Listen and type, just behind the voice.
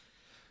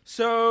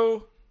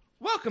So,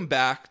 welcome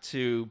back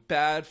to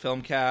Bad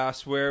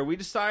Filmcast, where we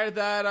decided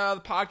that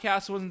the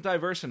podcast wasn't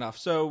diverse enough,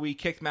 so we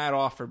kicked Matt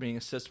off for being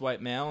a cis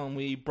white male, and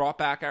we brought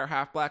back our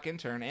half-black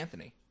intern,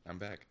 Anthony. I'm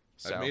back.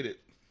 So- I made it.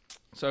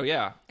 So,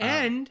 yeah.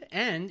 And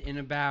in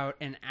about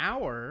an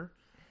hour,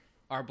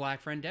 our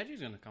black friend Deji's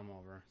going to come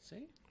over. See?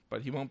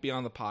 But he won't be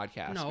on the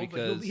podcast No,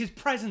 because... but his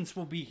presence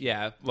will be here.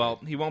 Yeah,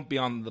 well, he won't be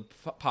on the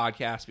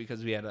podcast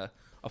because we had a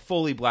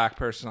fully black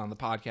person on the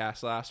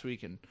podcast last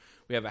week, and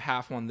we have a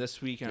half one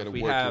this week. And Got to if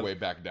we work have your way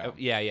back down.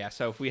 Yeah.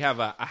 So if we have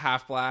a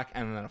half black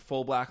and then a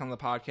full black on the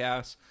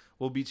podcast,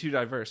 we'll be too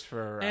diverse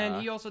for.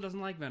 And he also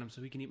doesn't like Venom,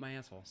 so he can eat my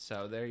asshole.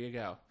 So there you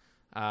go.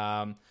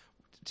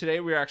 Today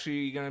we're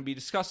actually going to be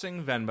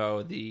discussing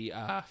Venmo, the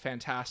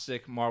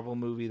fantastic Marvel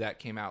movie that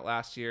came out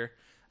last year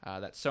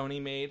that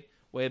Sony made.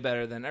 Way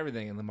better than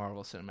everything in the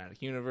Marvel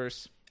Cinematic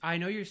Universe. I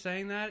know you're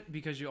saying that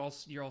because you're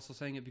also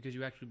saying it because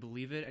you actually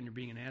believe it and you're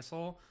being an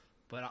asshole.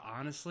 But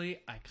honestly,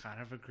 I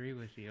kind of agree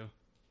with you.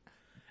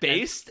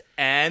 Based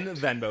and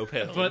Venmo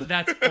pilled. But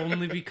that's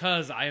only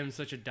because I am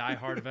such a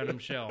diehard Venom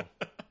shill.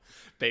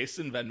 Based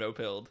and Venmo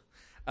pilled.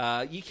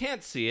 You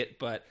can't see it,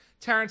 but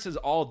Terrence is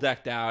all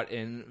decked out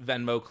in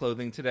Venmo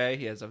clothing today.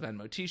 He has a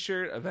Venmo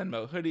t-shirt, a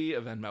Venmo hoodie, a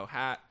Venmo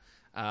hat.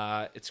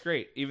 It's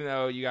great, even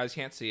though you guys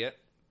can't see it.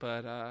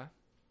 But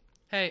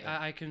Hey,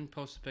 I can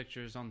post the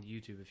pictures on the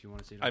YouTube if you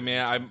want to see it. I mean,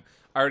 I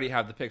already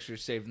have the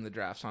pictures saved in the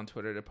drafts on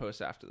Twitter to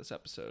post after this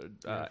episode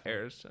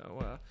airs.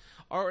 So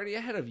already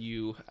ahead of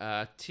you,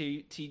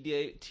 Titty. T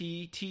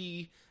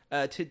Diddy.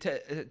 Nailed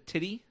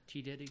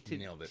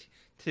it.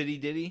 Titty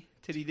Diddy.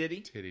 Titty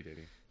ditty.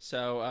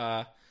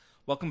 So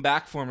welcome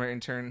back, former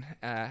intern,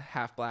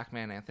 half black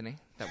man Anthony,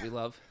 that we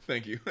love.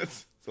 Thank you.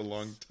 It's a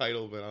long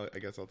title, but I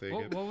guess I'll take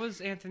it. What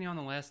was Anthony on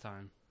the last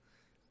time?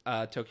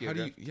 Tokyo How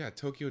do Drift. you? Yeah,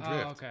 Tokyo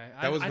Drift. Okay.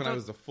 That was I when I thought-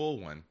 was the full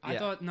one. I Yeah.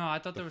 thought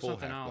there was full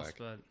something else, half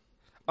but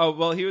Oh,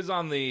 well, he was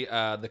on the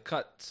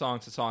Cut Song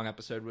to Song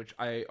episode, which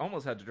I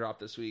almost had to drop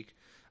this week.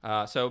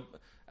 So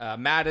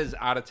Matt is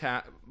out of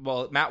town.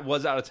 Well, Matt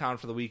was out of town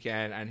for the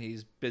weekend, and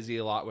he's busy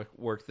a lot with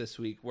work this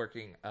week,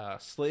 working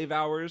slave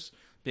hours,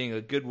 being a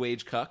good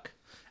wage cuck,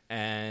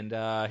 and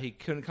he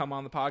couldn't come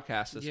on the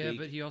podcast this yeah, week.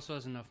 but he also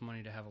has enough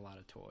money to have a lot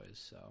of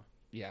toys, so.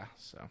 Yeah,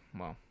 so,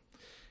 well,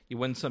 you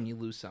win some, you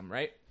lose some,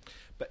 right?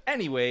 But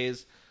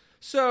anyways,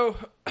 so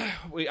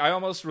I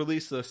almost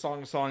released the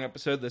Song to Song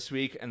episode this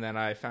week, and then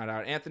I found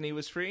out Anthony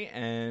was free,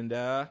 and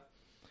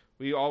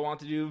we all want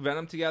to do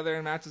Venom together,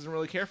 and Matt doesn't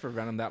really care for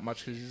Venom that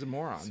much because he's a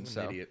moron. What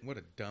So an idiot. What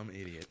a dumb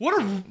idiot. What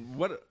a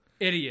what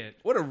idiot!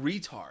 a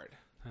retard.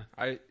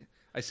 I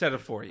said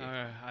it for you.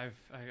 I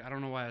don't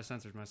know why I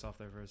censored myself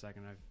there for a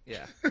second.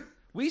 Yeah.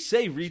 We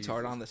say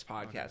retard on this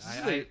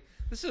podcast.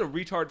 This is a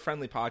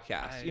retard-friendly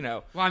podcast, you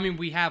know. Well, I mean,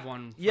 we have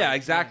one. Yeah,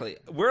 exactly.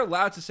 We're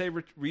allowed to say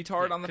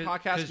retard Yeah, on the 'cause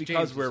podcast James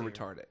because is we're here.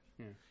 retarded.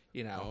 Yeah.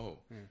 You know,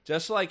 Oh,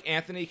 just like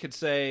Anthony could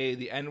say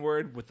the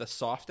N-word with the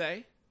soft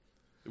A.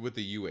 with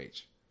the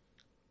UH.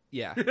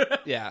 Yeah,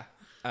 yeah.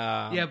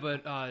 Yeah,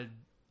 but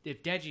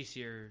if Deji's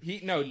here,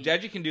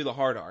 Deji can do the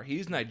hard R.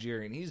 He's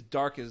Nigerian. He's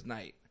dark as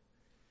night.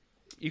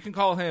 You can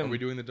call him. Are we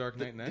doing the Dark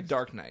Knight the next?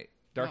 Dark Knight?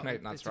 Dark No,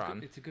 Knight, not it's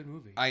Ron. it's a good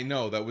movie. I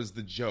know that was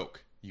the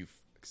joke. You fucks.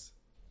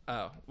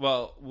 Oh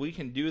well, we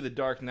can do the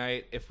Dark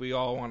Knight if we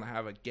all want to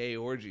have a gay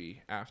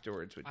orgy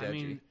afterwards with Deji. I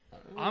mean,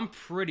 I'm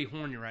pretty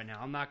horny right now.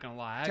 I'm not gonna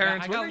lie.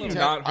 Terrence, I when got are a you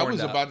little. not I was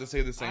horned up? about to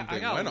say the same I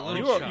thing. got a When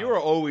little aren't shot. you were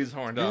always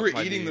horned you up. were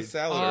my eating the dude.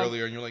 salad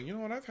earlier, and you're like, you know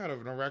what? I've had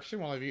an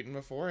erection while I've eaten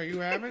before. You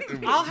haven't?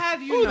 I'll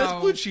have you Oh, this know.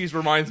 blue cheese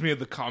reminds me of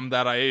the cum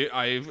that I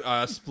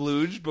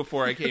splooged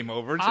before I came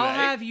over today. I'll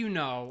have you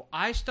know.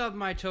 I stubbed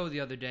my toe the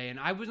other day, and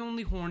I was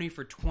only horny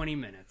for 20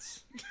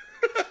 minutes.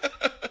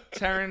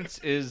 Terrence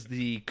is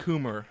the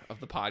Coomer of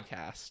the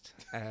podcast,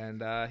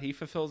 and he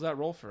fulfills that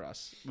role for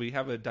us. We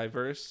have a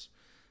diverse.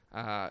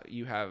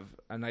 You have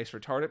a nice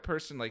retarded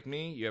person like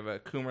me. You have a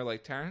Coomer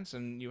like Terrence,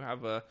 and you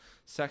have a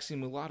sexy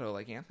mulatto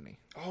like Anthony.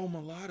 Oh,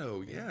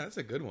 mulatto. Yeah, that's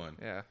a good one.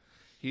 Yeah,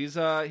 he's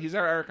our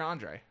Eric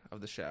Andre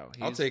of the show.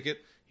 I'll take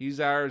it. He's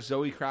our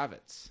Zoe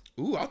Kravitz.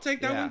 Ooh, I'll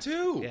take that Yeah. one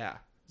too. Yeah,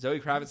 Zoe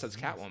Kravitz as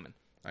Catwoman.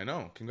 I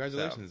know.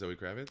 Congratulations, Zoe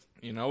Kravitz.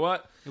 You know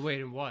what?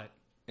 Wait, and what?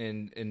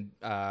 In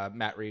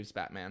Matt Reeves'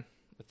 Batman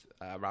with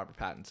Robert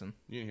Pattinson.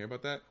 You didn't hear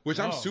about that? Which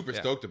I'm Oh. super Yeah.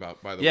 stoked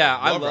about, by the Yeah,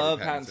 way. I love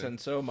Robert Pattinson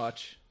so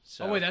much.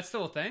 So. Oh, wait, that's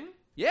still a thing?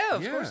 Yeah,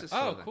 of Yeah. course. It's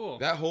Oh, still cool.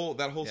 That whole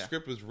Yeah.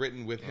 script was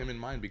written with him in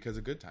mind because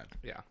of Good Time.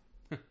 there.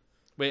 Yeah.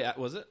 Wait,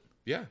 was it?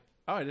 Yeah.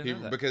 Oh, I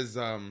didn't know that. Because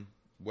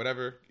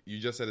whatever, you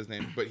just said his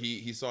name, but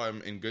he saw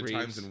him in Good Reeves.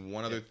 Times and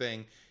one other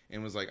thing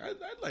and was like, I'd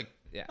like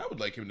Yeah. I would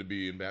like him to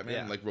be in Batman.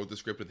 Yeah. And like wrote the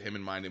script with him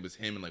in mind. It was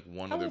him and like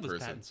one How other old is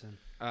person.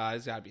 Pattinson?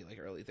 It's got to be like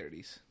early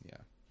 30s. Yeah.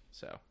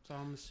 So. So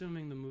I'm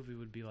assuming the movie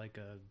would be like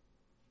a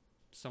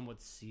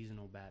somewhat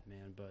seasonal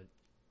Batman, but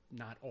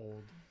not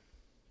old.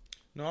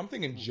 No, I'm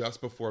thinking just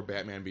before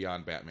Batman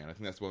Beyond Batman. I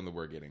think that's the one that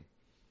we're getting.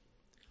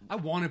 I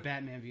want a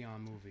Batman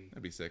Beyond movie.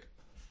 That'd be sick.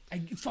 I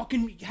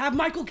fucking have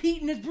Michael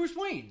Keaton as Bruce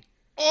Wayne.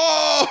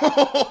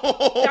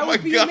 Oh That would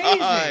my be god!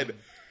 amazing.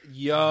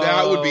 Yo,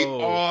 That would be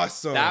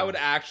awesome. That would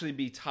actually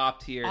be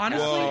top tier.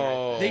 Honestly,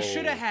 Whoa. they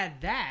should have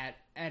had that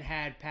and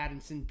had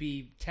Pattinson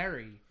be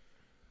Terry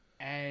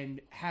and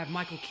have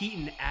Michael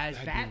Keaton as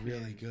That'd Batman. be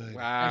really good.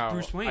 Wow, As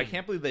Bruce Wayne. I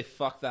can't believe they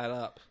fucked that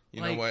up.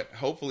 You know Like- what?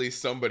 Hopefully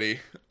somebody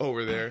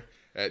over there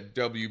at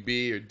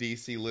WB or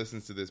DC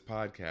listens to this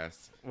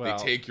podcast. Well-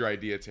 They take your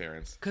idea,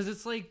 Terrence. Because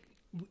it's like,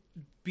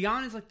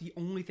 Beyond is like the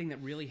only thing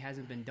that really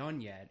hasn't been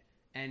done yet.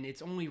 And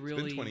it's only It's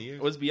really... been 20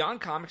 years. Was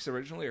Beyond Comics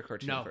originally or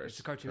cartoon No, first? it's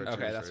a cartoon.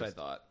 Cartoon. Okay, that's first.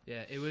 what I thought.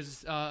 Yeah, it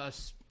was,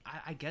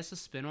 I guess, a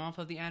spin-off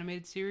of the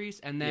animated series.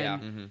 And then Yeah.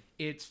 Mm-hmm.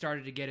 it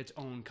started to get its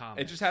own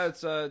comic. It just had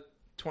its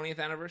 20th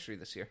anniversary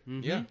this year.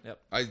 Yeah.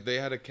 Yep. They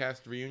had a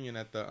cast reunion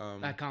at the...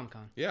 At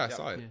Comic-Con. yeah, I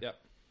saw it. Yeah. Yep.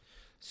 It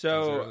So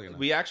was early enough.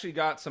 we actually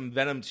got some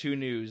Venom 2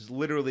 news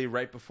literally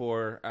right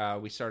before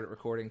we started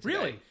recording today.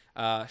 Really?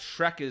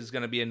 Shrek is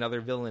going to be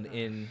another villain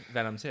in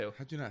Venom 2.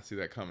 How'd you not see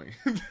that coming?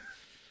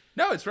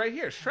 No, it's right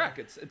here. Shrek.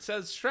 It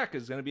says Shrek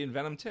is going to be in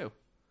Venom 2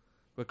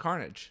 with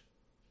Carnage.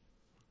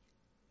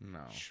 No.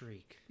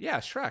 Shriek. Yeah,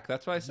 Shrek.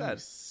 That's what I You said.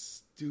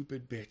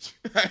 stupid bitch.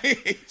 I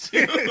hate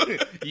you.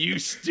 You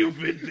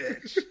stupid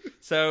bitch.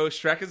 So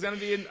Shrek is going to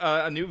be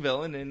a new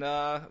villain in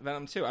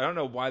Venom 2. I don't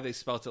know why they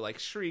spelt it like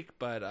Shriek,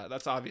 but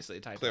that's obviously a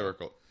typo.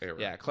 Clerical error.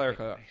 Yeah,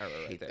 clerical error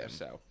right hate there. them.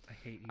 So, I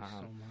hate you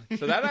so much.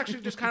 so that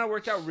actually just kind of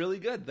worked out really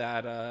good.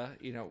 That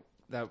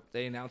that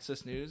they announced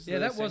this news. Yeah,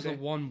 that same was the day.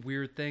 one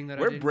weird thing that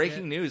I We're didn't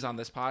breaking get. news on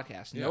this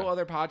podcast. No Yeah.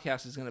 other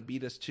podcast is going to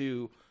beat us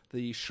to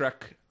the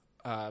Shrek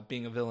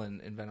being a villain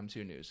in Venom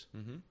 2 news.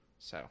 Mm-hmm.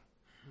 So,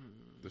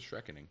 The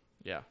Shrekkening.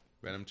 yeah.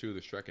 Venom 2,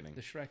 The Shrekkening.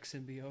 The Shrek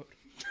symbiote.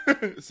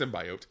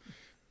 Symbiote.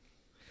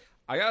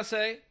 I got to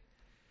say,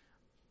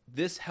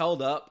 this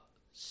held up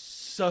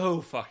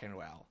so fucking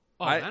well.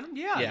 Oh, I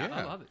yeah,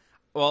 I love it.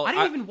 Well, I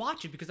didn't even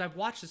watch it because I've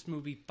watched this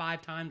movie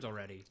 5 times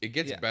already. It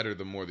gets Yeah. better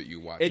the more that you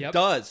watch It it. Yep.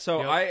 does.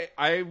 So Yep.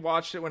 I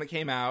watched it when it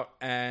came out,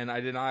 and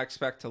I did not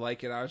expect to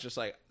like it. I was just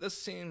like, this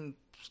seems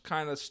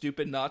kind of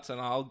stupid nuts,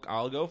 and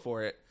I'll go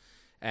for it.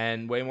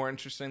 And way more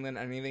interesting than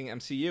anything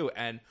MCU.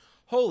 And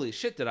holy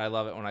shit, did I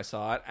love it when I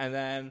saw it. And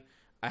then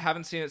I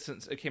haven't seen it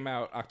since it came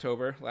out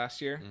October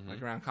last year,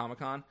 like around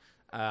Comic-Con.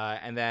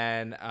 And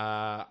then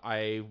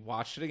I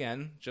watched it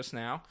again just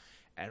now.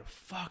 And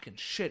fucking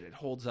shit, it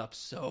holds up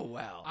so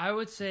well. I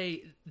would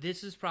say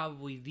this is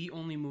probably the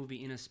only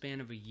movie in a span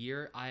of a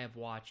year I have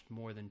watched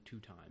more than 2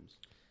 times.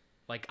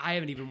 Like, I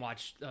haven't even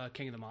watched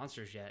King of the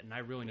Monsters yet, and I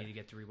really need to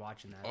get to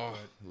rewatching that. Oh,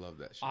 but love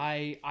that shit.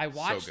 I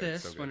watched good,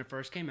 this so good. when it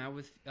first came out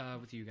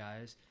with you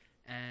guys,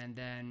 and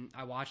then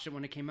I watched it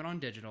when it came out on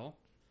digital.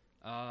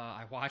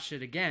 I watched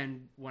it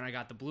again when I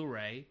got the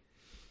Blu-ray,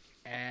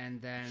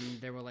 and then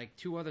there were like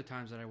 2 other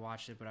times that I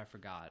watched it, but I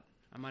forgot.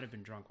 I might have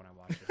been drunk when I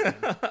watched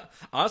it.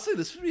 Honestly,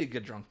 this would be a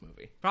good drunk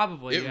movie.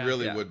 Probably, It yeah.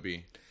 really Yeah. would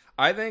be.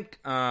 I think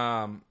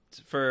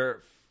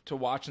to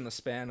watch in the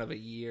span of a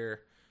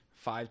year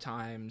 5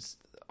 times,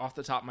 off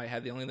the top of my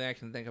head, the only thing I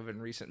can think of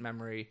in recent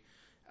memory,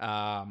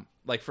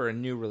 like for a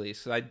new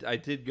release, 'cause I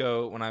did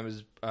go when I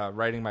was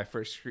writing my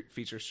first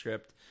feature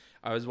script.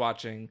 I was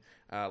watching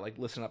like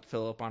Listen Up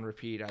Philip on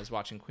repeat. I was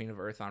watching Queen of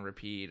Earth on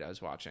repeat. I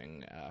was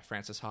watching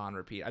Francis Ha on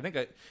repeat. I think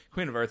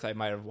Queen of Earth I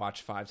might have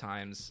watched 5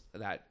 times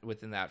that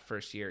within that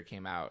first year it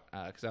came out,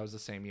 because that was the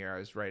same year I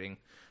was writing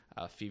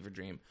Fever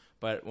Dream.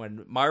 But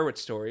when Meyerowitz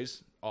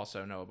Stories,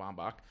 also Noah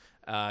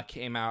Baumbach,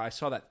 came out, I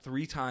saw that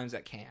 3 times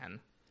at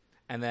Cannes.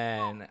 And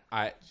then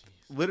I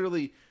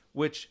literally,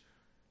 which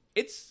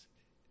it's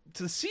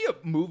to see a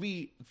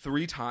movie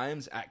 3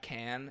 times at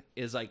Cannes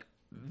is like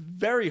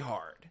very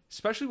hard,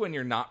 especially when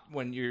you're not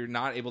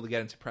able to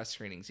get into press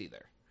screenings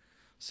either.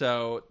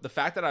 So the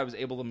fact that I was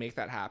able to make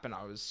that happen,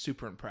 I was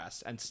super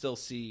impressed, and still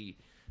see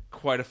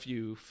quite a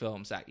few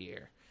films that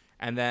year.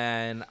 And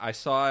then I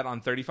saw it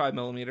on 35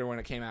 millimeter when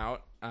it came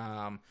out,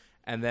 and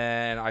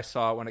then I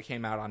saw it when it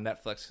came out on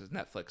Netflix because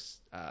Netflix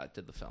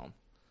did the film.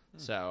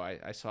 So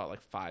I saw it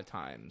like 5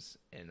 times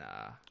in.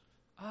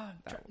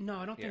 No,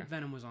 I don't yeah. think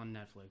Venom was on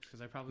Netflix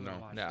because I probably would No,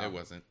 have watched no. it. it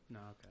wasn't. No,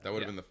 okay. That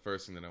would have Yeah. been the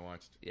first thing that I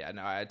watched. Yeah,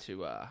 no, I had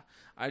to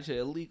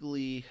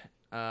illegally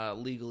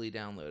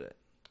download it.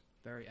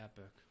 Very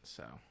epic.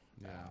 So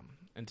Yeah.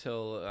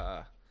 until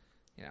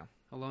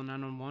Hello,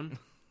 911.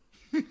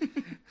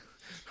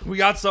 we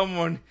got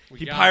someone.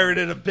 He got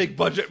pirated a big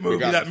budget We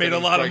movie got that made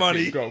a Seven lot of Strike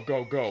money.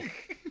 Team. Go.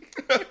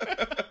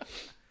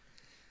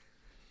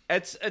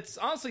 It's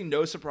honestly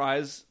no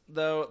surprise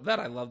though that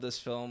I love this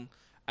film.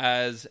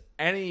 As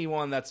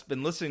anyone that's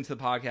been listening to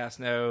the podcast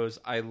knows,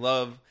 I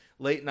love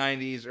late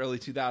 90s, early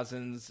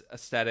 2000s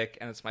aesthetic,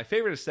 and it's my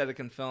favorite aesthetic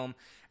in film.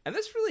 And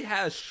this really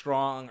has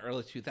strong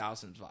early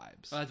 2000s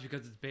vibes. Well, that's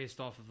because it's based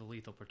off of The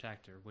Lethal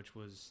Protector, which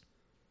was...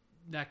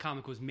 That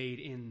comic was made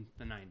in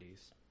the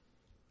 90s.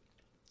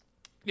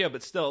 Yeah,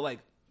 but still, like,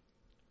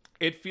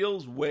 it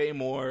feels way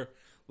more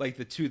like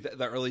the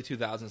early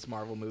 2000s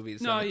Marvel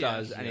movies No, than it yeah.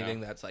 does anything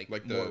that's like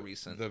Like more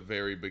recent. the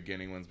very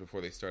beginning ones before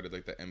they started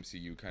like the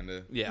MCU kind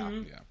of. Yeah,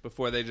 Yeah.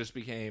 before they just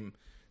became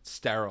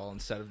sterile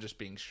instead of just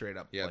being straight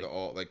up. Yeah, like, the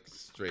all like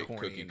straight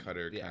corny cookie and-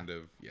 cutter yeah. kind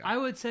of. Yeah. I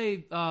would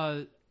say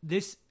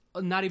this,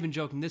 not even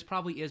joking, this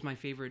probably is my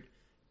favorite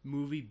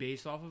movie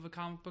based off of a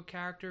comic book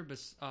character,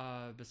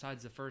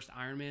 besides the first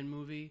Iron Man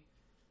movie.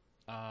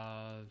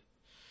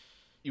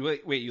 You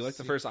like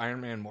the first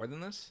Iron Man more than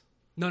this?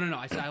 No.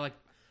 I said I like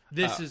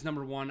this is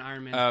number one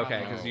Iron Man.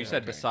 Okay, because you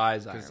said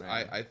besides Iron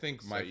Man. I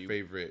think my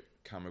favorite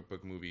comic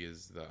book movie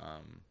is the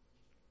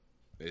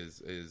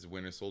is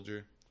Winter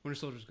Soldier. Winter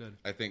Soldier's good.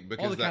 I think All the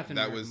because Captain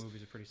that America was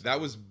movies are pretty solid.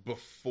 that was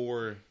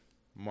before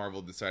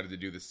Marvel decided to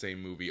do the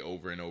same movie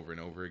over and over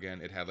and over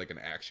again. It had like an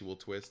actual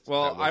twist.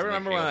 Well, that I wasn't,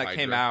 remember like, when Hail that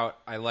came Hydra. out,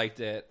 I liked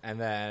it, and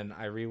then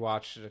I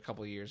rewatched it a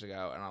couple years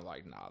ago, and I'm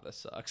like, nah, this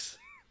sucks.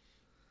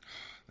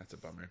 That's a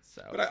bummer.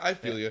 So, But I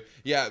feel you.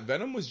 Yeah,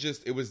 Venom was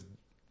just it was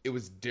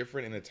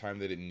different in a time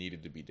that it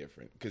needed to be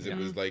different because it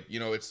was like,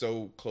 you know, it's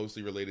so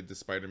closely related to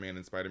Spider-Man,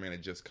 and Spider-Man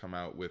had just come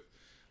out with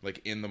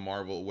like in the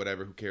Marvel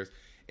whatever, who cares.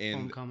 And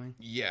Homecoming.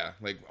 Yeah,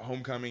 like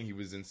Homecoming, he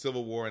was in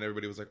Civil War, and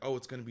everybody was like, "Oh,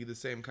 it's going to be the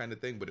same kind of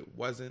thing," but it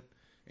wasn't,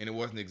 and it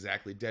wasn't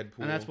exactly Deadpool.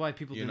 And that's why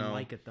people you didn't know?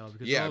 like it though,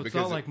 because Yeah, it's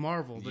because not like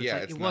Marvel. But yeah,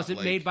 it's it's it not wasn't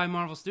like- made by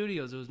Marvel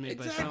Studios. It was made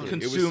by Exactly. Sony.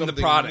 It was Consume the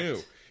something product. new.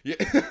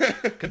 Yeah,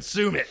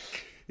 Consume it.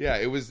 yeah,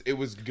 it was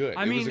good.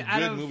 I it mean, was a out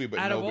good of, movie, but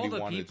out of nobody all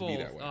the wanted people it to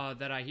be that way.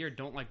 that I hear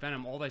don't like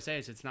Venom, all they say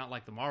is it's not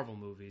like the Marvel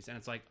movies, and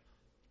it's like,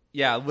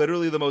 Yeah,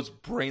 literally the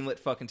most brainlet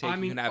fucking take I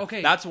you mean, can have.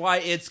 okay. That's why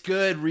it's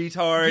good,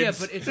 retards. yeah,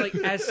 but it's like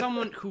as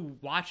someone who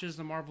watches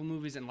the Marvel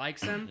movies and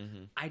likes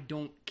them, I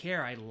don't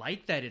care. I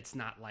like that it's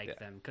not like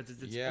them because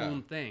it's its Yeah.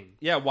 own thing.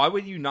 Yeah, why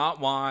would you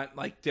not want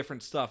like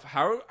different stuff?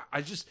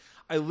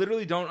 I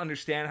literally don't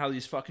understand how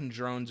these fucking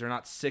drones are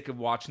not sick of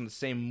watching the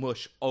same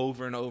mush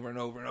over and over and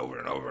over and over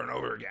and over and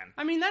over again.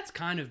 I mean, that's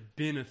kind of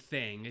been a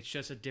thing. It's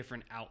just a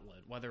different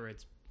outlet, whether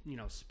it's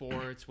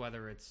sports,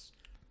 whether it's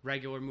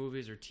regular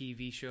movies or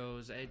TV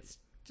shows. It's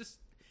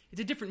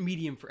a different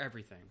medium for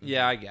everything.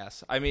 Yeah, I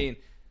guess. I mean,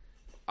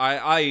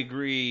 I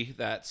agree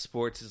that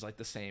sports is like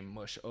the same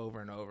mush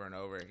over and over and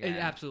over again. It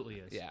absolutely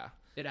is. Yeah.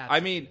 It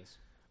absolutely is.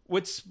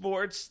 With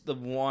sports, the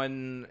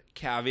one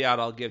caveat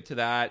I'll give to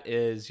that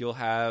is you'll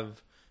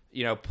have,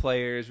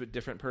 players with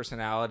different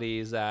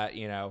personalities that,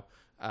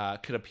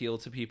 could appeal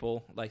to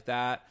people like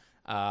that.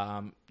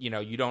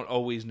 You don't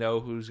always know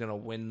who's going to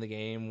win the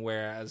game,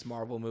 whereas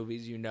Marvel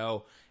movies,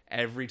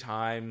 every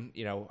time,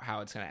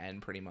 how it's going to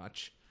end pretty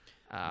much.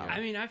 I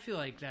mean, I feel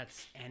like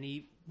that's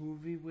any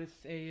movie with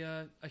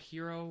a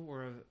hero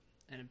or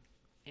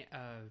a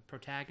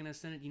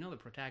protagonist in it. The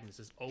protagonist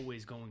is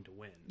always going to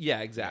win. Yeah,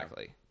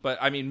 exactly. Yeah. But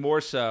I mean,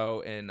 more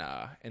so in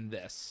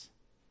this.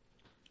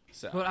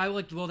 So, but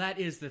that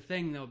is the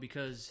thing though,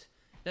 because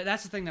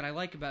that's the thing that I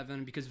like about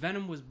Venom, because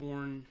Venom was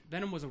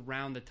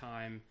around the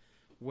time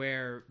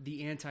where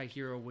the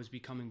anti-hero was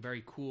becoming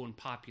very cool and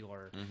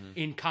popular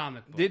in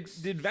comic books.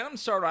 Did Venom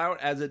start out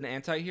as an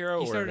anti-hero?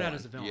 He started out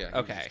as a villain. Yeah,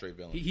 okay. He was a straight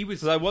villain. He was.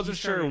 So I wasn't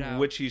sure out,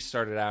 which he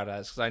started out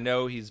as, because I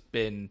know he's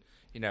been,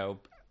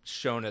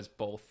 shown as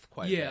both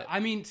quite a bit. I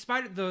mean,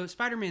 the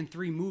Spider-Man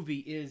 3 movie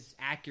is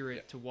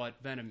accurate to what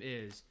Venom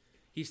is.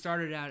 He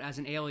started out as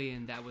an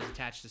alien that was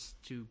attached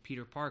to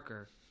Peter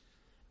Parker,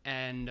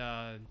 and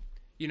the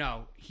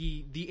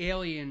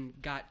alien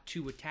got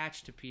too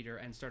attached to Peter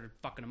and started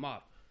fucking him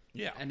up.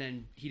 Yeah, and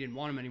then he didn't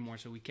want him anymore,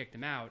 so we kicked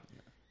him out,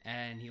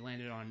 and he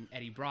landed on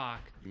Eddie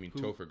Brock. You mean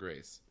Topher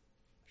Grace?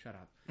 Shut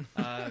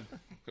up.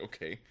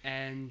 Okay.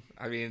 And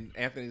I mean,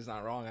 Anthony's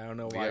not wrong. I don't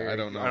know why. I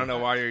don't know. I don't know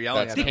why you're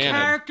yelling That's at the him.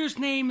 character's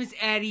name is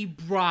Eddie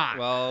Brock.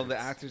 Well, the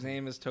actor's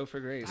name is Topher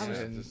Grace,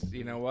 and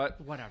you know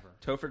what? Whatever.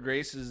 Topher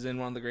Grace is in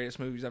one of the greatest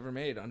movies ever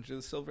made, Under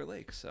the Silver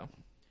Lake. So,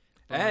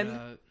 But,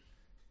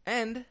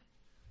 and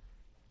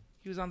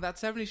he was on That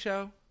 70s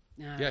Show.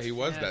 Yeah, he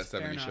was that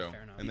 70s show,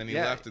 fair enough. and then he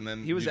Yeah, left, and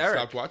then he was you Eric.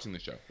 stopped watching the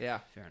show. Yeah,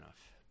 Fair enough.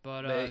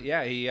 But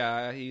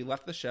he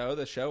left the show.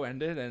 The show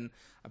ended,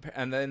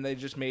 and then they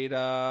just made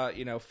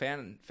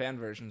fan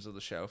versions of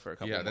the show for a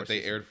couple. Yeah, more that they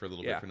seasons. aired for a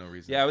little bit for no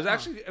reason. Yeah,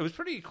 it was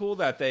pretty cool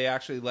that they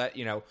actually let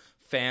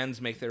fans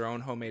make their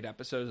own homemade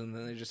episodes, and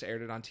then they just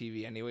aired it on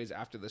TV anyways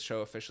after the show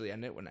officially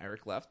ended when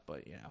Eric left.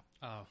 But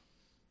Oh.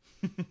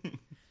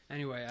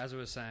 Anyway, as I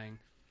was saying,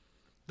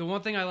 the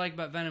one thing I like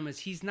about Venom is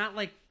he's not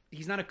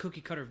a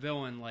cookie cutter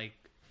villain.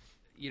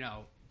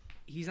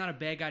 He's not a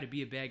bad guy to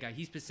be a bad guy.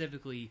 He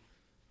specifically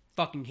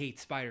fucking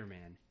hates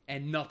Spider-Man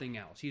and nothing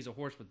else. He's a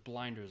horse with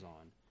blinders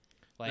on.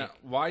 now,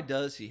 why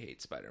does he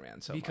hate Spider-Man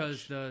so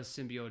because much? the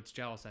symbiote's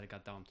jealous that it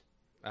got dumped.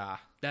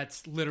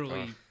 That's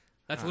literally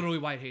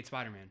why it hates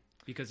Spider-Man,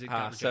 because it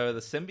got so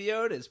the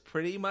symbiote is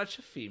pretty much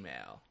a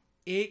female.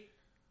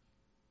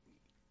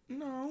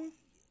 No.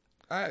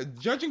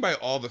 Judging by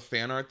all the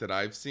fan art that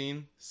I've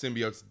seen,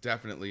 symbiote's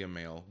definitely a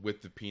male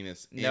with the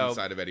penis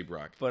inside of Eddie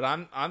Brock. But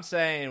I'm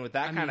saying with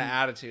that kind of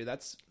attitude,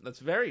 that's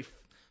very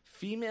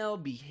female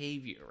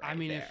behavior right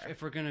there.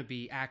 if we're gonna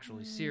be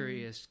actually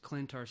serious,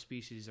 Clintar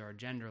species are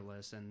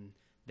genderless and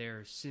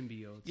they're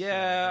symbiotes.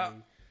 Yeah,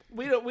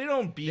 we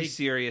don't be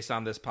serious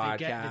on this They podcast.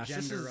 get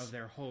the gender of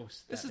their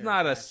host. This is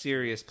not a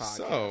serious podcast.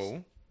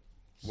 So,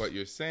 what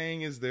you're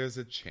saying is there's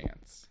a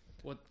chance.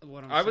 What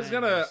I was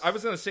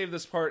gonna save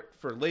this part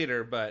for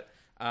later, but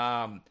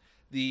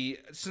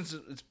since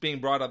it's being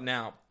brought up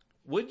now,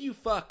 would you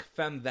fuck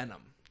Femme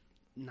Venom?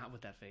 Not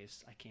with that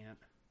face. I can't.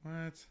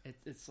 What?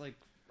 It's like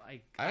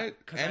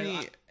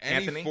Any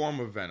Anthony? form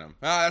of venom.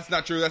 That's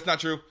not true. That's not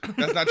true.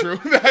 That's not true.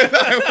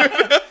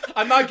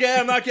 I'm not gay.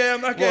 I'm not gay.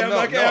 I'm not gay. Well, I'm no,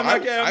 not gay. no, I'm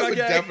not gay. I'm I not would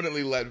gay.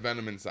 definitely let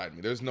venom inside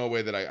me. There's no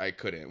way that I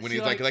couldn't. When See,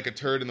 he's like a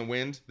turd in the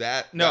wind,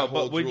 that No,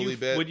 whole but would drooly you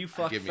bit, would you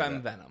fuck give me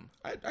Fem that. Venom?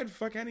 I'd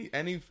fuck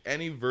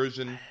any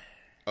version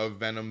of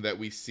Venom that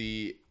we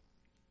see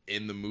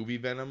in the movie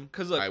Venom.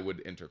 'Cause look- I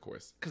would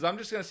intercourse. Because I'm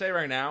just gonna say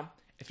right now,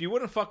 if you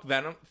wouldn't fuck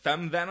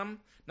Fem Venom,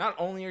 not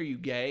only are you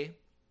gay,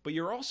 but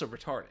you're also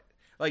retarded.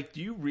 Like,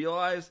 do you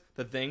realize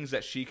the things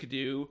that she could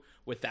do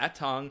with that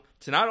tongue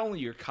to not only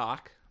your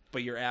cock,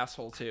 but your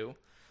asshole too?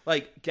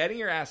 Like, getting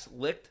your ass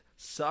licked,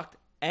 sucked,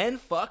 and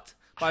fucked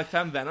by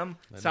Fem Venom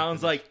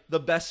sounds like the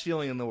best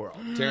feeling in the world.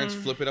 Terrence,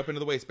 flip it up into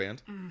the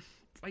waistband.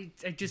 I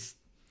just.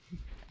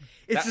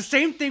 It's the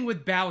same thing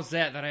with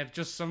Bowsette that I have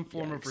just some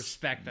form of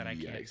respect that I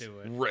can't Yikes. do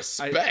it.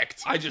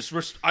 Respect.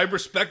 I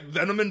respect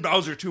Venom and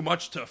Bowser too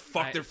much to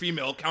fuck I- their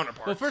female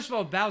counterparts. Well, first of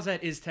all,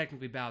 Bowsette is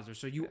technically Bowser,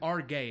 so you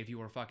are gay if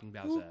you are fucking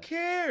Who Bowsette.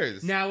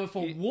 cares? Now, if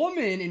a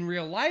woman in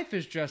real life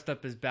is dressed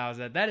up as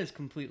Bowsette, that is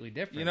completely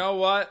different. you know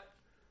what?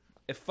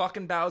 If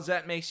fucking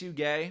Bowsette makes you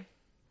gay,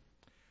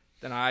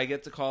 then I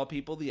get to call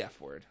people the F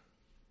word.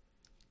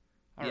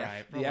 All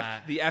right, the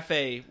relax. the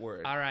FA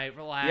word. All right, The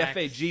relax.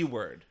 FAG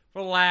word.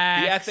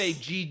 Relax. The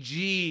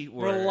FAGG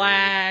word.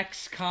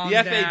 Relax. Calm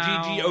The down.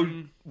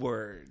 FAGGO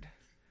word.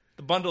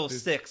 The bundle of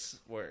sticks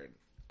word.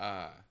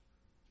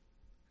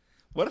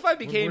 What if I What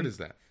became? word is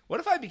that? What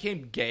if I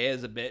became gay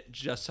as a bit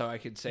just so I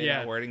could say Yeah,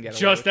 that word and get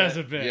just away with as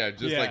it? a bit. Yeah,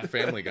 just like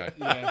Family Guy.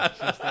 Yeah,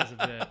 just as a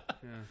bit.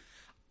 Yeah.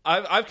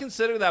 I've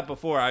considered that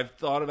before. I've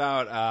thought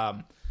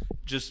about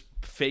just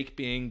fake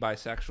being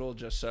bisexual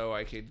just so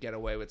I could get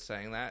away with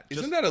saying that.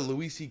 Isn't Just, that a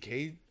Louis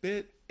C.K.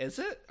 bit? is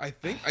it? I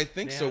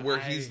think so. Man, Where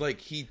he's like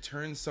he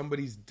turns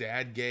somebody's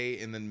dad gay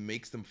and then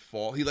makes them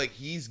fall.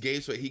 He's gay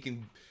so he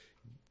can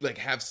like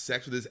have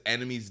sex with his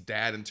enemy's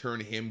dad and turn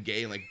him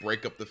gay and like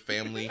break up the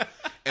family.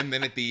 And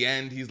then at the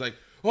end he's like,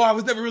 "Oh, I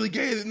was never really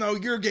gay. No,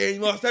 you're gay. You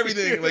lost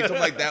everything." Like something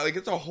like that. Like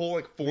it's a whole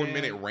like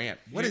 4-minute rant.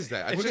 What is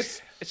that? I It's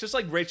think just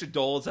like Rachel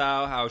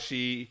Dolezal, how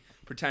she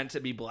pretended to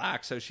be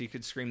black so she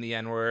could scream the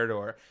N-word,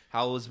 or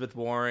how Elizabeth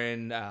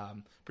Warren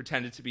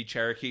pretended to be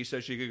Cherokee so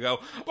she could go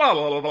blah,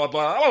 blah, blah, blah,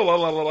 blah, blah,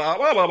 blah, blah,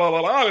 blah, blah, blah,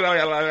 blah, blah,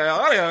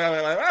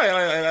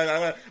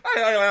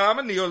 I'm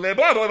a neolib,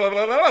 blah, blah, blah,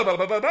 blah, blah, blah,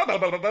 blah,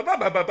 blah, blah,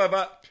 blah, blah, blah,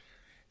 blah.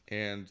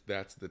 and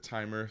that's the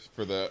timer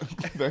for the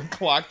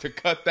clock to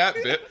cut that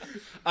bit.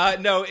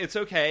 No, it's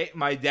okay.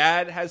 My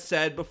dad has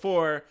said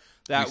before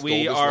that We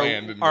we stole this are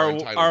land and we're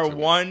entitled are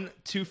to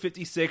it.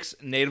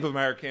 1/256 Native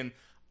American.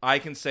 I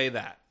can say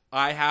that.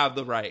 I have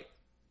the right.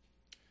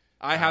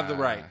 I have the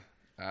right.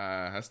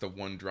 That's the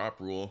one drop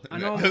rule, I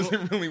and know, that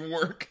doesn't really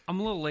work. I'm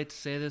a little late to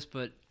say this,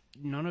 but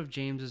none of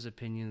James's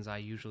opinions I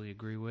usually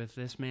agree with.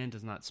 This man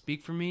does not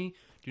speak for me.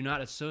 Do not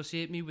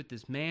associate me with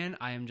this man.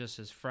 I am just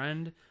his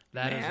friend.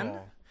 That is Man?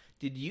 all.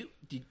 Did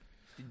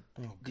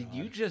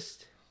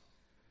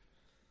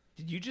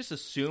you just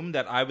assume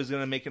that I was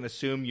gonna make an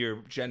assume your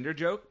gender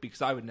joke?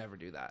 Because I would never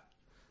do that.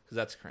 Because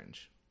that's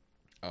cringe.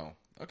 Oh,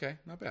 okay,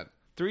 not bad.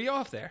 Threw you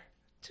off there.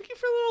 Took you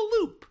for a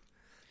little loop.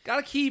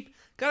 Gotta keep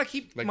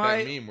Like my.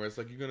 that meme where it's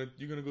like you're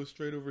gonna go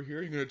straight over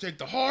here. You're gonna take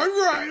the hard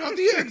right on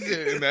the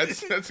exit, and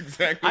that's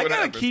exactly I what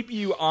gotta happens. keep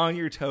you on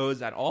your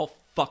toes at all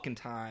fucking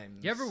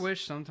times. You ever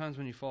wish sometimes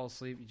when you fall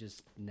asleep you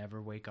just never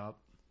wake up?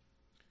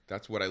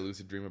 That's what I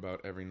lucid dream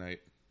about every night.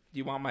 Do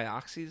you want my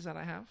oxys that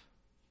I have?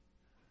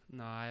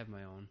 No, I have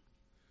my own.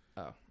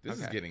 Oh, This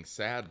is okay. getting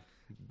sad,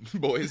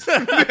 boys.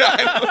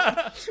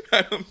 I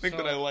don't think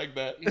that I like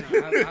that. You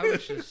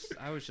know,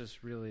 I was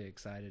just really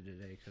excited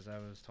today because I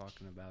was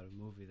talking about a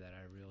movie that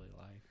I really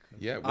like.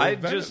 Yeah, well, I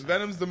just-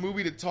 Venom's the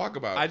movie to talk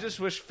about. I just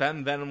wish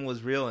Fem Venom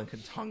was real and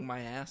could tongue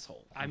my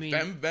asshole. I mean,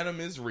 Venom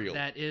is real.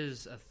 that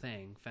is a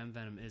thing. Fem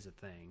Venom is a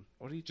thing.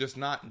 What do you? just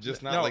not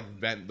No. like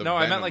the No,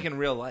 I Venom. meant like in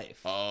real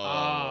life.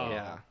 Oh,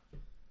 Yeah.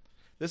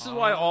 This is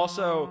why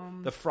also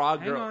the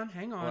frog girl.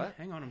 Hang on. What?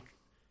 Hang on. I'm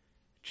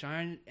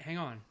trying. Hang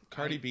on.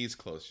 Cardi B's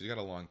close. She's got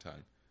a long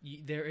time.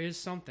 There is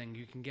something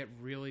you can get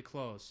really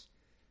close.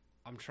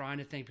 I'm trying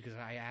to think because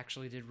I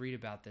actually did read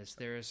about this.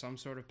 There is some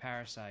sort of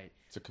parasite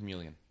It's a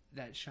chameleon.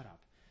 that. Shut up.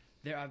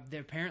 There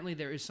apparently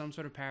there is some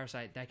sort of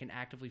parasite that can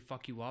actively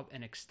fuck you up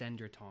and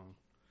extend your tongue.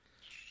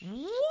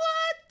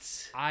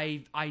 What?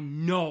 I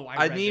know.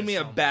 I read need this me a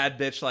somewhere. bad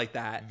bitch like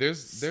that.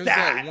 There's Stat.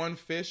 that one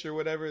fish or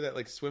whatever that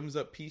like swims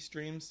up pea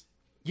streams.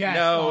 Yes,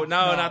 No,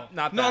 not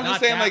that. No, I'm just Not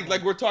saying that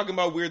like one. we're talking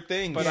about weird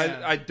things. But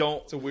Yeah. I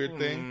don't. It's a weird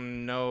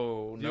thing.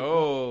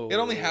 No. It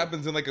only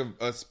happens in like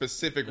a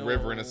specific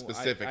river in a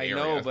specific I area.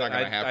 know, it's but not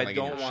gonna happen I like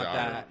don't in your want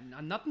shower.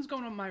 that. Nothing's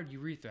going on my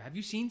urethra. Have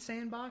you seen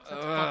Sandbox?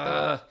 That's fucked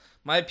up.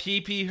 My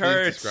pee Please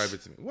hurts. describe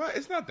it to me. What?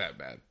 It's not that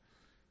bad.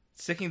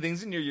 Sticking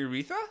things in your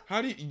urethra?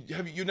 How do you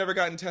have you never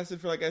gotten tested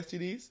for like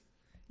STDs?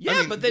 Yeah, I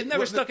mean, but they've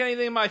never what- stuck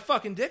anything in my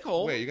fucking dick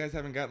hole. Wait, you guys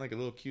haven't gotten like a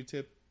little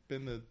Q-tip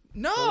in the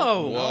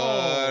No.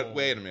 What?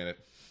 Wait a minute.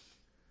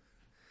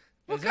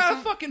 What kind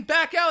of fucking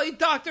back alley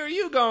doctor are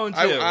you going to?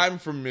 I'm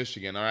from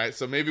Michigan, all right?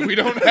 So maybe we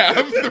don't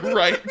have the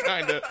right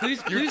kind of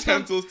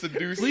utensils to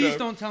do stuff. Please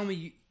don't tell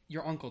me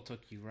your uncle took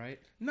you, right?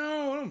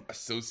 No, I don't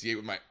associate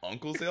with my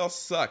uncles. They all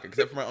suck,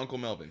 except for my Uncle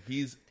Melvin.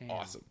 He's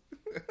awesome.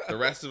 The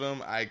rest of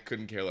them, I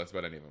couldn't care less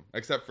about any of them.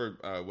 Except for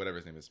whatever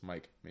his name is.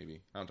 Mike,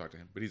 maybe. I don't talk to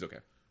him, but he's okay.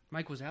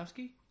 Mike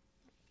Wazowski?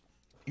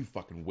 You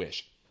fucking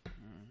wish.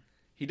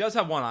 He does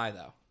have one eye,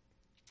 though.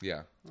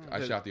 Yeah.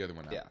 I shot the other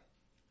one out.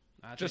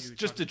 Yeah.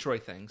 Just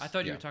Detroit things. I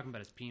thought you were talking about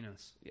his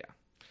penis. Yeah.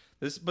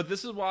 But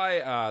this is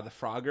why the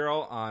Frog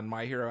Girl on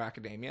My Hero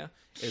Academia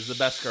is the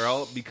best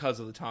girl because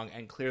of the tongue,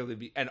 and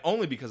clearly and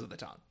only because of the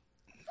tongue.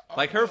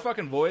 Like her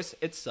fucking voice,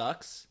 it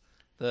sucks.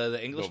 The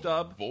English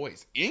dub.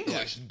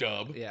 English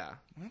dub. Yeah.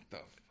 What the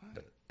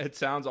fuck? It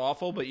sounds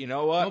awful, but you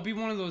know what? Don't be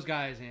one of those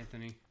guys,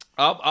 Anthony.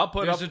 I'll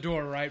put There's up. a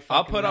door, right?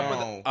 I'll put up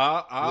with.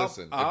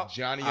 Listen, if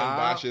Johnny Young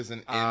Bosch isn't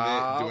in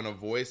it doing a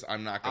voice,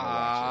 I'm not gonna watch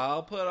it.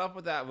 I'll put up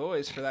with that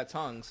voice for that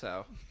tongue.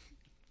 So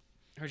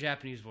her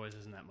Japanese voice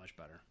isn't that much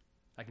better.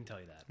 I can tell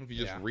you that. If you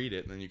just read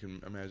it, then you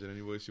can imagine any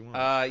voice you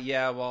want.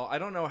 Yeah. Well, I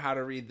don't know how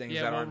to read things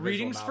that aren't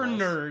reading's visual for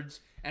novels. nerds,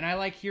 and I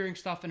like hearing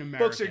stuff in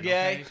American. Books are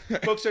gay.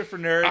 Okay? Books are for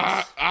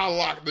nerds. I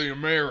like the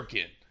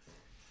American.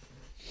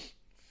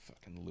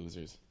 Fucking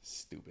losers.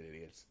 Stupid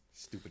idiots.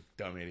 Stupid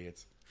dumb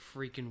idiots.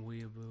 Freaking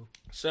weeaboo.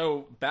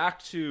 So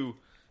back to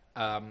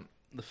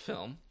the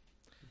film.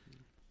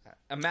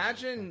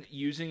 Imagine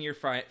using your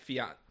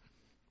fiance.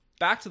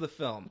 Back to the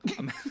film.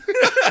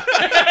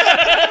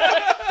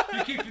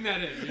 You're keeping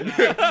that in. You're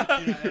not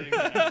editing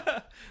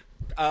that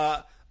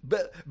out.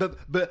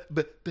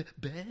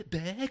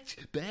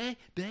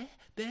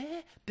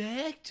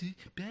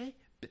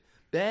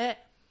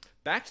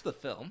 Back to the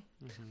film.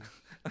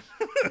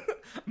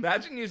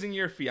 Imagine using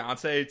your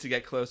fiance to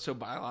get close to a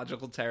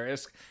biological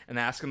terrorist and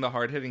asking the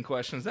hard-hitting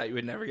questions that you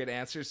would never get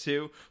answers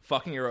to,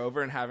 fucking her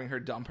over and having her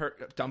dump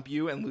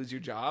you and lose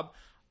your job.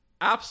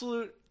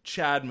 Absolute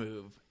Chad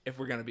move, if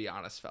we're gonna be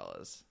honest,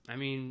 fellas. I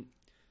mean,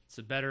 it's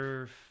a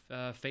better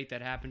fate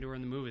that happened to her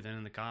in the movie than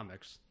in the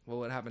comics. Well,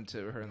 what happened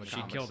to her in the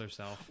comics? She killed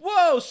herself.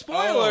 Whoa,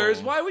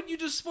 spoilers! Oh. Why would you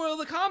just spoil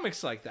the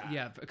comics like that?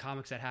 Yeah,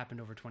 comics that happened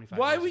over 25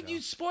 Why years would ago.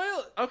 you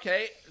spoil?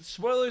 Okay,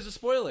 spoiler's a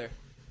spoiler.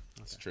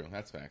 That's true.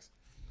 That's facts.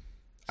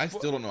 I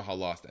still don't know how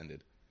Lost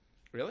ended.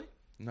 Really?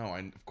 No,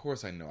 of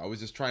course I know. I was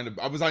just trying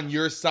to. I was on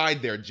your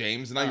side there,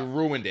 James, and now you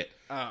ruined it.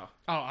 Oh.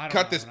 I don't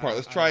Cut know. this part.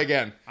 Let's try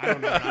again. I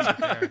don't know. I don't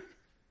care.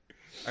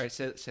 All right,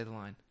 say the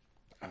line.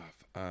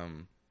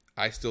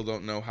 I still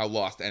don't know how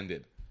Lost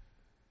ended.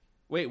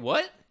 Wait,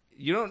 what?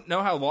 You don't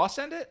know how Lost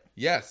ended?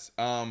 Yes.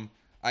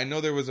 I know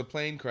there was a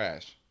plane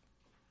crash.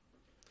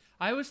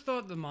 I always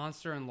thought the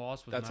monster in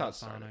Lost was That's how not it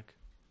started. Sonic.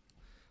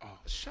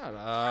 Shut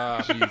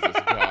up. Jesus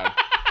God.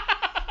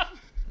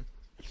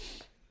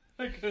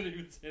 I couldn't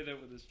even say that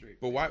with a straight.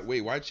 But why?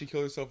 Wait, why'd she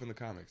kill herself in the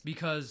comics?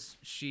 Because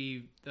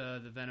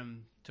the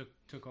venom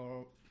took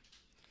over.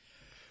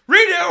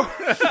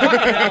 Redo.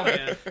 Hell,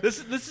 man. This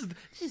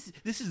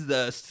is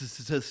the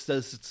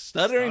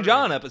Stuttering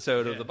John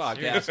episode of the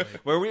podcast seriously.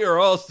 where we are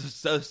all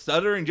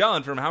Stuttering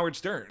John from Howard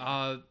Stern.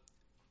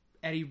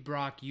 Eddie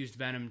Brock used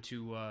Venom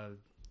to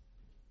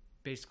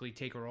basically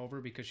take her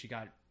over because she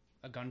got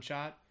a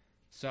gunshot.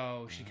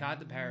 So she caught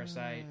the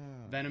parasite.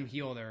 Venom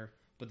healed her,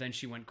 but then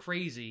she went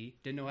crazy,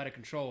 didn't know how to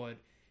control it,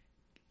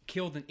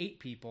 killed and ate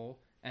people,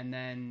 and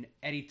then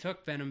Eddie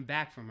took Venom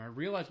back from her,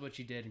 realized what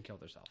she did, and killed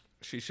herself.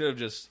 She should have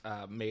just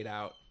made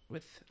out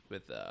with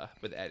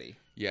Eddie.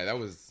 Yeah, that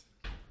was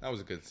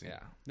a good scene. Yeah.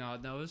 No,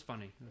 it was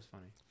funny. It was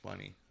funny.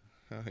 Funny.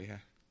 Oh yeah.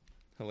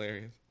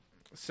 Hilarious.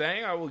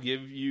 Saying I will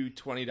give you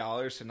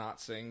 $20 to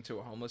not sing to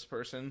a homeless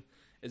person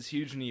is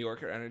huge New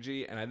Yorker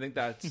energy, and I think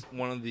that's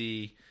one of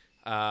the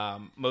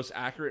most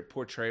accurate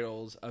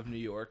portrayals of New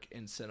York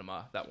in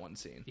cinema. That one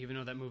scene. Even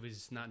though that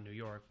movie's not in New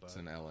York, but It's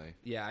in L.A.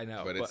 Yeah, I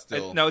know, But it's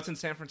still- no, it's in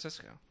San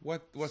Francisco.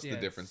 What's Yeah,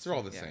 the difference? They're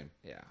all the Yeah, same.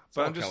 yeah. It's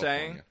But all I'm just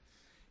California. saying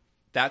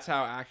that's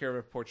how accurate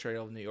a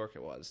portrayal of New York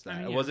it was. That I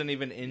mean, it yeah. wasn't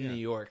even in New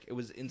York; it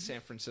was in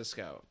San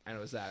Francisco, and it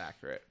was that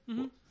accurate.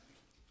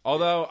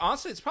 Although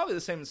honestly, it's probably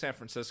the same in San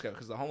Francisco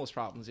because the homeless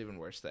problem is even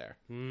worse there.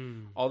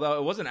 Although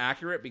it wasn't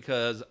accurate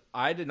because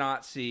I did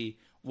not see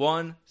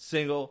one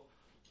single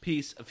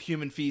piece of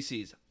human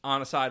feces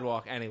on a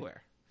sidewalk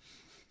anywhere.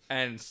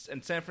 And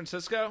in San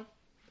Francisco,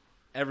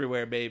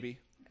 everywhere, baby,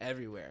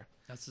 everywhere.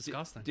 that's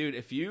disgusting. Dude,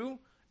 if you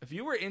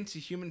were into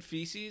human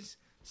feces,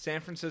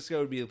 San Francisco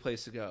would be the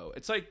place to go.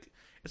 It's like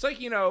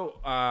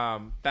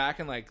back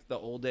in like the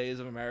old days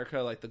of America,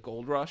 like the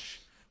gold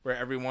rush, where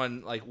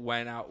everyone like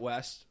went out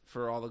west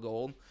for all the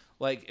gold.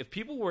 Like if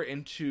people were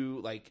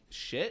into like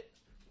shit,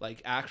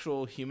 like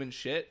actual human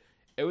shit,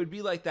 it would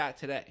be like that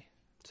today.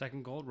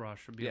 Second gold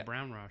rush would be Yeah. a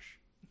brown rush.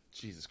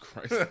 Jesus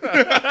Christ.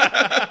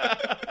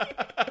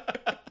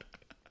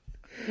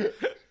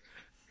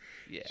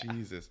 Yeah.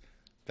 Jesus.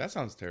 That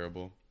sounds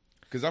terrible.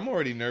 Because I'm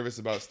already nervous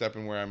about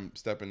stepping where I'm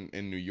stepping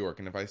in New York,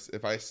 and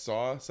if I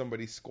saw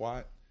somebody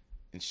squat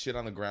and shit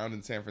on the ground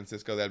in San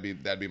Francisco,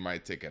 that'd be my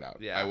ticket out.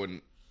 Yeah.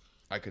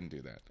 I couldn't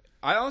do that.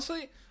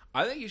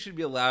 I think you should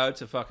be allowed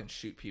to fucking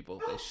shoot people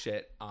if they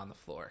shit on the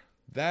floor.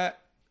 That,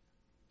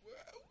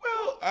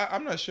 well,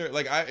 I'm not sure.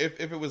 Like, if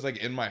it was like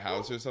in my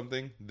house or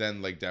something,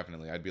 then like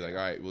definitely I'd be like, all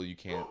right, well, you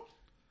can't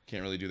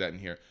really do that in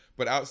here.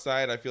 But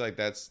outside, I feel like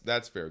that's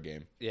fair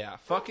game. Yeah,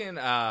 fucking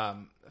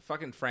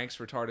Frank's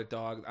retarded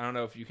dog. I don't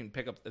know if you can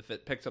if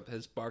it picks up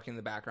his barking in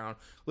the background.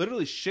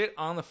 Literally shit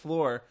on the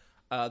floor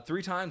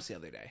 3 times the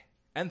other day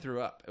and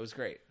threw up. It was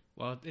great.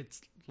 Well,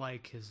 it's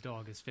like his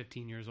dog is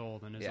 15 years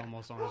old and is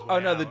almost on his way Oh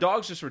no, out. the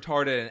dog's just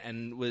retarded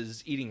and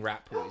was eating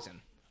rat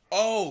poison.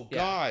 Oh Yeah.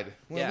 God.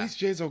 Well, Yeah. at least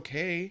Jay's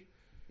okay.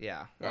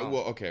 Yeah. Well,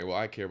 okay. Well,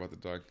 I care about the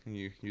dog.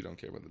 You don't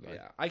care about the dog.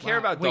 Yeah, I care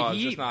about Wait, dogs,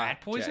 he just ate not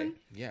rat poison?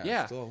 Jay. Yeah.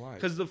 Yeah, Still alive.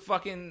 because the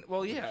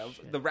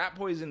the rat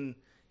poison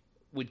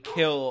would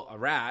kill a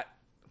rat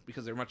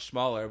because they're much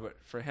smaller, but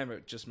for him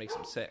it just makes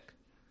him sick.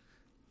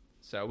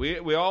 So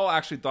we all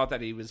actually thought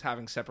that he was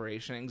having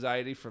separation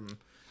anxiety from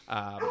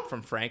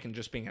Frank and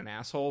just being an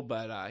asshole,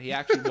 but he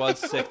actually was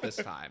sick this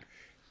time.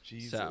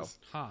 Jesus. So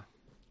Huh.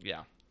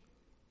 yeah,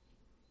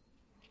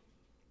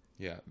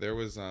 Yeah. There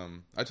was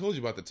I told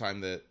you about the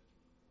time that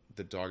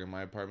the dog in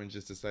my apartment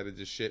just decided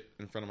to shit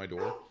in front of my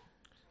door.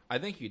 I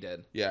think you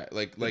did. Yeah,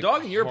 like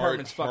dog in your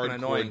apartment's fucking hardcore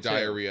annoying, too.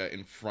 diarrhea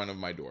in front of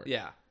my door.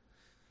 Yeah,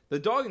 the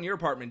dog in your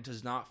apartment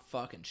does not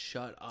fucking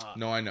shut up.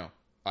 No, I know.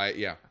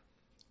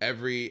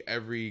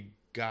 Every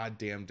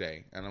goddamn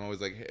day, and I'm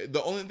always like, hey,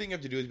 the only thing you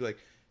have to do is be like,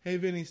 "Hey,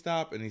 Vinny,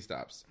 stop," and he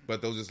stops.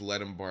 But they'll just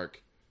let him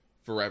bark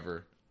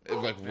forever,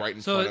 like right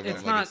in So front of him.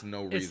 it's Like not it's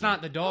no reason. it's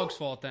not the dog's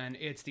fault then,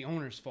 it's the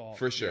owner's fault.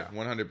 For sure,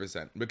 Yeah.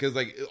 100%. Because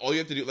like all you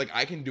have to do, like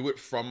I can do it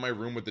from my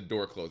room with the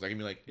door closed. I can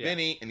be like, Yeah.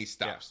 Vinny, and he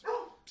stops.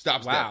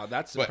 Stops. Wow, dead.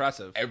 that's But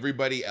impressive.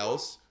 Everybody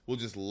else will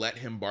just let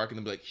him bark and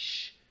they'll be like,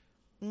 shh,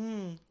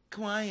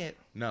 quiet.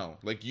 No,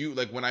 like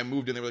when I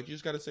moved in, they were like, you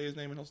just got to say his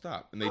name and he'll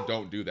stop. And they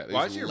don't do that. They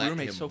Why just is your let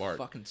roommate him so bark.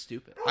 fucking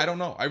stupid? I don't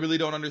know. I really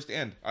don't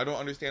understand. I don't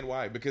understand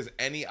why. Because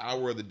any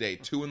hour of the day,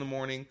 2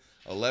 a.m,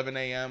 11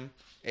 a.m.,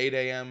 8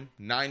 a.m.,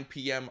 9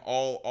 p.m.,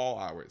 all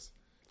hours.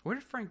 Where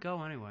did Frank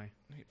go anyway?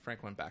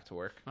 Frank went back to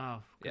work. Oh,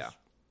 'cause Yeah.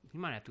 He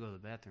might have to go to the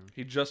bathroom.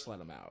 He just let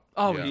him out.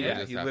 Oh, Yeah, he yeah. did? Yeah,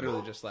 just he happened.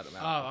 literally just let him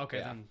out. Oh, okay,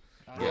 Yeah. then.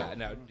 Yeah,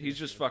 no, he's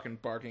just fucking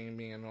barking and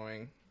being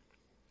annoying.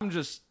 I'm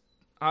just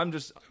I'm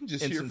just here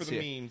for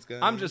insincere. the memes, guys.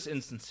 I'm just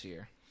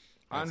insincere.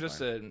 I'm That's just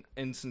fine. an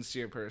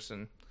insincere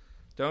person.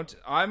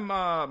 I'm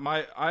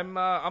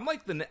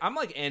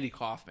like Andy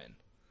Kaufman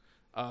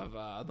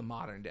of the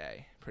modern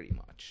day, pretty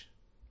much.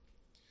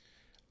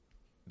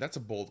 That's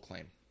a bold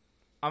claim.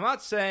 I'm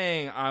not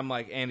saying I'm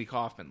like Andy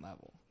Kaufman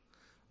level.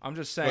 I'm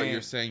just saying. But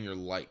you're saying you're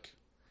like.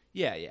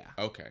 Yeah.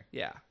 Okay.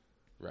 Yeah.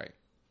 Right.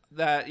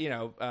 That,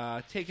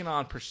 taking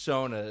on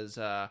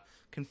personas,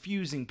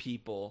 confusing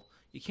people.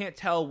 You can't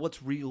tell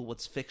what's real,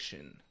 what's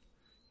fiction.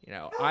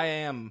 I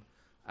am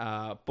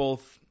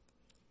both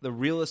the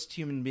realest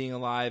human being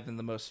alive and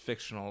the most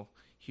fictional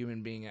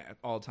human being at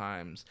all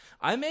times.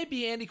 I may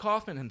be Andy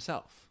Kaufman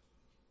himself.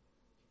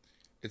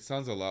 It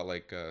sounds a lot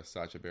like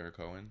Sacha Baron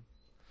Cohen.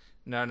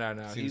 No.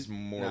 Seems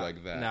more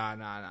like that. No. I'm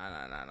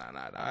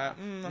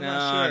No.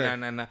 not sure.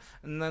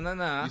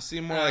 No. You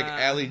seem more like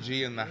Ali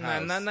G in the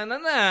house.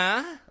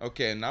 No.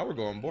 Okay, now we're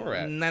going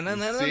Borat. No.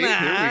 See,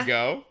 here we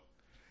go.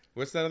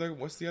 What's the other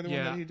one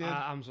Yeah, that he did?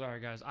 I'm sorry,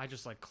 guys. I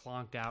just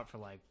clonked out for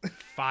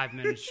 5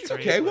 minutes It's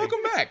straight. okay. like, Welcome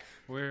back.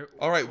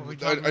 All right, what are we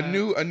talking a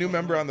new about?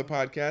 member on the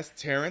podcast,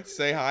 Terrence.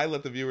 Say hi.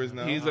 Let the viewers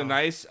know. He's a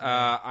nice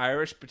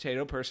Irish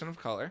potato person of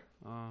color.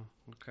 Oh,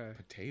 okay.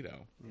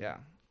 potato. Yeah.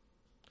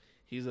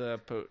 He's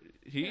a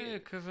Yeah,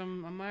 because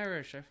I'm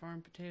Irish. I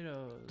farm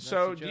potatoes. That's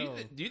So the joke.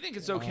 do you think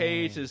it's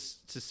okay to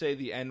say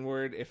the N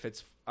word if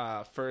it's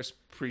first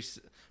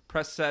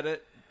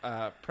preceded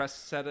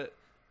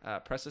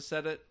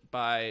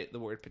by the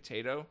word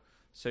potato?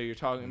 So you're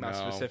talking about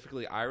No.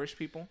 specifically Irish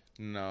people.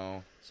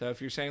 No. So if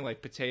you're saying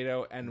like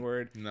potato N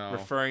word, No.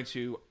 referring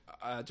to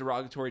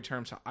derogatory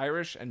terms to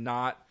Irish and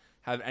not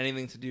have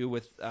anything to do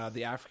with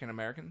the African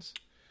Americans.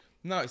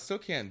 No, I still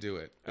can't do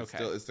it. It's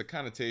Okay. it's the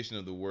connotation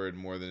of the word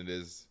more than it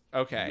is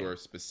Okay. your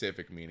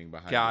specific meaning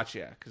behind it.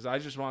 Gotcha. Because I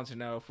just wanted to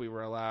know if we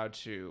were allowed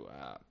to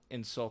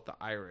insult the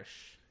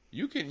Irish.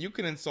 You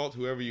can insult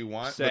whoever you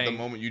want, but the Saying-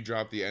 moment you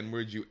drop the N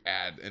word, you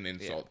add an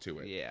insult to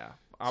it. Yeah.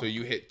 So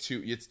you hit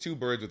two. It's two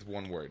birds with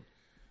one word,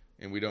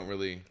 and we don't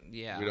really.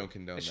 Yeah. We don't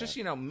condone It's that. just,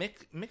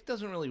 Mick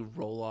doesn't really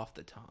roll off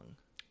the tongue.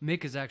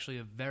 Mick is actually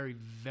a very,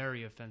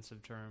 very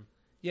offensive term.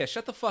 Yeah,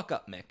 shut the fuck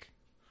up, Mick.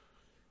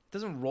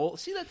 Doesn't roll.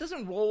 See, that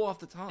doesn't roll off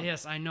the tongue.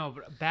 Yes, I know,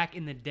 but back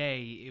in the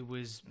day, it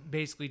was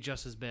basically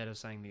just as bad as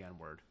saying the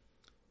N-word.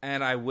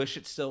 And I wish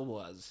it still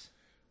was.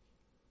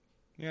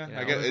 Yeah, Yeah,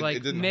 I it guess was it, like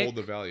it didn't Mick- hold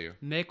the value.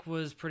 Mick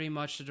was pretty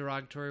much the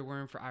derogatory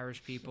word for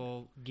Irish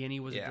people. Guinea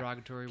was a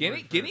derogatory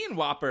word. Guinea and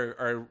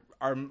Whopper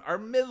are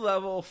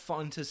mid-level,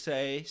 fun to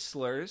say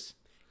slurs.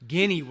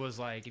 Guinea was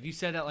like, if you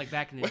said that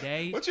back in the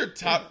day, What's your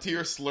top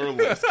tier slur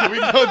list? Can we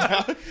go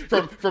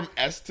down from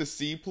S to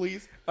C,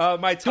 please?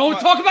 don't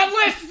talk about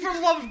lists for the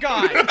love of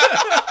God.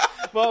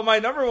 Well, my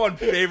number one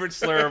favorite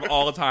slur of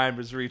all time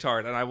is retard,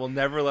 and I will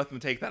never let them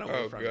take that away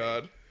Oh from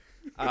God.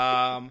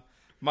 me.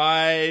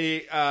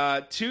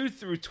 My 2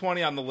 through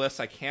 20 on the list,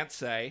 I can't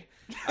say.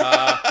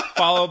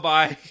 Followed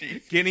by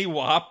Guinea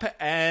Wop.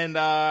 And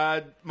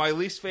my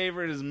least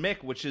favorite is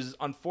Mick, which is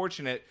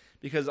unfortunate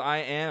because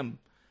I'm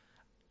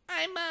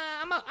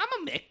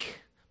a Mick.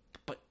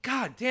 But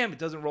god damn, it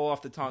doesn't roll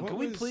off the tongue. Can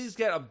we please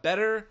get a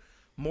better,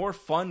 more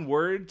fun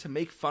word to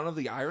make fun of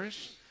the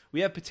Irish? We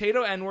have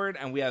potato N-word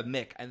and we have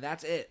Mick, and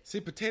that's it. See,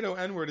 potato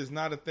N-word is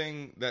not a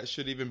thing that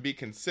should even be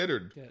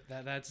considered.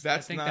 Yeah, that's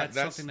something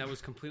that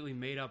was completely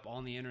made up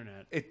on the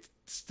internet. It's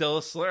still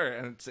a slur,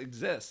 and it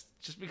exists.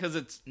 Just because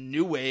it's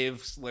new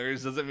wave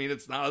slurs doesn't mean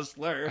it's not a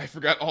slur. I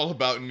forgot all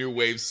about new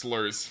wave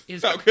slurs.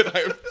 How could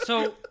I?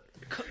 So,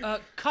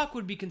 cuck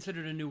would be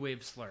considered a new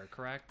wave slur,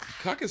 correct?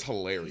 Cuck is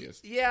hilarious.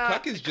 Yeah.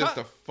 Cuck is just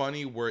a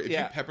funny word. If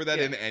you pepper that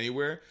in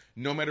anywhere,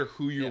 no matter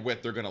who you're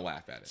with, they're going to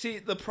laugh at it. See,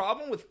 the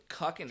problem with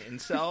cuck and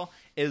incel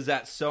is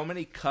that so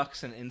many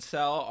cucks and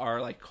incel are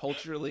like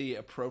culturally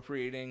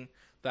appropriating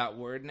that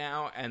word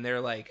now, and they're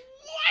like,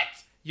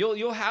 what?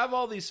 You'll have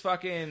all these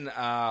fucking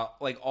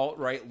like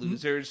alt-right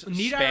losers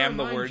spam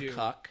the word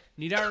cuck.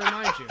 Need I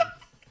remind you?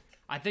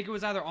 I think it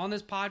was either on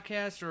this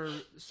podcast or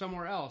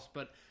somewhere else,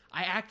 but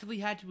I actively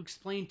had to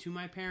explain to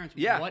my parents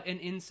what an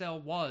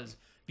incel was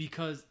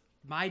because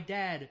my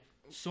dad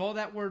saw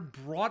that word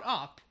brought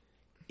up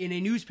in a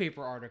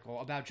newspaper article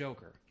about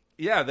Joker.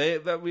 Yeah,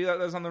 that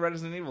was on the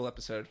Resident Evil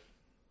episode.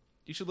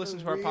 You should listen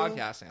to our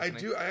podcast,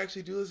 Anthony. I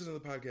actually do listen to the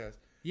podcast.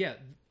 Yeah,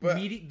 but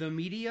the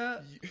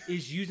media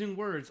is using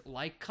words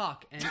like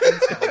cuck and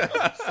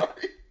incel. Sorry.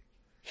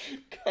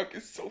 Cuck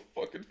is so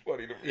fucking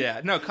funny to me.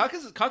 Yeah, no, cuck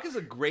is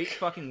a great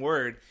fucking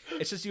word.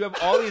 It's just you have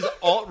all these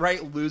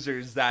alt-right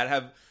losers that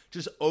have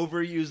just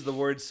overused the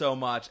word so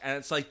much, and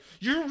it's like,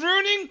 you're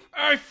ruining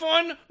a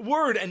fun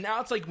word. And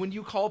now it's like, when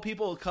you call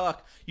people a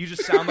cuck, you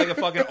just sound like a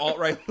fucking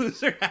alt-right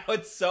loser. Now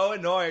it's so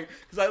annoying,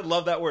 because I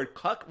love that word.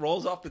 Cuck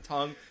rolls off the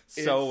tongue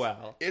so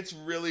well. It's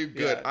really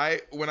good. Yeah.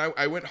 When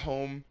I went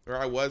home, or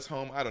I was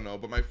home, I don't know,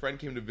 but my friend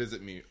came to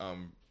visit me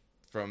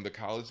from the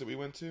college that we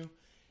went to,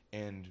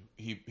 and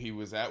he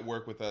was at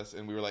work with us,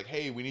 and we were like,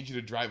 hey, we need you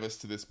to drive us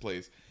to this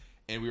place.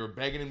 And we were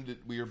begging him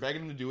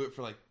to do it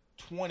for like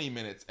 20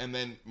 minutes, and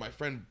then my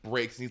friend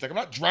breaks and he's like, I'm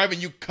not driving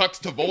you cucks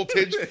to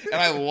Voltage. And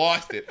I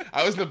lost it.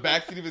 I was in the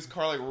backseat of his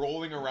car like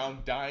rolling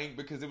around dying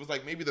because it was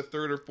like maybe the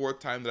third or fourth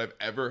time that I've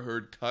ever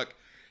heard cuck,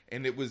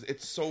 and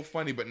it's so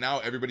funny. But now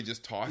everybody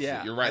just tosses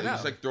it. You're right. They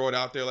just like throw it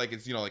out there like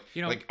it's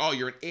like, oh,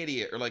 you're an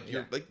idiot, or like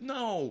you're like,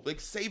 no, like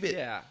save it.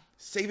 Yeah.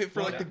 Save it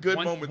for like the good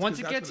moments. Once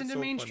it gets into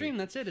mainstream,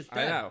 that's it. It's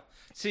dead. I know.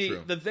 See,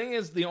 the thing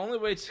is, the only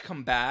way to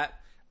combat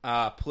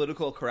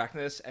political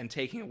correctness and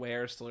taking away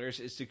our slurs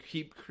is to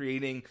keep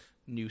creating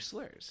new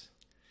slurs.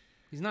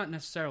 He's not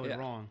necessarily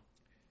wrong.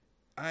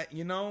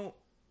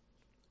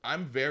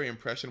 I'm very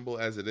impressionable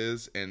as it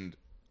is, and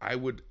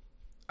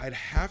I'd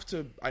have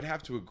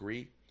to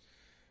agree.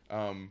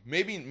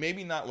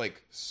 Maybe not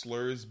like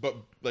slurs, but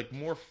like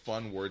more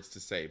fun words to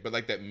say, but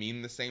like that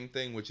mean the same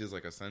thing, which is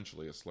like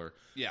essentially a slur.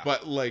 Yeah.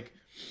 But like,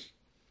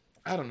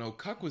 I don't know.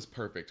 Cuck was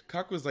perfect.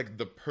 Cuck was like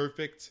the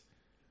perfect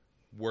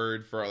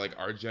word for like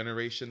our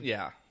generation.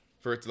 Yeah.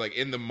 For it to like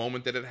in the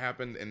moment that it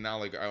happened, and now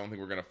like I don't think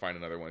we're gonna find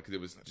another one because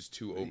it was just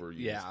too overused.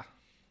 Yeah.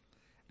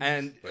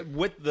 And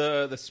with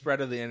the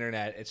spread of the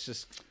internet, it's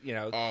just,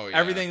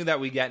 everything that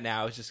we get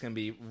now is just going to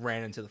be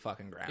ran into the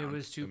fucking ground. It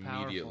was too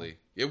immediately.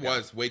 powerful. It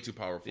was way too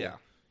powerful. Yeah.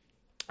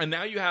 And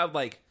now you have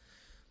like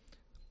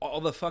all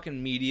the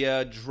fucking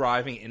media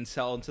driving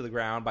incel into the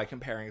ground by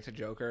comparing it to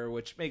Joker,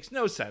 which makes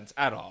no sense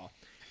at all.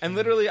 And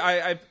literally,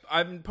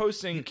 I'm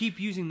posting. You keep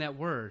using that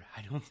word.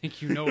 I don't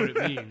think you know what it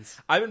means.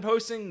 I've been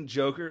posting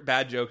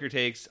bad Joker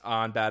takes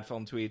on Bad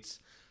Film Tweets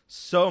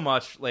so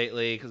much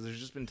lately because there's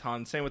just been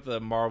tons. Same with the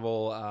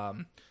Marvel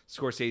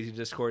Scorsese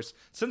discourse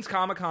since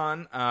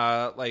Comic-Con.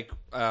 Marvel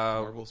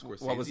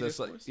Scorsese what was this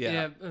discourse? like?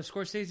 Yeah,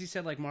 Scorsese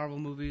said like Marvel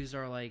movies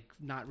are like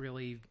not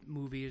really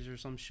movies or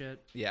some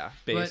shit. Yeah,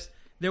 but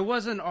there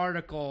was an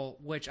article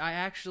which I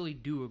actually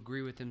do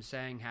agree with him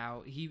saying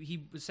how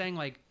he was saying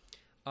like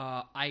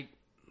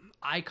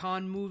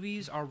icon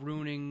movies are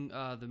ruining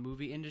the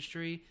movie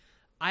industry.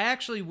 I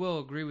actually will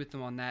agree with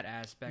them on that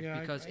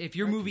aspect because if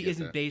your movie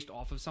isn't based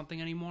off of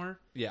something anymore,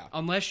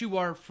 unless you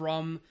are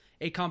from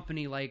a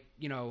company like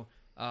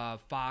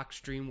Fox,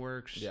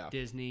 DreamWorks,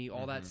 Disney,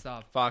 all that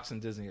stuff. Fox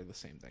and Disney are the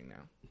same thing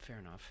now. Fair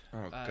enough.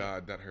 Oh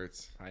God, that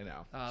hurts. I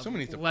know.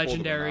 Somebody needs to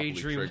legendary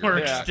pull the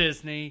Monopoly DreamWorks, trigger.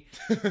 Disney.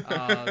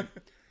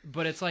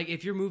 But it's like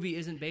if your movie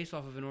isn't based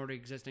off of an already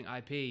existing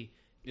IP.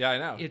 Yeah, I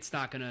know. It's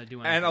not going to do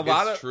anything. And a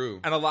lot of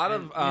true. And a lot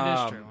of it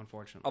is true,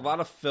 unfortunately. A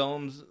lot of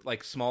films,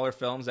 like smaller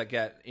films that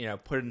get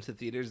put into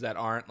theaters that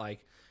aren't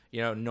like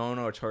known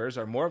auteurs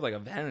are more of like a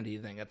vanity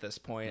thing at this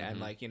point, and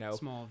like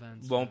small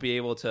events won't be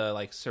able to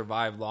like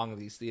survive long in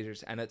these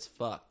theaters, and it's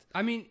fucked.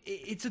 I mean,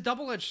 it's a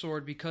double-edged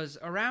sword because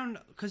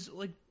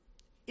like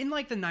in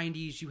like the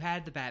 90s, you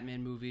had the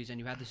Batman movies and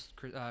you had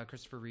the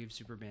Christopher Reeve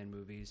Superman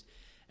movies,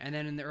 and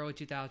then in the early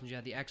 2000s, you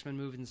had the X-Men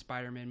movies and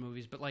Spider-Man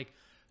movies, but like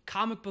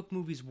comic book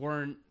movies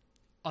weren't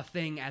a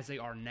thing as they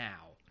are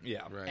now.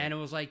 Yeah. Right. And it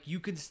was like you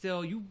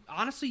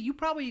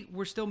probably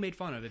were still made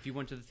fun of if you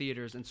went to the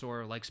theaters and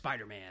saw like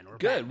Spider-Man or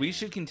Good. Batman. We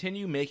should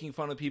continue making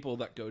fun of people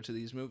that go to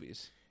these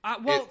movies.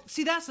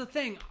 See, that's the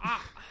thing.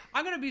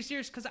 I'm gonna be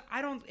serious because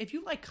I don't. If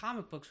you like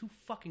comic books, who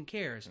fucking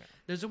cares? Yeah.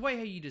 There's a way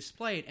how you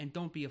display it, and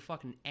don't be a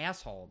fucking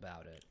asshole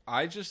about it.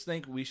 I just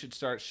think we should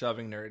start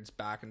shoving nerds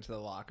back into the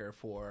locker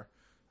for,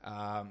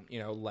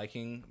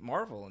 liking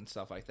Marvel and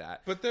stuff like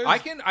that. But I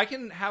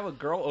can have a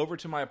girl over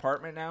to my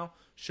apartment now,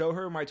 show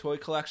her my toy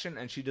collection,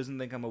 and she doesn't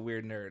think I'm a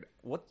weird nerd.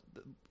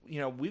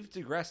 We've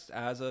digressed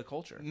as a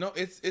culture. No,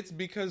 it's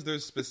because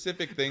there's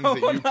specific things that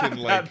you can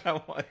like.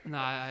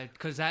 No,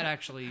 because that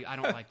actually, I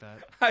don't like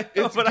that.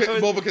 Because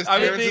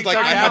Terrence is like,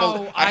 I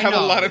have a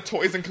lot of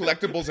toys and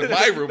collectibles in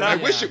my room, and I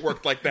wish it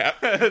worked like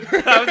that.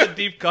 That was a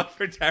deep cut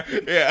for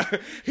Terrence. Yeah,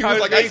 he was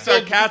like,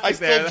 I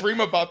still dream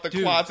about the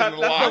closet and the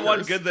lockers. That's the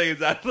one good thing is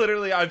that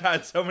literally I've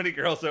had so many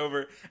girls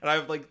over, and I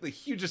have like the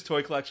hugest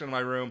toy collection in my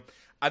room.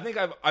 I think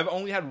I've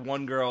only had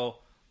one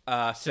girl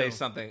say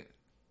something.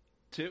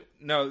 Two?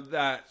 No,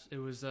 that... It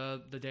was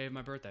the day of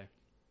my birthday.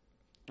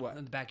 What?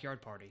 The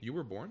backyard party. You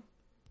were born?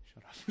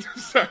 Shut up.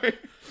 Sorry.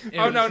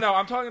 No.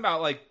 I'm talking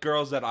about, like,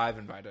 girls that I've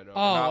invited over,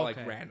 not, like,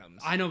 randoms.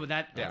 I know, but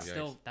that's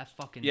still... That's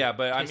fucking... Yeah,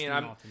 but, I mean,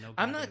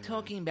 I'm not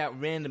talking about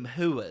random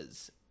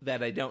hooas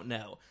that I don't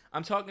know.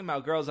 I'm talking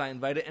about girls I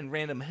invited and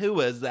random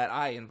hooas that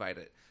I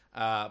invited.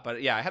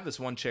 But, yeah, I had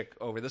this one chick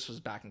over. This was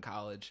back in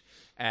college.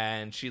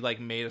 And she, like,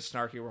 made a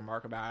snarky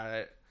remark about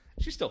it.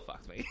 She still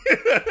fucked me.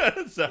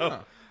 So... Huh.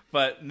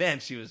 But man,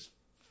 she was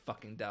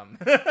fucking dumb.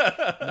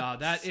 No,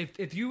 that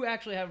if you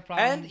actually have a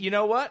problem, and you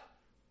know what,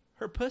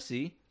 her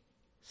pussy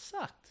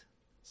sucked.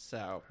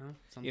 So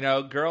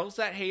girls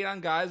that hate on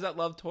guys that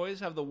love toys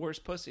have the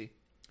worst pussy.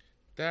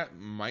 That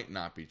might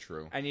not be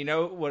true. And you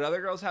know what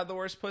other girls have the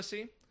worst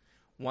pussy?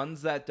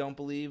 Ones that don't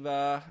believe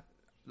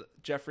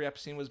Jeffrey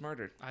Epstein was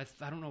murdered. I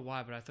don't know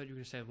why, but I thought you were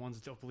going to say ones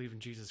that don't believe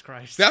in Jesus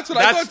Christ. That's what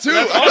I thought too.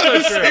 That's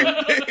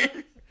also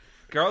true.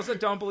 Girls that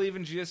don't believe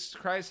in Jesus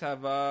Christ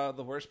have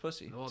the worst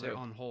pussy. Well, they're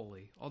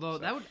unholy. Although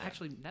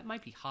that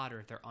might be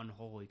hotter if they're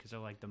unholy because they're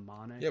like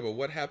demonic. Yeah, but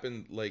what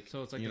happened?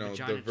 So it's like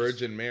the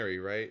Virgin Mary,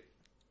 right?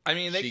 I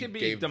mean, they could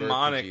be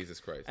demonic Jesus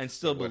Christ, and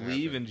still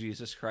believe in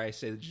Jesus Christ.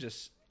 They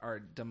just are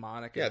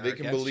demonic. Yeah, they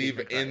can believe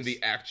in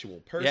the actual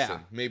person. Yeah.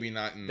 Maybe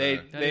not in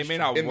they may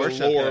not in worship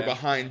the lore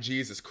behind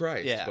Jesus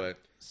Christ. Yeah, but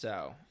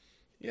so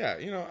yeah,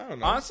 I don't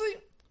know. Honestly,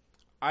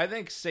 I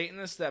think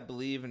Satanists that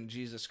believe in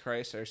Jesus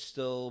Christ are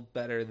still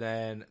better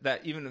than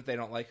that. Even if they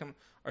don't like him,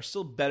 are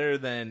still better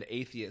than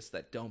atheists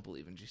that don't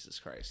believe in Jesus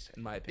Christ.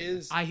 In my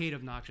opinion, I hate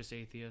obnoxious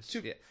atheists.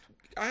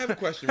 I have a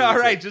question. All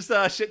right, just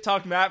shit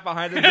talk Matt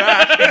behind his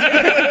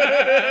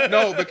back.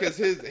 No, because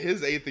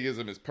his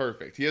atheism is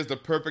perfect. He has the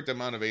perfect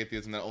amount of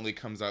atheism that only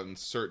comes out in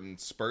certain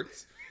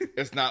spurts.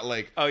 It's not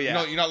like,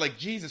 you're not like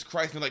Jesus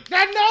Christ. And you're like, no.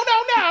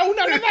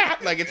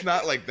 Like, it's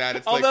not like that.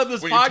 It's like when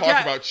you talk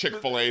about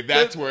Chick-fil-A,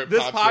 that's where it pops in.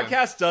 This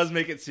podcast does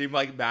make it seem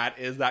like Matt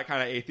is that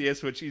kind of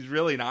atheist, which he's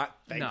really not,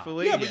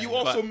 thankfully. No. Yeah, but you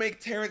also make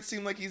Terrence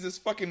seem like he's this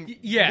fucking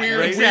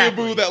weird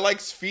weeaboo that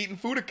likes feet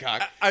and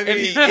Fudacock. I mean, and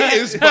he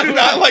is, but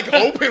not like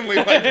openly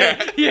like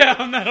that. Yeah,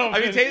 I'm not open. I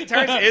mean,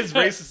 Terrence is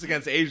racist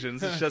against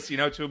Asians. It's just,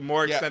 to a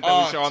more extent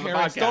than we show on the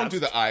podcast. Don't do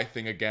the eye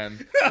thing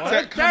again.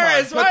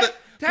 Terrence, what?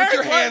 Put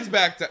your hands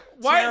back to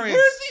where are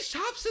these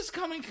chopsticks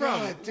coming from?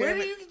 Where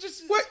do you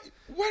just what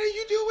are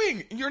you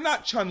doing? You're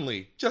not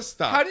Chun-Li. Just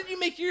stop. How did you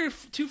make your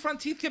two front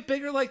teeth get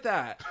bigger like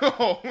that?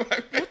 Oh, what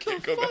the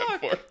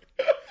fuck?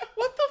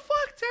 What the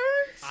fuck,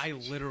 Terrence? I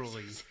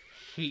literally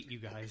hate you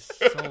guys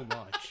so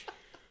much.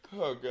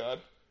 Oh God.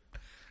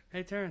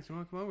 Hey Terrence, you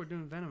want to come over? We're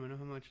doing Venom. I know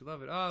how much you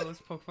love it. Oh, let's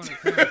poke fun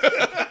at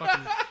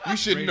Terrence. You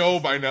should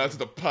know by now. That's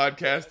what the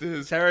podcast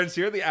is. Terrence,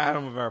 you're the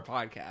Adam of our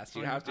podcast.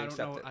 You have to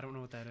accept it. I don't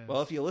know what that is.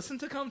 Well, if you listen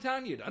to Come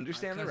Town, you'd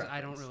understand the reference. I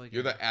don't really.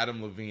 You're the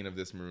Adam Levine of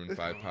this Maroon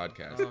 5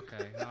 podcast.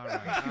 Okay, all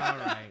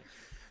right.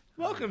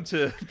 Welcome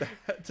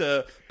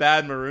to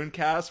Bad Maroon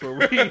Cast, where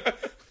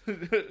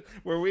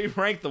we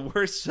rank the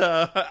worst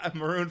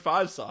Maroon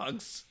 5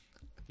 songs.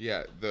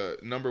 Yeah, the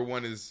number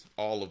one is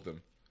all of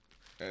them,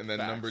 and then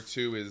number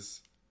two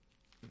is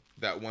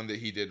that one that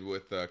he did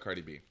with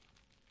Cardi B.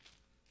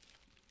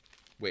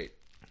 Wait,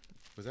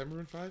 was that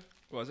Maroon 5?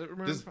 Was it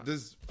Maroon 5?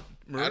 Does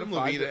Adam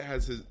Levine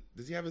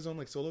does he have his own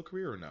like solo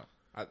career or no?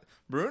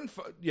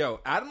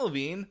 Adam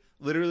Levine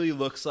literally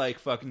looks like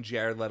fucking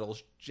Jared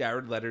Leto's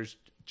Jared Leto's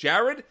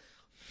Joker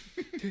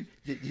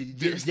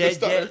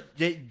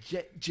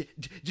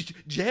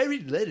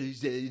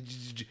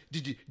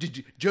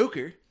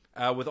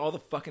with all the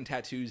fucking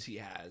tattoos he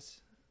has.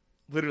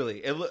 Literally,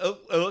 it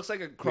looks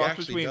like a cross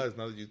between. He does.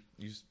 Now that you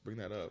bring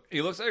that up,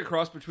 he looks like a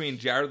cross between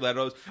Jared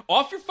Leto's.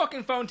 Off your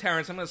fucking phone,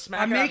 Terrence! I'm gonna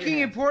smack. I'm making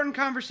important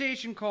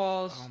conversation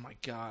calls. Oh my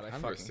God!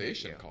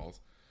 Conversation calls.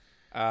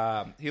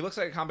 He looks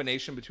like a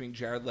combination between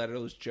Jared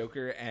Leto's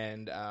Joker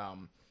and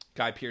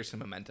Guy Pearce in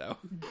Memento.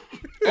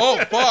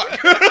 Oh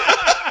fuck!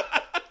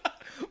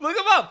 Look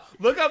him up.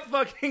 Look up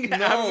fucking.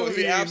 No,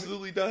 he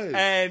absolutely does.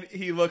 And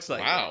he looks like.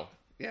 Wow.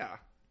 Yeah.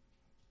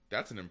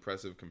 That's an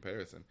impressive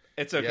comparison.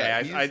 It's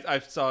okay. Yeah, I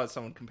saw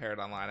someone compare it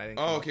online. I didn't.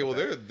 Oh, okay. Well,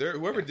 they're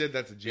whoever did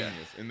that's a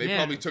genius, and they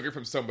probably took it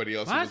from somebody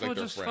else who Might was as well like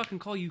their just friend. fucking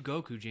call you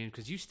Goku, James,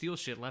 because you steal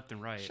shit left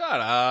and right. Shut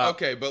up.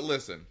 Okay, but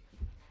listen,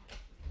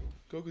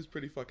 Goku's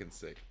pretty fucking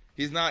sick.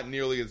 He's not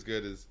nearly as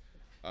good as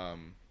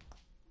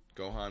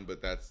Gohan,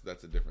 but that's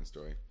a different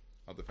story.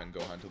 I'll defend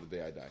Gohan till the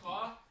day I die.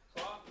 Claw?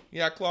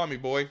 Yeah, claw me,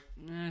 boy.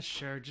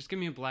 Sure. Just give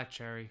me a black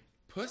cherry.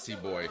 Pussy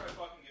boy.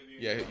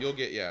 Yeah, you'll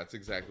get. Yeah, that's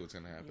exactly what's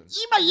gonna happen.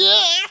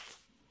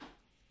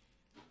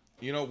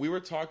 You know, we were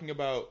talking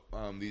about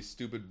these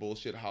stupid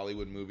bullshit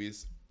Hollywood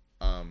movies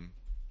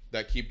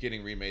that keep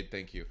getting remade.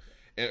 Thank you,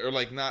 or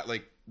like not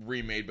like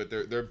remade, but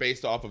they're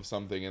based off of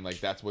something, and like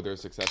that's where their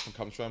success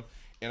comes from.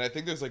 And I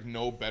think there's like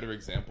no better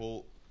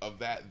example of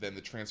that than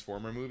the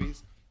Transformer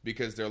movies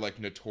because they're like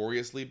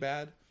notoriously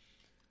bad,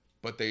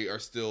 but they are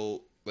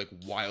still like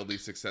wildly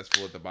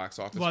successful at the box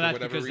office Well, for that's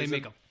whatever because reason. they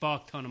make a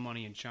fuck ton of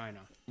money in China.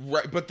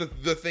 Right, but the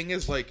thing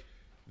is, like,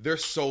 they're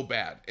so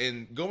bad.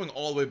 And going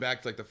all the way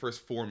back to, like, the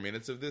first 4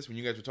 minutes of this, when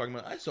you guys were talking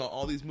about, I saw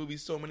all these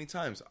movies so many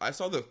times. I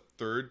saw the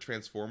third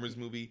Transformers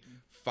movie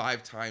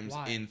 5 times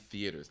in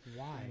theaters.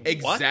 Why?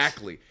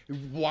 Exactly.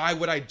 Why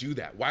would I do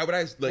that? Why would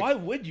I, like... Why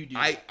would you do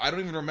that? I don't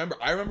even remember.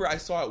 I remember I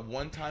saw it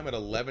one time at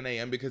 11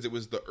 a.m. because it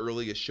was the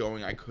earliest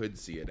showing I could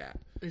see it at.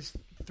 Is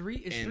three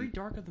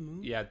Dark of the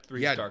Moon? Yeah,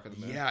 3's Dark of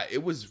the Moon. Yeah,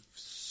 it was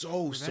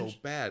so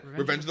bad.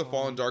 Revenge of the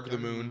Fallen, Dark of the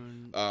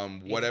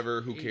Moon,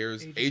 whatever, who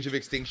cares? Age of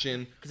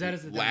Extinction, 'Cause that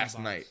is the Last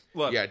Dinobots. Night.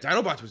 Look. Yeah,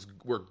 Dinobots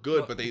were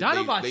good, but they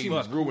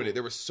Dinobots ruined it.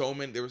 There was so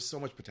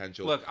much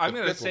potential. Look, I'm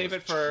The going to fifth one save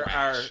was it for trash.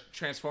 our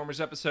Transformers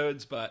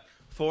episodes, but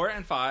 4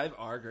 and 5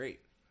 are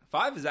great.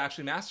 5 is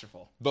actually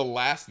masterful. The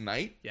Last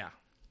Night. Yeah.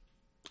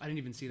 I didn't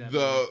even see that.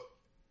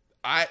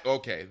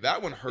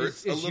 That one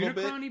hurts is a little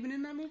Unicron bit. even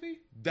in that movie?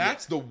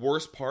 That's the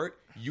worst part.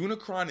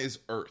 Unicron is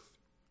Earth.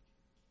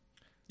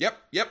 Yep.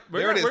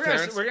 We're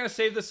going to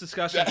save this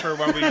discussion for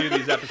when we do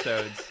these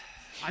episodes.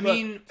 I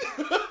mean,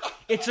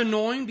 it's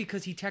annoying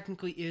because he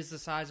technically is the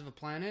size of a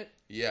planet.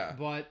 Yeah.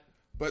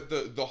 But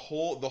the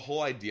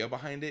whole idea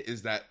behind it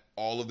is that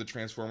all of the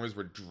Transformers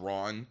were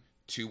drawn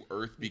to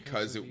Earth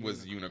because it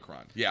was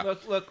Unicron. Yeah.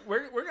 Look,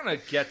 we're gonna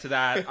get to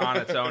that on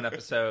its own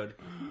episode.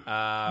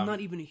 I'm not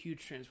even a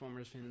huge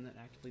Transformers fan, and that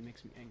actively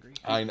makes me angry.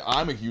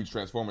 I'm a huge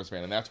Transformers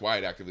fan, and that's why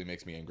it actively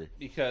makes me angry.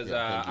 Because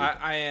thank you.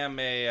 I am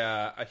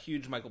a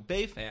huge Michael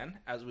Bay fan,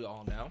 as we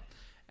all know,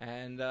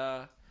 and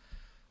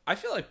I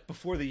feel like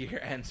before the year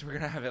ends, we're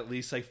gonna have at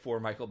least like 4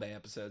 Michael Bay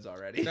episodes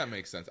already. That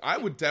makes sense. I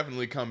would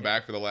definitely come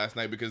back for the Last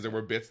Night because there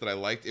were bits that I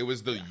liked. It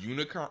was the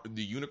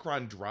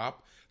Unicron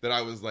drop that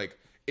I was like,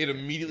 it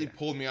immediately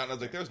pulled me out, and I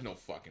was like, "There's no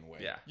fucking way.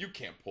 Yeah. You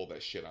can't pull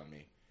that shit on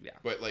me." Yeah.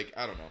 But like,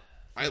 I don't know.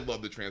 I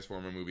love the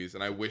Transformer movies,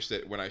 and I wish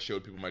that when I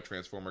showed people my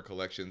Transformer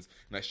collections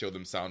and I showed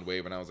them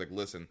Soundwave, and I was like,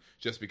 "Listen,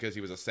 just because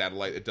he was a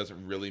satellite, it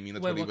doesn't really mean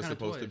that's what he was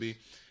supposed to be."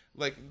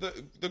 Like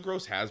the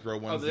gross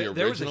Hasbro ones, the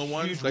original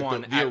ones,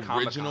 like the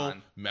original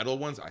metal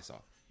ones, I saw.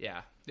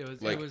 Yeah.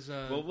 It Like- was.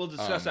 We'll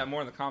discuss that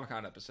more in the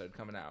Comic-Con episode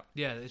coming out.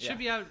 Yeah, it should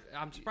be out.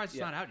 I'm surprised it's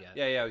not out yet.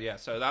 Yeah.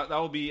 So that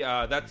will be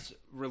that's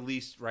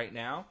released right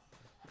now.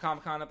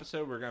 Comic-Con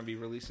episode. We're going to be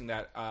releasing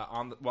that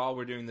while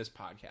we're doing this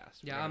podcast.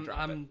 Yeah,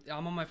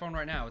 I'm on my phone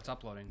right now. It's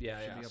uploading. Yeah,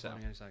 Should be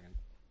uploading any second.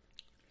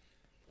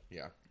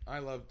 Yeah, I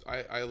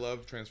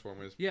love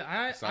Transformers. Yeah,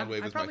 I Soundwave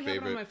is my probably have it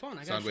on favorite. my phone.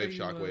 I gotta Soundwave,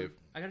 show you, Shockwave.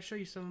 I gotta show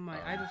you some of my.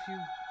 I have a few.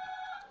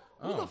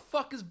 Who the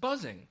fuck is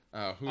buzzing?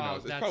 Who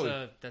knows? It's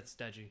probably. That's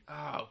Deji.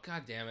 Oh,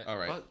 god damn it! All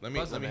right, let me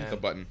Buzzing, hit man. the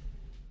button.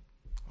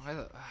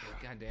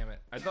 God damn it!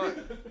 I thought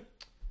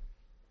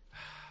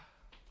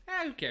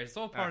Who cares? It's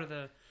all part of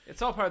the.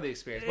 it's all part of the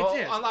experience. It Well,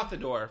 is. unlock the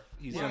door.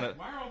 He's gonna.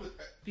 Why are all the...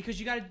 Because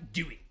you gotta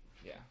do it.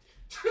 Yeah.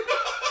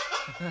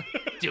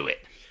 Do it.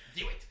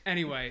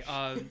 Anyway,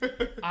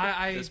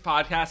 This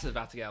podcast is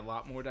about to get a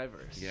lot more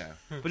diverse. Yeah.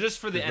 But just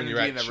for the When energy you're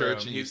in at the church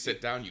room, and you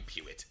sit down, you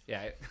pew it.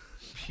 Yeah.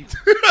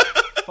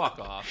 Fuck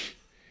off.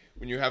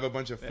 When you have a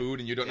bunch of food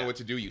and you don't know what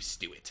to do, you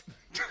stew it.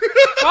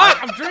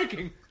 Fuck! I'm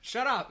drinking.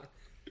 Shut up.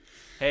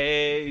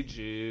 Hey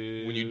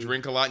Jude. When you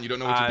drink a lot and you don't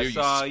know what to do, I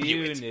saw you spew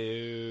you it.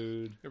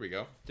 nude. There we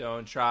go.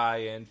 Don't try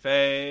and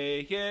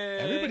fake it.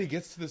 Everybody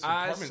gets to this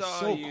I apartment saw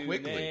so you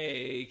quickly.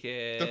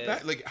 naked. The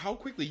fact, like, how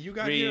quickly you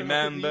got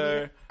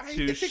Remember here.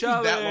 to It takes me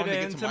shove that long it to get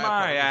to into my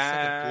my apartment on the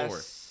second floor.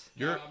 ass.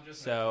 You're,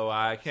 So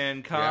I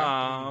can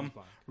come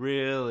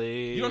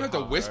really. You don't have to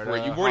hard, whisper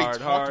it. You've already hard,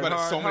 talked hard, about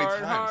it so many hard,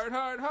 times.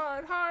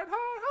 Hard.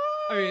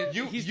 I mean,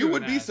 you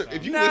would be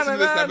if you Na, listen to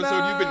this na, episode,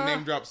 na. you've been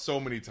name dropped so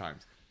many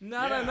times.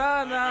 Na Yeah, na na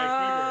I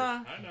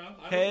na. figure. I know.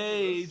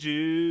 Hey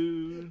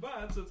Jude.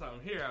 But since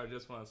I'm here, I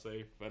just want to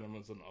say Venom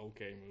is an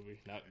okay movie,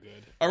 not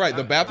good. All right,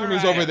 the bathroom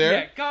is All right, over there.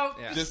 Yeah, go.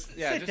 Yeah. Just-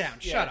 sit down.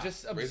 Shut up.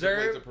 Just Razor blades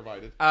observe. are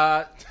provided.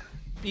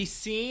 Be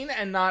seen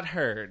and not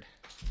heard,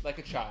 like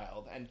a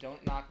child, and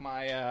don't knock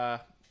my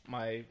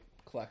my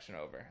collection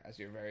over, as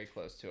you're very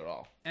close to it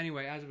all.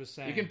 Anyway, as I was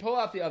saying, You can pull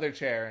out the other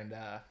chair, and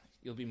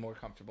you'll be more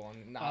comfortable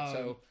and not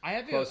so I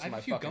have close I to have my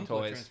a few fucking Gunpla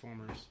toys.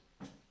 Transformers.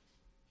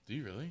 Do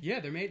you really?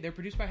 Yeah, they're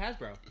produced by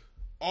Hasbro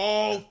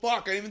Oh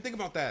fuck! I didn't even think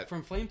about that.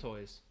 from Flame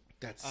Toys.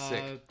 That's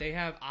sick. They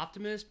have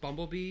Optimus,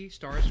 Bumblebee,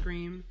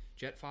 Starscream,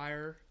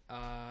 Jetfire,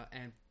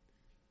 and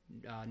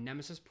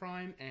Nemesis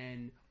Prime,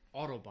 and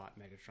Autobot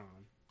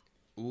Megatron.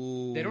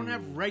 Ooh. They don't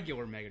have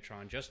regular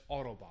Megatron, just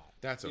Autobot.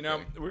 That's okay. You know,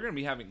 we're going to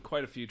be having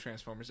quite a few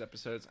Transformers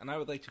episodes, and I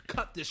would like to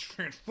cut this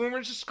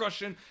Transformers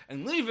discussion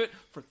and leave it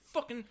for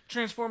fucking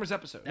Transformers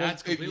episode.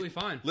 That's completely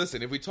fine.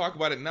 Listen, if we talk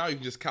about it now, you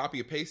can just copy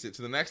and paste it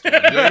to the next one.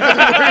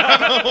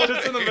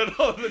 Just in the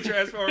middle of the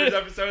Transformers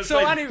episode. It's So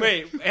like,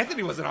 anyway- wait,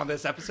 Anthony wasn't on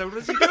this episode. What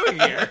is he doing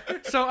here?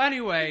 So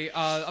anyway,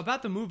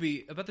 about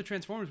the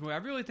Transformers movie, I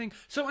really think...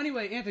 So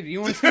anyway, Anthony,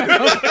 you want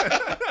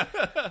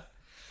to...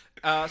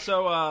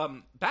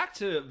 Back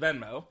to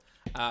Venmo.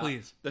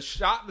 Please. The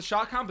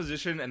shot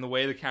composition and the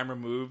way the camera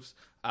moves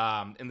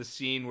in the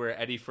scene where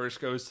Eddie first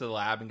goes to the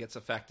lab and gets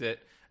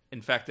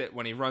infected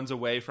when he runs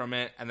away from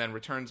it and then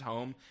returns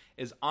home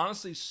is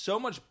honestly so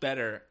much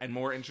better and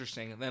more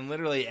interesting than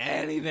literally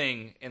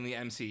anything in the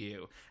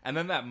MCU. And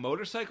then that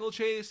motorcycle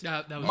chase,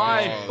 That was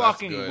my awesome.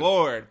 fucking That's good.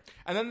 lord.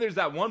 And then there's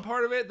that one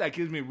part of it that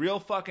gives me real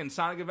fucking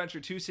Sonic Adventure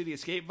 2 City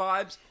Escape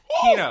vibes.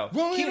 Kino.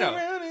 rolling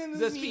around in the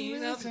The speed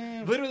speed of of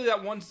sound. literally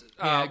that one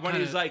Yeah, when kinda-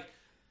 he's like,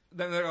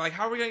 then they're like,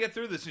 how are we going to get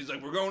through this? And he's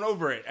like, we're going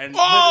over it. And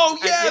Oh,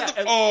 and- yeah,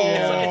 and-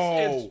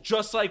 oh. it's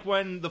just like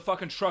when the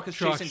fucking truck is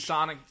chasing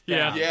Sonic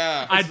down.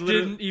 Yeah. I It's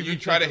literally- didn't even You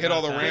try to think hit all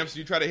about the that. ramps.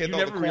 You try to hit You all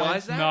never the corners.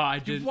 realized that? No, I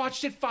You've didn't.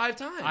 watched it 5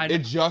 times. I- It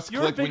just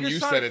You're a clicked when bigger you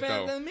Sonic said it,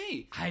 fan though. than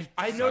me.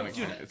 I know, Sonic,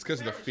 dude. It's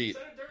because of the feet.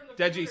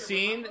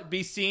 Deji,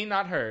 be seen,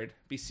 not heard.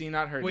 Be seen,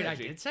 not heard. Wait, I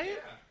Deji. did say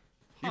it?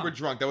 You were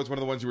drunk. That was one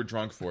of the ones you were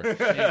drunk for.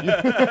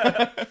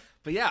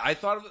 But yeah, I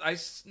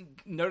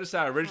noticed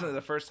that originally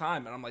the first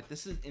time, and I'm like,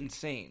 this is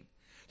insane,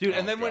 dude.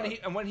 And Oh, then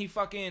God. when he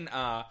fucking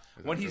when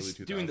early he's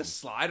doing the 2000s?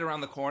 slide around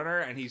the corner,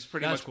 and he's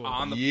pretty That's much cool.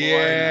 on the floor,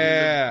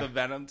 Yeah. and the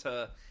Venom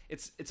to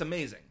it's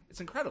amazing.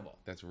 It's incredible.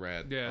 That's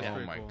rad. Yeah, it's oh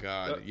pretty my cool.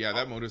 god. Yeah,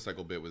 that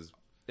motorcycle bit was.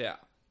 Yeah.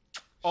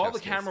 All the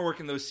Chef's kiss. camera work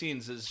in those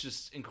scenes is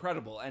just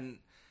incredible. And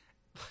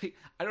like,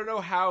 I don't know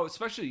how,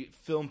 especially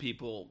film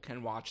people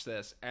can watch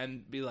this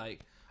and be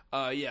like,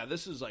 yeah,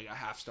 this is like a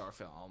 0.5-star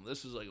film.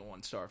 This is like a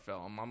 1-star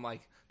film. I'm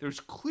like, there's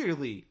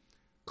clearly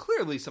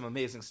some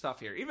amazing stuff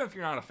here, even if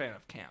you're not a fan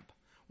of camp,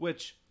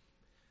 which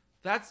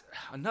that's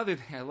another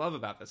thing I love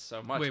about this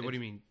so much. Wait, what do you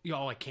mean? You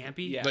all like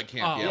campy? Yeah. Like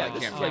camp, Yeah, yeah,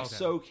 this camp. is like okay.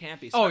 so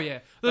campy. Oh yeah,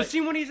 the Like-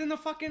 scene when he's in the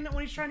fucking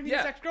when he's trying to meet Yeah.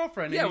 his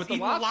ex-girlfriend. Yeah, and with he's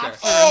the eating lobster.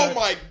 Oh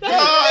my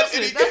god!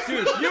 And he-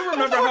 Dude, you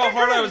remember how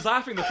hard I was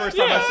laughing the first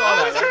time I saw that,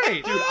 that was right?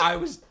 great. Dude, I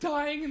was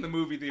dying in the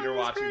movie theater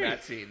watching great.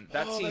 that scene.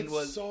 That Oh, scene that's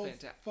was so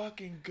fantastic.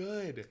 fucking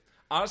good.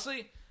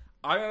 Honestly,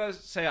 I'm going to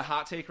say a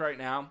hot take right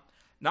now.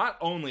 Not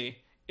only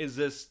is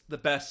this the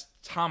best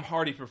Tom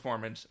Hardy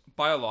performance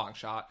by a long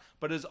shot,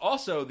 but is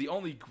also the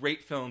only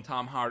great film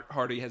Tom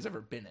Hardy has ever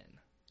been in.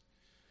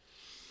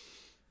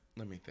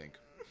 Let me think.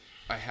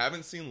 I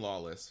haven't seen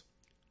Lawless.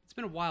 It's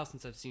been a while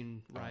since I've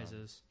seen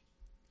Rises.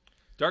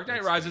 Dark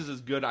Knight Rises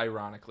is good,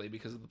 ironically,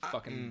 because of the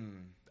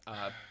fucking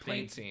plane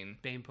Bane- scene.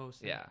 Bane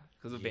posting. Yeah,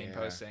 because of Bane Yeah,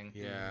 posting.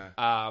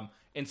 Yeah.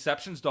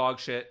 Inception's dog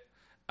shit.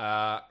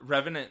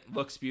 Revenant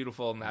looks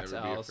beautiful, and that's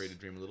Never be else. afraid to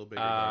dream a little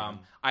bigger. darling.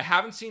 I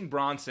haven't seen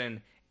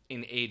Bronson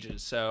in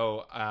ages,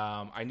 so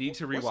I need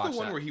to rewatch What's the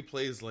one that. where he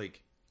plays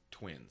like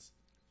twins?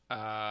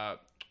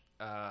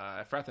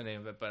 I forgot the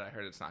name of it, but I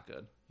heard it's not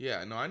good.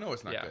 Yeah, no, I know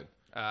it's not Yeah. good.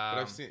 But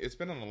I've seen it's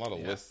been on a lot of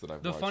lists that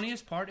I've The watched.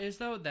 funniest part is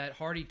though that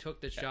Hardy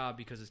took this job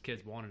because his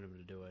kids wanted him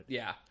to do it.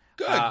 Yeah.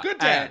 Good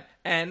dad.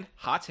 And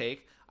hot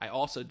take, I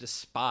also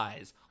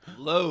despise,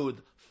 loathe,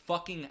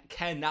 fucking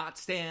cannot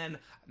stand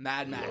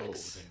Mad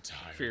Max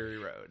entirely. Fury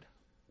Road,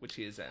 which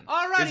he is in.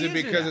 All right. Is it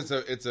because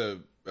it's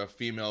a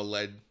female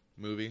led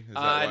movie? Is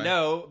that why?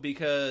 No,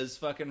 because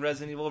fucking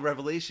Resident Evil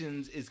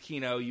Revelations is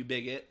Kino, you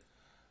bigot.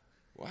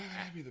 Why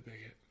would I be the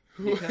bigot?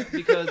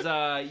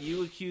 Because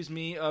you accuse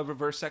me of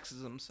reverse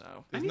sexism,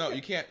 so. No,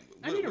 you can't.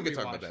 I need We to can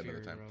talk about rewatch that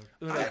another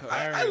Fury time. Road.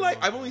 I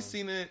like. I've only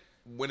seen it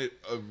when it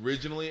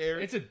originally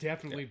aired. It's a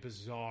definitely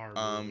bizarre.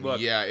 Movie.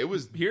 Look, yeah, it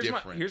was Here's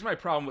different. my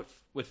problem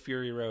with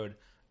Fury Road.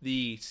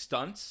 The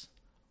stunts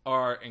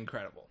are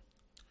incredible,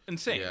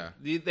 insane. Yeah.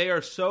 They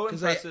are so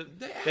 'Cause impressive.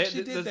 they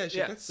actually did that shit.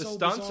 Yeah, That's the so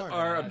stunts bizarre.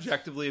 are God.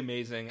 objectively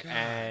amazing,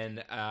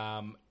 and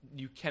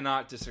you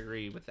cannot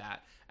disagree with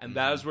that. And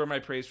that is where my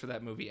praise for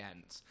that movie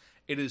ends.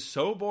 It is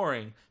so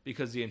boring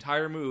because the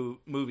entire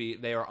movie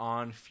they are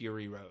on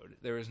Fury Road.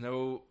 There is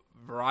no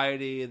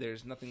variety.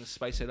 There's nothing to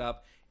spice it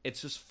up.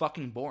 It's just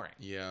fucking boring.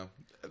 Yeah,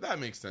 that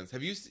makes sense.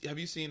 Have you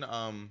seen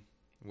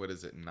what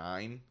is it,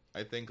 9?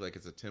 I think like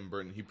it's a Tim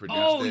Burton. He produced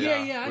Oh it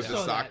yeah, I with saw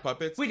the sock that.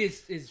 puppets. Wait,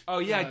 is Oh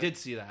yeah, I did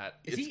see that.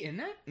 Is he in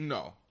that?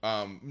 No,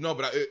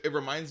 but it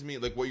reminds me,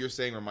 like what you're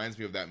saying reminds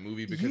me of that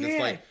movie because Yeah, it's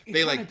like it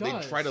they kinda they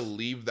does. try to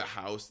leave the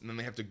house and then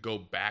they have to go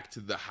back to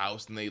the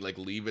house and they like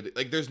leave it.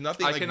 Like there's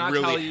nothing I like cannot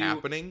tell really you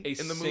happening a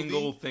in the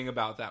single movie. thing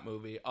about that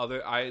movie.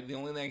 The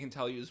only thing I can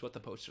tell you is what the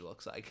poster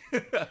looks like.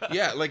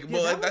 Yeah, like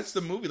well, that that's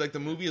the movie. Like the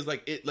movie is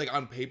like it like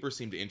on paper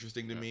seemed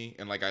interesting to me,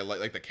 and like I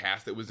like the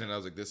cast that was in. I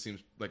was like, this seems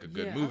like a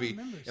good Yeah, I movie.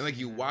 remember And like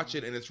you seeing that watch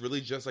it, and it's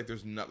really just like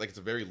there's not like it's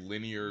a very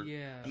linear.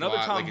 Yeah. Another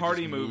plot, Tom like, it just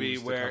Hardy moves movie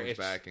to where comes it's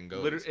back and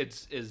goes. literally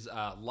is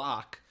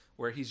Locke,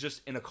 where he's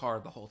just in a car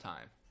the whole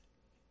time.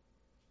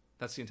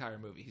 That's the entire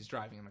movie. He's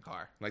driving in the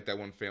car. Like that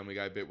one Family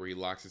Guy bit where he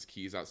locks his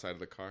keys outside of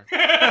the car.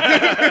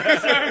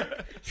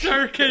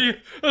 Sir, can you?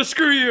 Oh,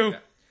 screw you. Yeah.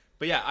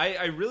 But yeah,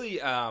 I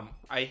really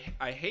I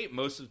hate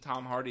most of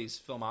Tom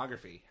Hardy's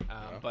filmography,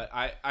 but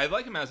I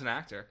like him as an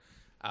actor.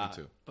 Me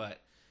too.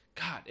 But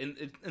God,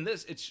 in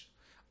this, it's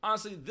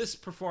honestly this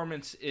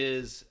performance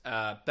is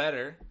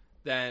better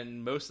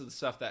than most of the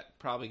stuff that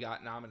probably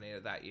got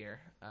nominated that year.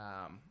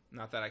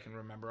 Not that I can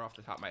remember off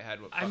the top of my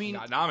head what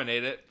got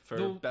nominated for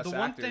best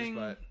actors.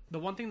 But the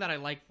one thing that I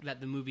like that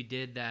the movie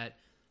did that,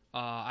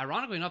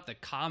 ironically enough, the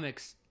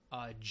comics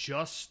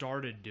just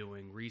started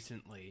doing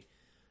recently,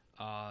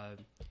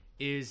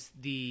 is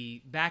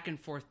the back and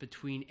forth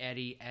between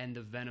Eddie and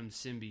the Venom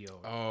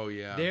symbiote. Oh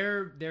yeah,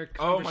 Their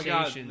oh my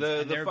God, conversations,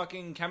 the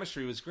fucking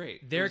chemistry was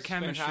great. Their was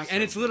chemistry, fantastic.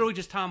 and it's literally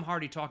just Tom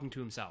Hardy talking to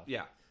himself.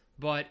 Yeah,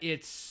 but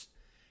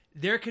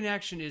their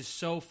connection is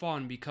so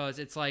fun because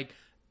it's like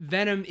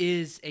Venom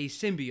is a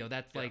symbiote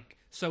that's like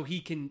so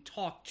he can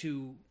talk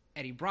to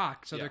Eddie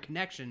Brock, so their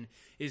connection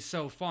is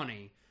so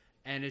funny.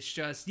 And it's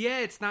just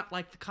it's not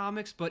like the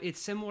comics, but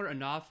it's similar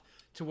enough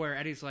to where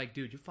Eddie's like,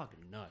 dude, you're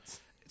fucking nuts.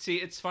 See,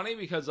 it's funny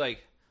because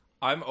like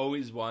I'm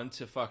always one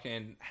to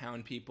fucking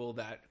hound people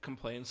that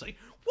complain. It's like,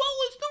 well,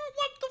 it's not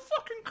like the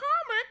fucking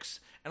comics.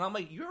 And I'm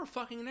like, you're a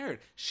fucking nerd.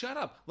 Shut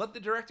up. Let the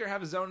director have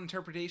his own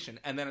interpretation.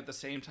 And then at the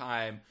same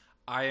time,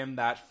 I am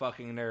that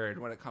fucking nerd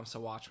when it comes to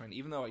Watchmen,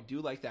 even though I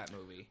do like that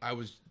movie.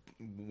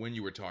 When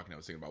you were talking, I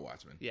was thinking about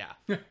Watchmen. Yeah.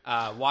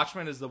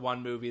 Watchmen is the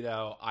one movie,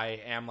 though,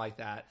 I am like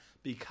that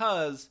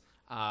because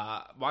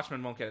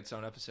Watchmen won't get its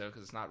own episode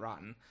because it's not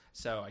rotten.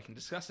 So I can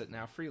discuss it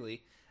now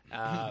freely.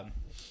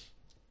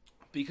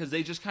 Because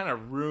they just kind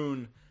of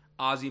ruin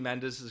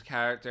Ozymandias'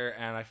 character,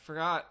 and I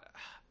forgot...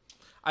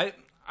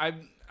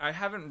 I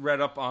haven't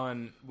read up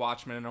on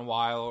Watchmen in a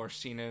while or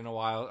seen it in a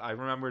while. I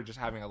remember just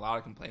having a lot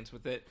of complaints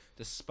with it,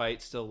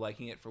 despite still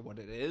liking it for what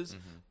it is.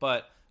 Mm-hmm.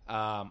 But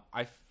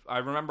I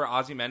remember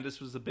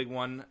Ozymandias was the big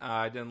one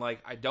I didn't like.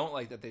 I don't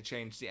like that they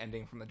changed the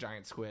ending from the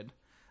giant squid.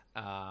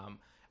 And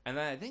then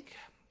I think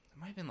it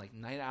might have been like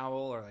Night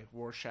Owl or like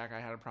Rorschach I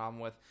had a problem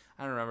with.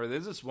 I don't remember.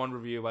 There's this one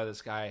review by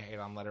this guy I hate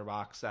on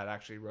Letterboxd that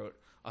actually wrote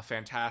a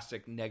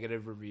fantastic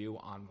negative review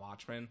on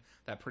Watchmen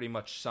that pretty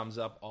much sums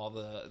up all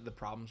the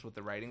problems with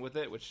the writing with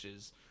it, which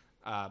is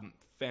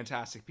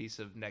fantastic piece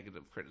of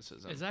negative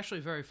criticism. It's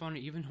actually very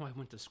funny, even though I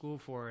went to school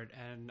for it,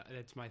 and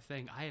it's my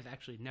thing. I have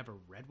actually never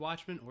read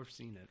Watchmen or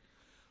seen it.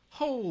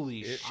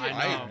 Holy shit!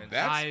 I know.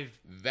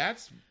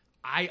 That's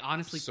I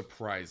honestly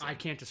surprising. I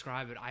can't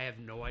describe it. I have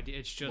no idea.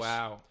 It's just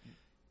wow.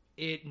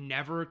 It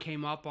never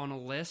came up on a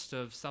list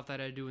of stuff that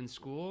I do in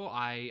school.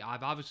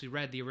 I've obviously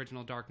read the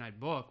original Dark Knight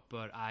book,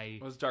 but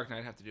what does Dark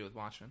Knight have to do with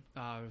Watchmen?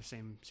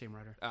 Same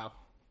writer. Oh,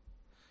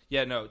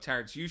 yeah. No,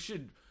 Terrence, you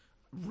should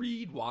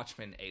read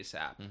Watchmen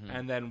ASAP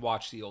and then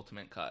watch the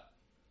Ultimate Cut.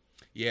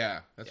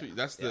 Yeah,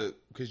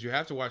 because you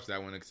have to watch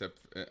that one,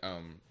 except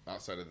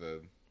outside of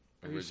the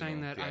original. Are you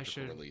saying that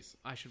release.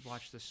 I should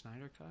watch the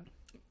Snyder Cut?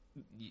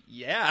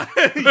 Yeah.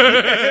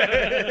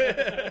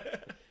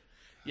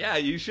 Yeah,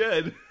 you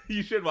should.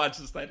 You should watch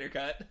the Snyder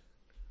Cut.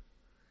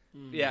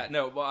 Mm. Yeah,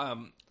 no,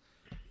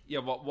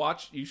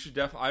 watch. You should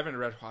definitely. I haven't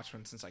read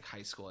Watchmen since like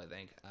high school, I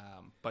think.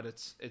 But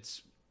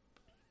it's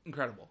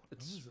incredible.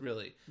 It's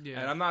really. Yeah.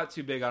 And I'm not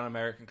too big on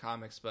American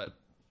comics, but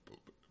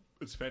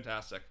it's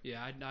fantastic.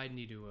 Yeah, I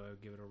need to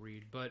give it a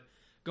read. But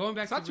going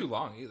back, it's not too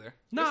long either.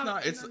 No,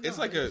 it's not. It's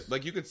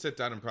like you could sit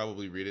down and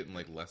probably read it in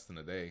like less than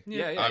a day.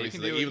 Yeah.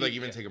 Obviously,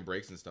 even taking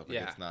breaks and stuff. Like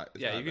it's not.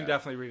 It's not you can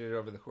definitely read it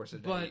over the course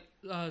of the day.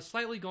 But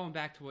slightly going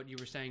back to what you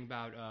were saying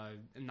about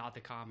not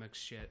the comics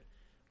shit.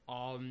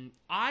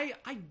 I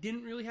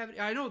didn't really have it.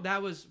 I know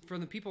that was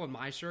from the people in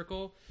my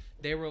circle.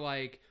 They were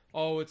like,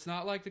 "Oh, it's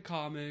not like the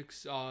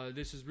comics.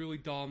 This is really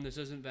dumb. This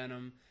isn't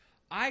Venom."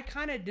 I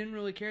kind of didn't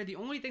really care. The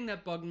only thing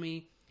that bugged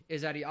me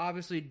is that he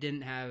obviously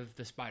didn't have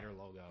the spider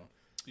logo.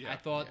 Yeah, I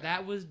thought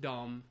that was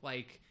dumb.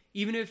 Like,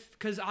 even if...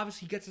 Because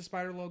obviously he gets the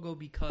spider logo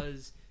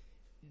because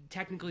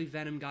technically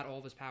Venom got all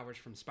of his powers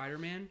from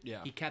Spider-Man. Yeah.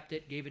 He kept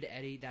it, gave it to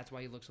Eddie. That's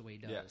why he looks the way he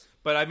does. Yeah.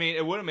 But, I mean,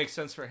 it wouldn't make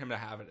sense for him to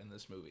have it in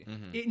this movie.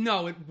 Mm-hmm.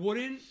 No, it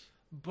wouldn't.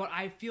 But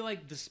I feel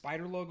like the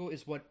spider logo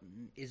is what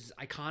is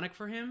iconic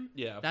for him.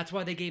 Yeah. That's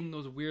why they gave him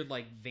those weird,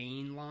 like,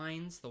 vein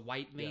lines. The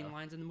white vein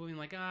lines in the movie. I'm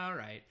like, all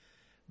right.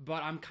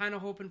 But I'm kind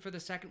of hoping for the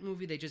second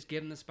movie, they just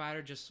give him the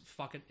spider. Just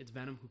fuck it. It's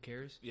Venom. Who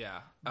cares? Yeah.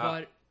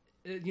 But...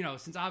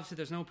 since obviously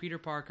there's no Peter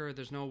Parker,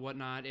 there's no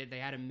whatnot, they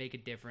had to make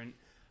it different.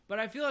 But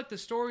I feel like the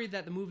story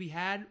that the movie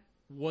had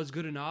was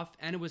good enough,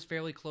 and it was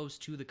fairly close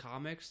to the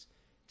comics,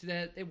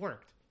 that it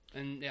worked.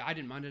 And I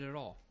didn't mind it at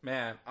all.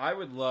 Man, I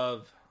would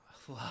love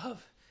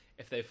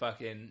if they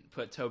fucking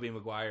put Tobey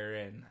Maguire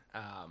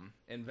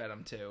in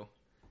Venom 2,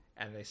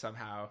 and they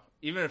somehow,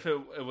 even if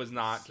it was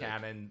not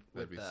canon,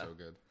 that'd be so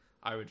good.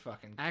 I would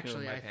fucking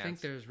actually. I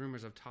think there's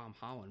rumors of Tom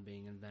Holland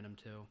being in Venom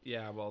 2.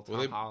 Yeah, well,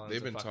 Tom Holland.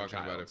 They've been talking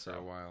about it for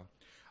a while.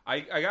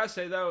 I gotta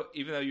say though,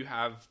 even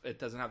though it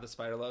doesn't have the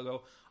spider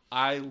logo,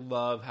 I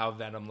love how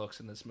Venom looks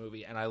in this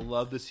movie, and I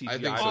love the CGI. I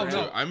think so for too.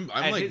 him. I'm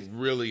And like his-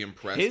 really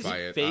impressed his by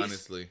it, face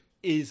honestly.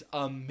 is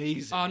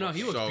amazing. Oh no,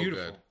 he looks So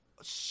beautiful. good.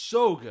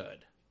 So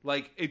good.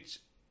 Like, it's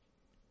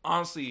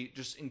honestly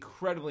just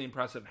incredibly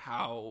impressive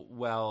how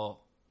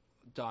well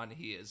done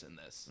he is in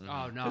this.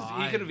 Oh no,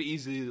 'Cause he could have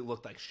easily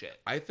looked like shit.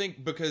 I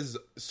think because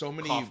so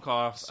many, Cough,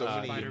 cough. so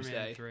many. Spider-Man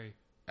Doomsday. 3.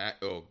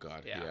 Oh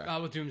god, Yeah. yeah.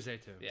 With Doomsday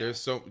too. Yeah. There's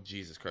so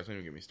Jesus Christ, don't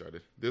even get me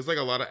started. There's like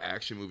a lot of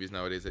action movies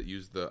nowadays that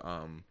use the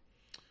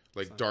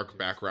like dark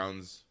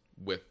backgrounds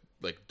with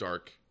like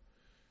dark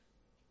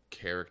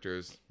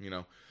characters, you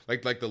know.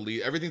 Like the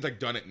lead, everything's like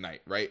done at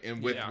night, right?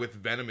 And with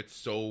Venom it's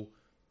so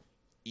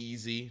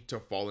easy to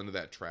fall into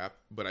that trap,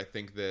 but I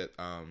think that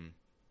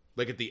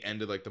like at the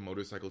end of like the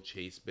motorcycle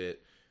chase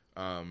bit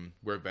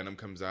where Venom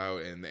comes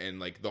out and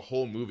like the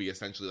whole movie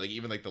essentially, like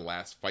even like the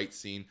last fight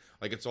scene,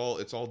 like it's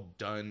all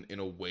done in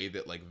a way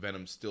that like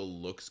Venom still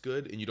looks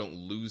good and you don't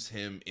lose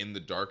him in the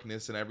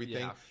darkness and everything.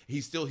 Yeah.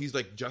 He's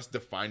like just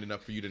defined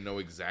enough for you to know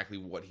exactly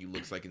what he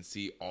looks like and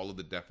see all of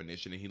the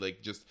definition, and he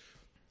like just,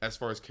 as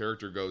far as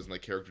character goes and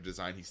like character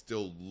design, he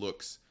still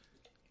looks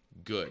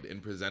good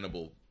and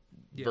presentable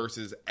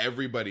versus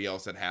everybody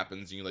else that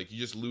happens. You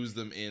just lose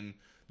them in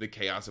the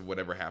chaos of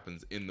whatever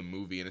happens in the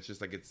movie, and it's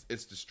just like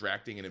it's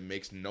distracting and it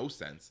makes no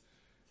sense.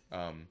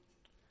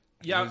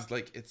 Yeah, it's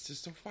like it's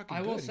just so fucking.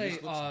 I will good. say, He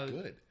just looks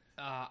good.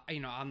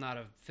 I'm not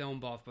a film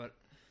buff, but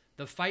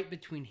the fight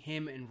between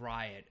him and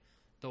Riot,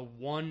 the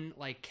one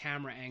like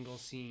camera angle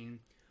scene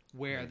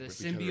where the rip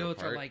each other symbiotes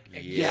are apart? like,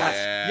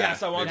 Yeah.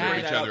 Yes, I want They to rip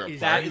bring each that other up. apart.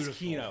 That is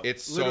Beautiful. Kino.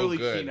 It's so literally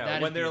good. Kino. That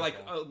is When they're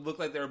beautiful. like, look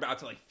like they're about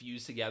to like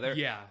fuse together.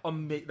 Yeah.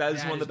 That is That one of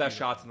the is best beautiful.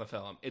 shots in the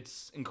film.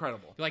 It's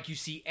incredible. like you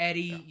see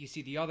Eddie, you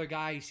see the other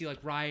guy, you see like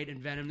Riot and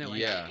Venom. They're like,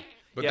 Yeah.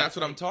 But Yeah. that's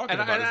what I'm talking And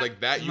I- about. and It's I-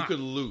 like that you Nah.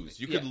 could lose.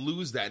 You could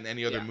lose that in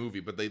any other Yeah.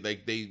 movie, but they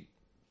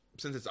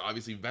since it's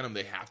obviously Venom,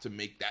 they have to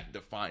make that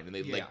defined, and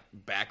they like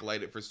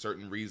backlight it for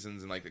certain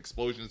reasons and like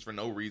explosions for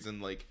no reason.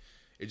 Like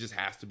it just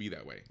has to be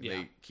that way. And Yeah.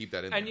 They keep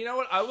that in. And there. you know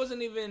what? I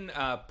wasn't even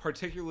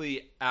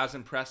particularly as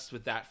impressed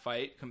with that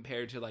fight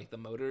compared to like the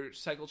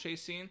motorcycle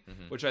chase scene,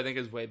 which I think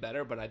is way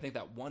better. But I think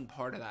that one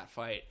part of that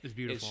fight It's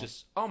beautiful. It's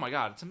just, oh my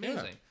god, it's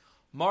amazing.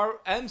 Yeah.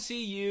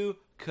 MCU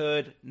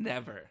could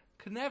never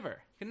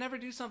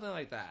do something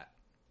like that.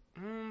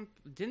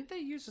 Didn't they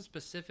use a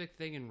specific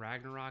thing in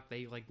Ragnarok?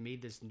 They like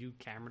made this new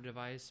camera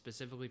device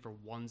specifically for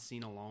one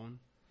scene alone.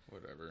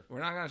 Whatever. We're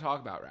not going to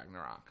talk about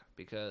Ragnarok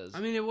because I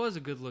mean, it was a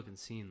good looking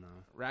scene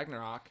though.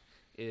 Ragnarok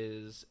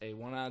is a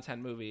 1 out of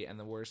 10 movie and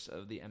the worst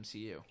of the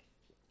MCU.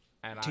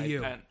 And To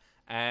you.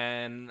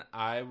 And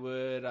I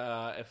would,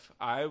 if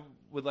I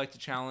would like to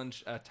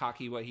challenge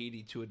Taki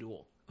Waititi to a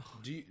duel.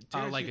 Do you,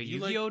 Like a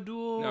Yu-Gi-Oh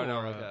duel? No,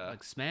 or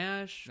like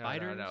Smash, No,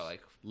 Fighters? no,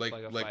 like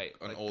a an fight,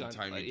 old gun-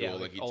 timey yeah, duel,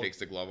 like he old- takes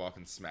the glove off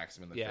and smacks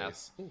him in the Yeah.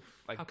 face.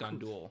 like How gun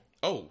cool.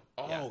 duel.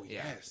 Oh,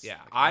 Yeah, yes. Yeah.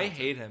 I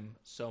hate him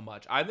so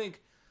much. I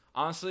think,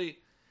 honestly,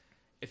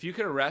 if you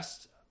could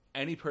arrest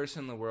any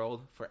person in the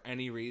world for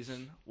any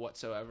reason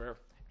whatsoever,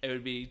 it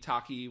would be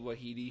Taki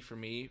Waititi for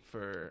me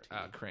for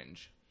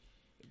cringe.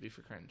 It'd be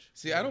for cringe.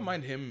 See, I don't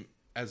mind him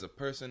as a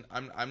person.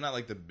 I'm not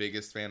like the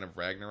biggest fan of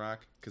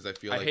Ragnarok because I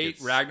feel I like hate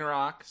it's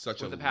Ragnarok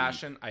such with a a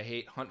passion. I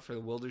hate Hunt for the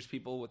Wilders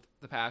People with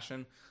the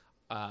passion.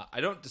 I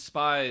don't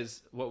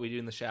despise What We Do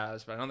in the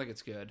Shadows, but I don't think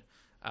it's good.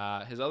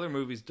 His other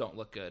movies don't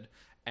look good.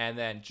 And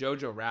then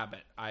Jojo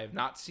Rabbit, I have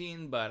not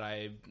seen, but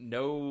I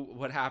know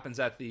what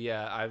happens at the.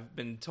 I've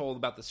been told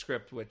about the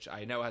script, which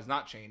I know has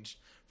not changed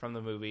from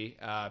the movie,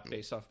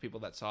 based off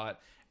people that saw it.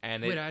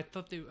 And Wait, I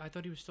thought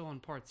he was still on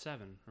part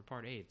 7 or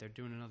part 8. They're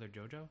doing another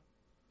JoJo.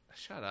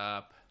 shut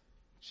up.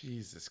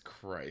 Jesus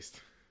Christ.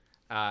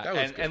 And,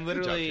 was good. and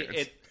literally,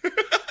 Good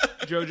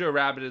job, Jojo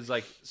Rabbit is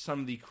like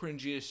some of the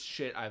cringiest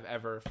shit I've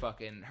ever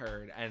fucking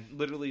heard, and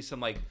literally some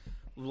like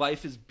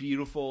Life is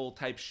Beautiful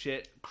type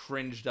shit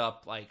cringed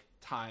up like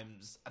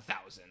times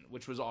 1,000,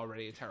 which was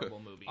already a terrible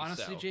movie.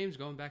 Honestly, so. James,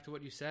 going back to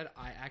what you said,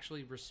 I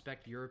actually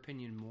respect your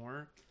opinion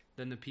more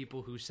than the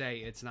people who say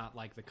it's not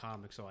like the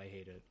comic, so I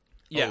hate it.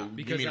 Yeah, Oh,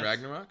 because you mean that's-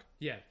 Ragnarok?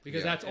 Yeah,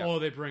 because Yeah, that's yeah. all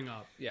they bring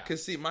up. yeah,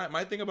 Because see,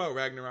 my thing about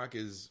Ragnarok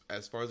is,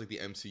 as far as like the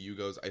MCU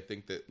goes, I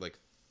think that like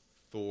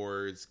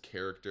Thor's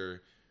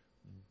character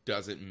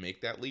doesn't make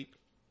that leap.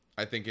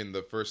 I think in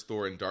the first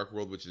Thor in Dark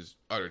World, which is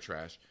utter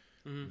trash,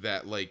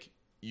 that like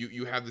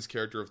you have this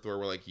character of Thor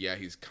where like yeah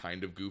he's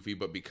kind of goofy,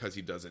 but because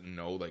he doesn't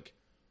know like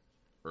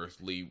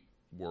earthly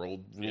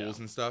world rules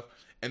and stuff,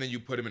 and then you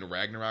put him in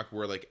Ragnarok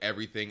where like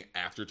everything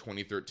after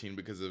 2013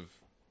 because of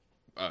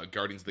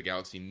Guardians of the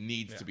Galaxy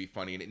needs to be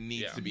funny and it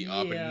needs to be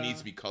up and it needs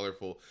to be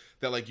colorful,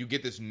 that like you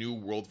get this new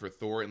world for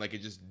Thor and like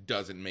it just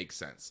doesn't make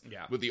sense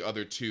with the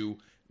other two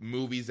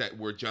movies that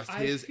were just I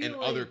his feel and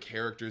like- other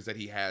characters that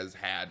he has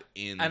had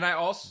in and I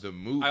also the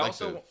movie, I like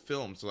also- the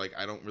film. So like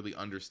I don't really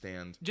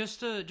understand. Just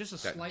to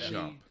slightly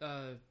jump.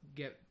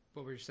 Get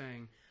what we were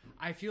saying,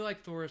 I feel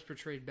like Thor is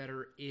portrayed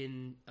better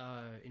in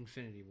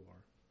Infinity War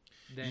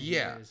than he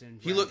is in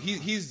he look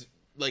Ragnarok. he's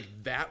like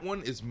that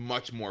one is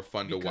much more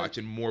fun to Because- watch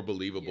and more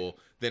believable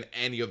than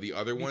any of the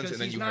other ones. Because And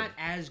then he's you not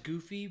have as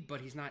goofy,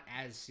 but he's not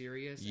as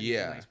serious. And Yeah.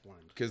 it's a nice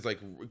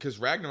blend. because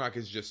Ragnarok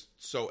is just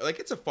so like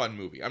it's a fun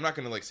movie. I'm not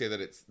gonna like say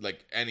that it's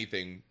like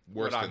anything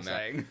worse What than I'm that.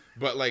 saying.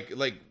 But like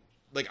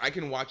I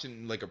can watch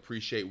and like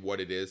appreciate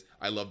what it is.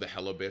 I love the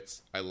Hella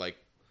bits. I like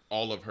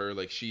all of her.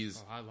 Like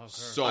she's Oh, I love her.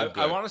 so I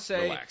good. want to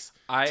say Relax.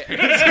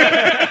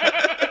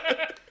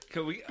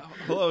 Can we?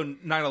 Hello,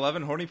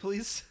 9/11 horny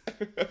police.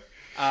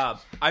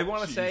 I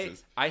want to say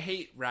Jesus. I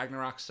hate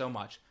Ragnarok so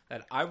much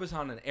that I was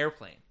on an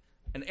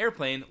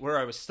airplane where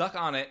I was stuck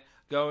on it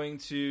going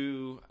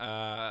to.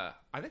 I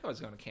think I was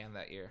going to Cannes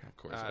that year. Of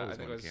course, I always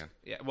think going it was. to Cannes.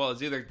 Yeah, well,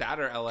 it's either that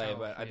or LA,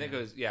 but I think yeah.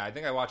 it was. Yeah, I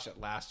think I watched it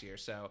last year,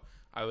 so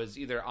I was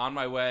either on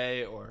my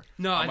way or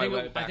No, on I my think way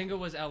I back. think it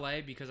was L.A.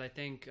 because I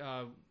think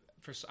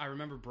I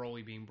remember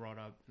Broly being brought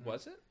up.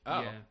 Was it?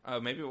 Oh, Yeah. oh,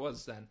 maybe it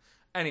was then.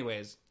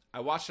 Anyways,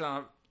 I watched it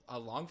on a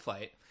long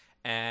flight,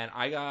 and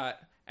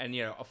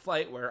a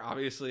flight where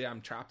obviously I'm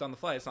trapped on the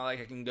flight. It's not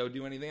like I can go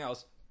do anything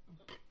else.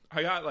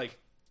 I got like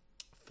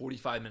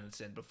 45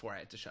 minutes in before I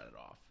had to shut it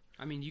off.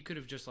 I mean, you could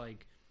have just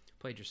like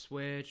played your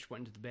Switch,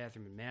 went into the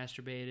bathroom and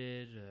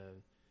masturbated.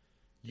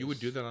 You would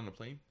do that on a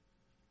plane?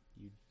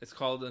 It's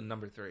called a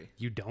number 3.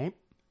 You don't?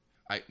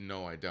 I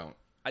don't.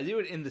 I do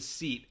it in the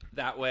seat.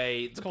 That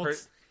way,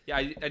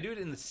 I do it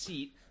in the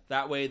seat.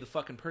 That way, the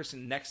fucking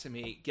person next to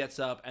me gets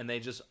up and they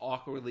just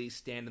awkwardly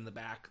stand in the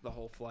back the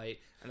whole flight,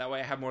 and that way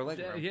I have more leg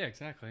room. Yeah,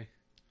 exactly.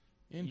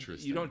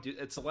 Interesting. You don't do.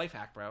 It's a life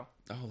hack, bro.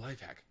 Oh, life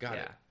hack. Got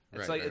Yeah. it. It's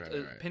Right, like right,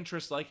 it's right, a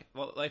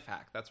Pinterest life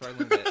hack. That's where I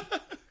learned it.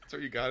 So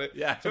you got it?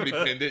 Yeah. Somebody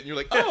pinned it and you're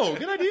like, oh,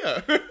 good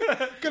idea.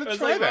 Gotta It's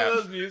try like that. one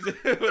of those music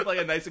with like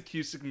a nice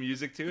acoustic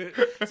music to it.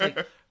 It's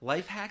like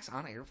life hacks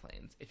on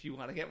airplanes. If you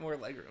want to get more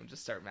legroom,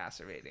 just start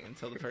masturbating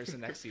until the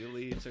person next to you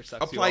leaves or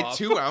sucks Apply you off.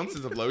 2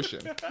 ounces of lotion.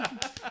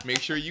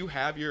 Make sure you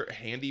have your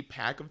handy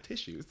pack of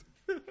tissues.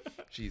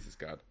 Jesus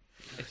God.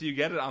 If you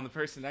get it on the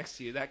person next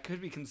to you, that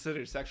could be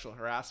considered sexual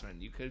harassment.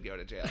 You could go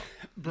to jail.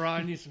 Bro,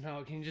 I need some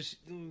help. You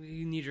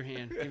need your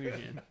hand. Give me your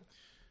hand.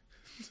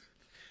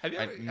 Have you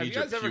I ever, need have you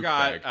your guys ever puke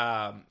got?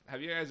 bag.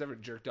 Have you guys ever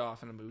jerked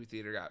off in a movie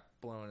theater? Got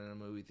blown in a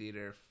movie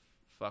theater?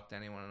 Fucked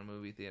anyone in a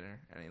movie theater?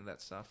 Any of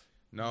that stuff?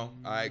 No,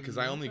 because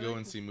I only go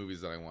and see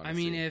movies that I want to I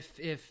see. mean, if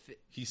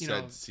He you said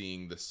know,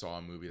 seeing the Saw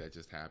movie that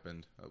just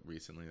happened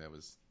recently,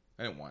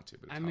 I didn't want to,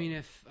 but it's I mean, Halloween.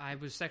 if I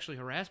was sexually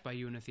harassed by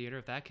you in a theater,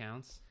 if that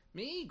counts,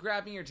 Me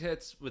grabbing your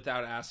tits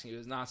without asking you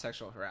is not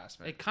sexual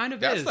harassment. it kind of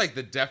That's is. like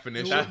the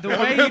definition. The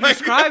way you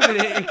describe it,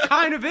 it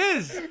kind of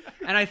is.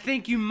 And I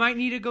think you might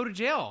need to go to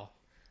jail.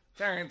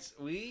 Terrence,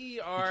 we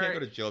You are. can't go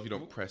to jail if you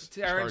don't press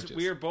Terrence, charges.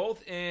 we are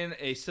both in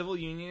a civil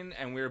union,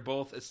 and we're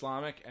both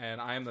Islamic, and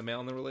I am the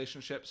male in the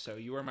relationship, so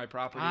you are my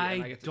property, and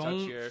I I get to touch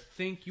don't your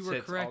think you were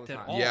tits all correct the at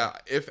time. all. Yeah,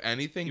 if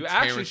anything, You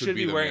Terrence actually would should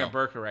be the wearing male. a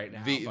burqa right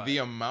now. The but the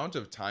amount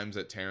of times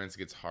that Terrence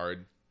gets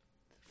hard,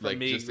 from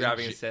me just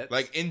grabbing in, his tits.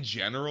 like in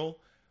general,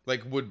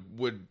 like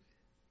would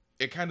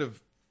it kind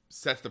of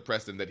sets the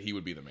precedent that he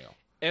would be the male.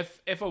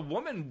 If a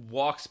woman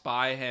walks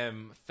by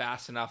him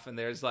fast enough, and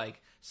there's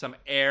like some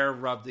air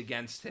rubbed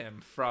against him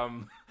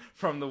from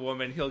the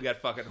woman, he'll get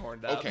fucking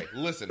horned up. Okay,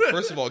 listen.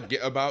 First of all,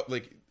 get about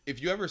like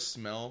if you ever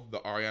smell the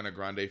Ariana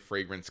Grande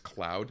fragrance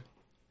Cloud,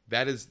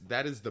 that is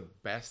the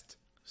best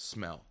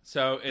smell.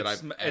 So that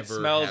I've it ever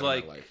smells had in my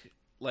like life.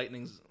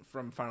 lightning's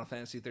from Final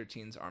Fantasy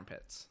 13's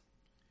armpits.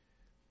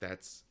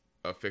 That's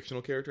a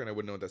fictional character, and I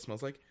wouldn't know what that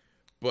smells like.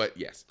 But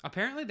yes,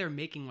 Apparently, they're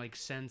making like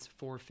sense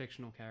for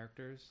fictional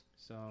characters.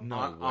 So no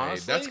Hon- way.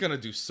 honestly- That's gonna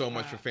do so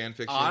much for fan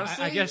fiction.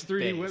 honestly- I guess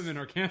 3D Based. women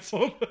are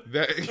canceled.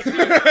 That-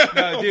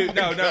 No, dude,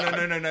 Oh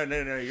my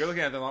no. You're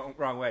looking at it the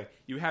wrong way.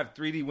 You have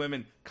 3D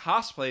women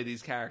cosplay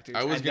these characters.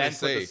 I was and gonna then put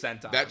say the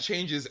scent on. that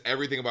changes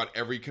everything about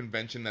every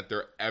convention that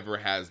there ever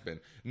has been.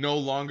 No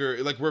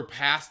longer like we're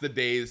past the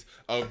days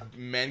of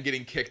men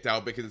getting kicked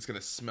out because it's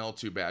gonna smell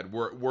too bad.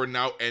 We're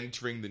now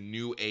entering the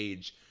new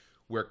age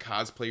where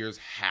cosplayers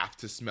have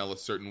to smell a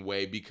certain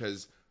way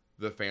because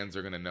the fans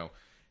are gonna know.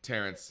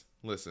 Terrence,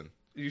 listen.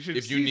 You should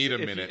if you see- need a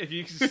if minute. if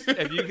you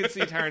could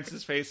see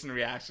Terrence's face and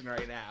reaction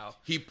right now.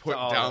 He put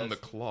all down this.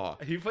 the claw.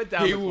 He put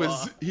down the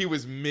claw. He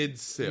was mid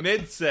sip.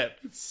 Mid sip.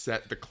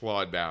 Set the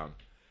claw down.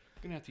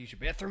 Gonna have to use your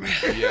bathroom.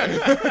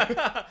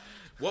 Yeah.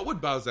 What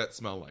would Bowsette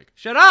smell like?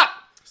 Shut up!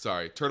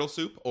 Sorry, turtle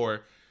soup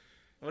or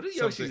What does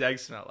Something- Yoshi's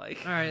eggs smell like?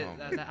 All right,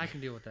 Oh, I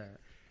can deal with that.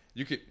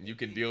 you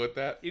can deal with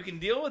that? You can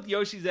deal with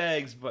Yoshi's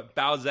eggs, but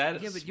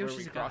Bowsette Yeah, is but where we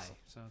Yoshi's a guy, cross.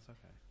 so it's okay.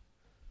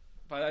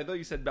 But I thought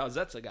you said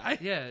Bowsette's a guy.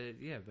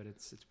 Yeah, but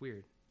it's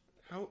weird.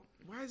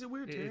 Why is it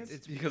weird, Terrence?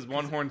 It's Because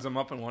one horns him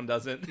up and one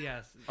doesn't.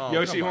 yes. Oh,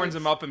 Yoshi come on. horns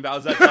him up and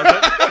Bowsette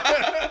doesn't.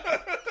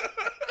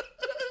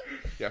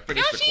 Yeah,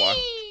 finish the claw.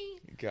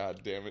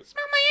 God damn it.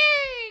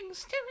 my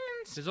eggs.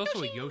 There's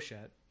also a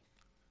Yoshet.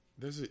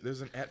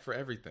 There's an et for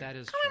everything. That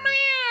is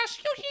ass,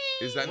 Yoshi.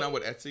 Is that not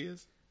what Etsy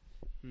is?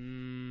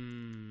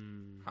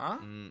 true. Huh?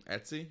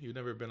 Etsy? You've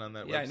never been on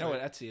that Yeah, website? I know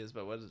what Etsy is,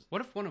 but what is? What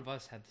if one of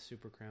us had the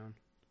super crown?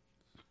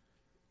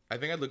 I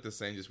think I'd look the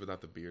same just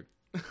without the beard.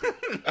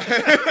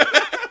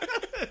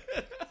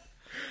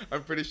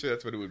 I'm pretty sure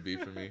that's what it would be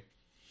for me.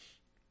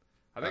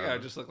 I think I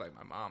would just look like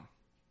my mom.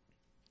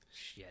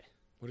 Shit.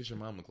 What does your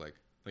mom look like?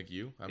 Like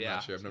you? I'm Yeah.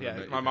 not sure. I've never Yeah,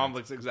 met my your mom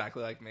parents. looks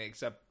exactly like me,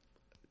 except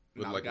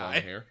with not like a guy.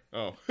 long hair.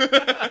 Oh.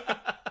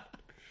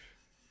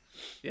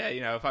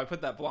 Yeah, if I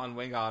put that blonde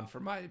wing on for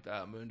my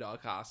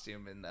Moondog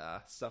costume and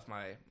stuff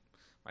my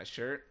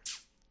shirt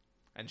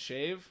and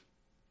shave,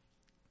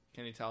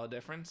 can you tell a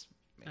difference?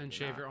 Maybe And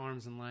shave not. your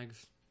arms and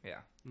legs Yeah,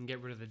 and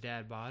get rid of the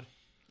dad bod.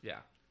 yeah.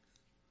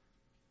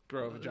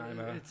 Grow a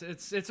vagina.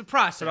 It's a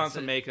process. Put on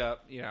some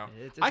makeup.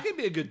 It's- I could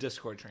be a good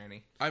Discord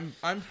tranny.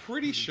 I'm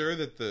pretty sure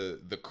that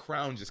the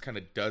crown just kind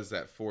of does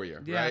that for you,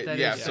 Yeah, right? that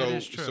yeah, is- so that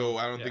is true. so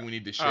I don't Yeah. think we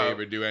need to shave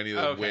Oh. or do any of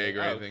the Okay. wig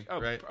or anything,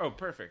 right? Oh,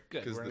 perfect.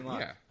 Good. Because We're in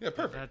luck. yeah,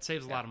 perfect. That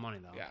saves a lot of money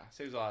though. Yeah,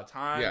 saves a lot of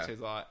time. Yeah.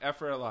 Saves a lot of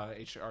effort. A lot of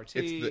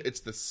HRT.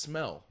 It's the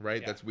smell, right?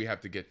 Yeah. That's we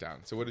have to get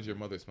down. So what does your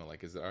mother smell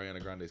like? Is it Ariana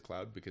Grande's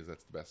Cloud? Because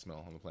that's the best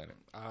smell on the planet.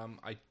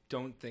 I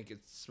don't think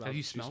it smells. Have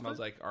you she smelled smells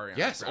it? like Ariana.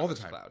 Yes, all the Grande's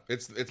time. Cloud.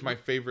 It's my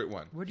favorite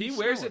one. Where do He you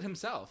wears smell it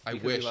himself. I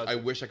because he wish loves I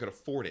it. wish I could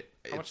afford it.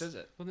 How much is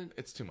it? Well, then,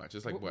 It's too much.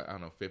 It's like what I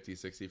don't know, 50,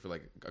 60 for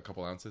like a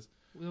couple ounces.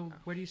 well,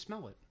 where do you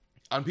smell it?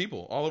 On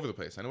people all over the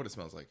place. I know what it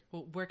smells like.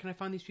 Well, where can I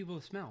find these people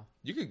to smell?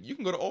 You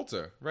can go to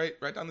Ulta, right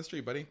down the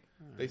street, buddy.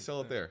 They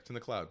sell it there. It's in the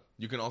Cloud.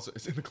 You can also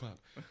it's in the Cloud.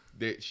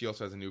 She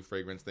also has a new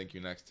fragrance. Thank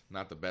You Next.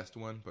 Not the best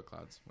one, but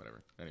Clouds,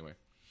 whatever. Anyway,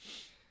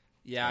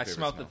 Yeah, my I favorite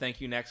smelled smell. the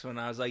thank you next one.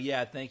 I was like,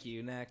 yeah, thank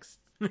you next.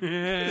 he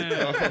didn't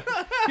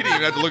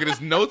even have to look at his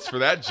notes for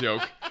that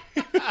joke.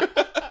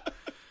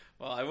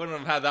 Well, I wouldn't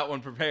have had that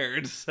one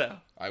prepared. So,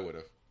 I would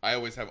have. I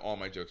always have all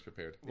my jokes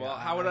prepared. well,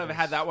 how would I have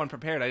had that one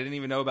prepared? I didn't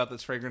even know about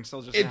this fragrance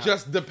till just It now.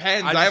 just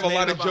depends. I I, just have a made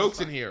lot it of up on the jokes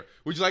in spot. here.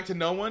 Would you like to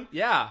know one?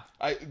 Yeah.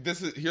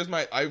 Here's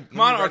my. Come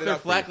on, Arthur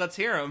Fleck. Let's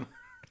hear him.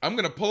 I'm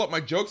gonna pull up my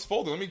jokes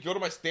folder. Let me go to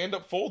my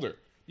stand-up folder.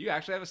 You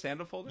actually have a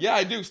stand-up folder? Yeah,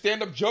 I do.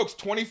 Stand-up jokes,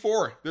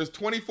 24. There's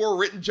 24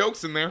 written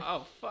jokes in there.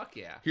 Oh, fuck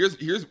yeah. Here's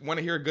want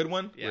to hear a good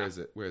one? Yeah.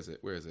 Where is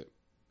it?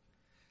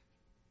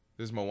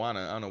 This is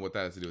Moana. I don't know what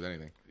that has to do with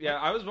anything. Yeah,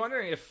 I was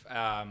wondering if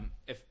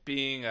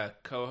being a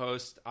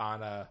co-host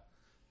on a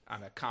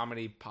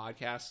comedy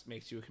podcast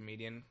makes you a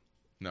comedian.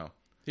 No.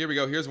 Here we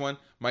go. Here's one.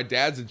 My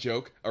dad's a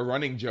joke, a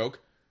running joke.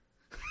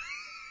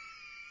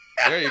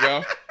 There you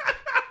go.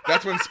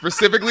 That's one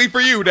specifically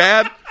for you,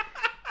 Dad.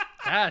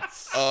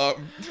 That's I've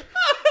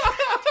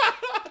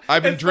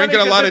been It's drinking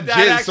funny a lot 'cause of the dad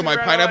jizz, so actually my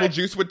ran pineapple away.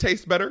 juice would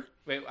taste better.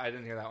 Wait, I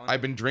didn't hear that one.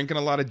 I've been drinking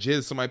a lot of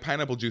jizz, so my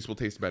pineapple juice will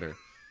taste better.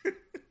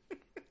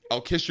 I'll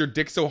kiss your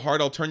dick so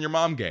hard I'll turn your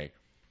mom gay.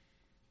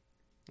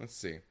 Let's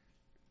see.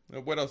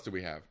 What else do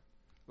we have?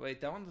 Wait,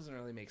 that one doesn't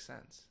really make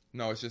sense.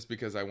 No, it's just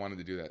because I wanted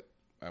to do that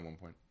at one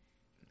point.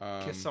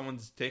 Kiss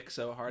someone's dick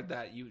so hard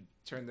that you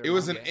turn their It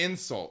was an mom gay.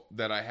 insult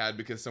that I had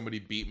because somebody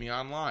beat me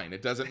online.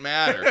 It doesn't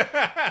matter.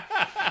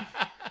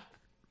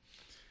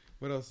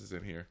 What else is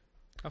in here?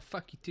 oh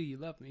fuck you too. You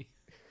love me.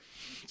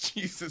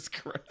 Jesus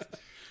Christ.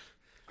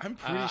 I'm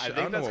pretty I sure. I think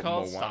don't know that's what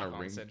called Moana Stockholm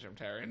ring. Syndrome,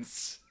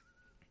 Terrence.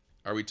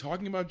 Are we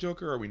talking about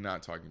Joker or are we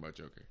not talking about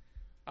Joker?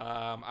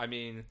 I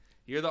mean,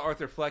 you're the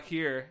Arthur Fleck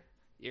here.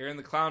 You're in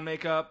the clown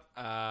makeup.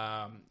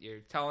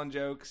 You're telling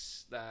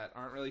jokes that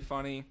aren't really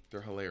funny.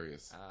 They're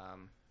hilarious.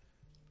 Um,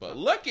 But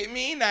look at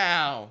me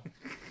now.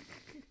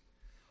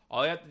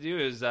 all you have to do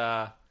is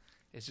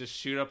just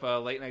shoot up a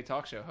late night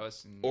talk show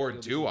host. And Or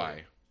you'll be do great.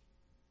 I?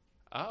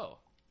 Oh.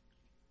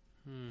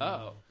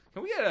 Oh.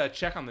 Can we get a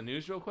check on the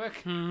news real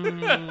quick?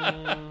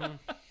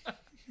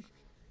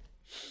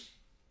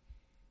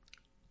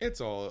 It's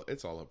all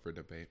up for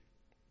debate.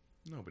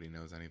 Nobody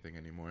knows anything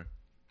anymore.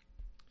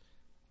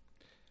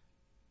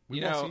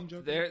 We've You all know, seen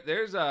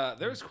Joker?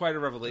 there's quite a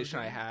revelation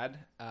I had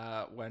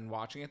when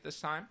watching it this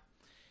time.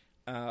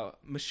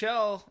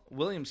 Michelle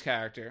Williams'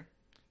 character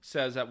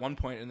says at one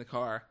point in the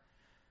car,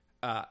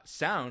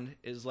 sound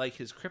is like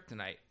his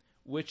kryptonite,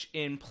 which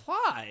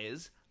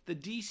implies the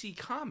DC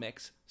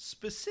Comics,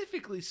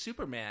 specifically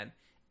Superman,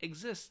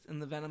 exists in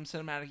the Venom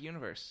cinematic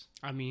universe.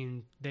 I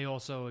mean, they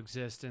also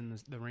exist in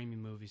the Raimi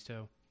movies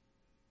too.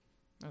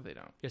 No, they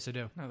don't. Yes, I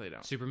do. No, they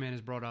don't. Superman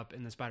is brought up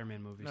in the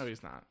Spider-Man movies. No,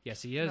 he's not.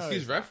 Yes, he is. No,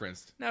 He's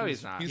referenced. No,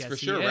 he's not. He's Yes, for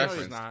he sure is. No,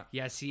 referenced. he's not.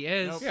 Yes, he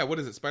is. Nope. Yeah, what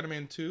is it?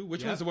 Spider-Man 2?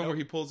 Which Yeah, one's the one nope. where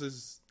he pulls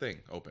his thing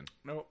open?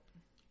 Nope.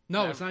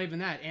 No, Never. it's not even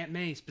that. Aunt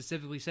May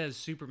specifically says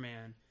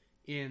Superman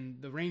in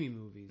the Raimi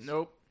movies.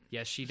 Nope.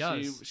 Yes, she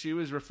does. She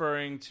was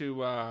referring to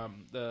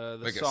the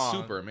Like a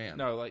song. Superman.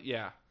 No, like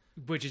yeah.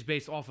 Which is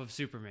based off of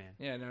Superman.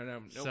 Yeah, no.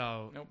 Nope.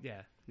 So, Nope.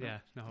 yeah.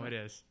 No, it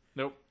is.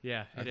 Nope.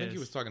 Yeah, I it think is. he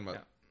was talking about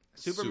Yeah.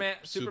 Superman.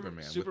 Superman.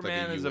 with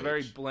Superman like is a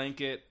very UH.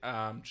 blanket,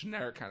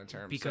 generic kind of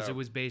term. because so. it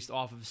was based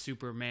off of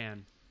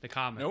Superman, the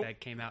comic Nope.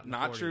 that came out in the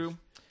not 40s. true.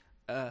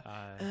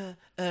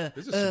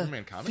 This is a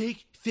Superman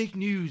comic? Fake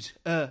news,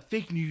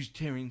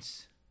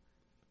 Terrence.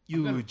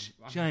 Huge,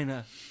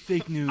 China,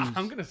 fake news,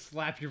 I'm going to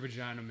slap your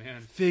vagina,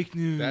 man. fake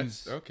news.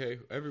 That's okay.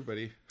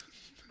 Everybody.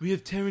 We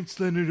have Terrence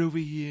Leonard over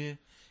here.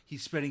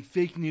 He's spreading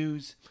fake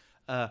news,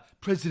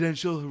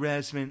 presidential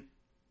harassment,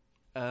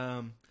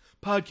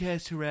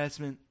 podcast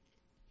harassment.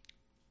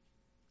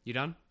 You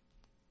done?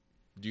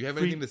 Do you have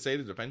Free- anything to say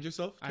to defend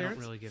yourself, I don't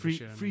Terrence? really give a Free,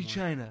 shit free anymore.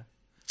 China.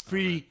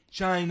 Free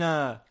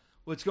China.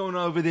 What's going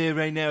on over there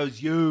right now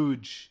is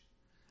huge.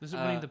 Is it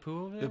Winnie the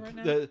Pooh over there right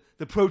now?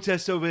 The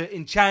protests over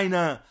in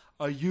China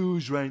are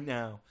huge right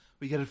now.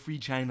 We gotta free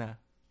China.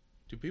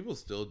 Do people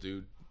still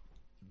do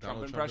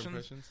Donald Trump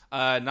impressions?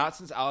 Not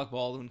since Alec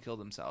Baldwin killed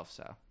himself.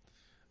 So.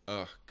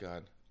 Oh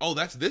God. Oh,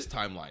 that's this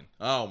timeline.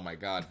 Oh my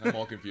God, I'm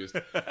all confused.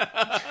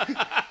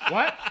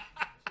 What?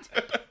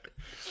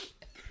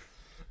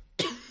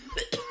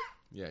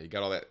 Yeah, you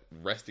got all that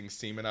resting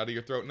semen out of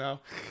your throat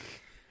now?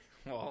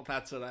 Well,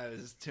 that's what I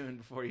was doing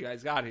before you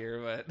guys got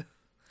here, but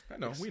I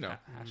know, we know.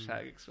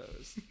 hashtag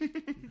exposed.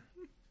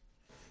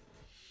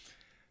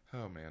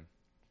 Oh man.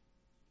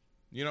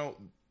 You know,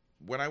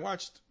 when I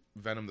watched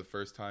Venom the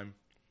first time,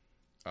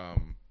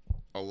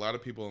 a lot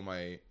of people in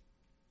my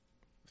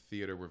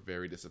theater were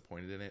very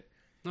disappointed in it.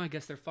 No, I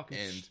guess they're fucking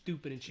And-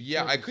 stupid and shit.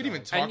 Yeah, I couldn't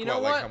even talk And you know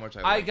about what? like how much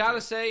I I liked gotta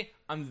it. say,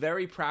 I'm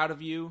very proud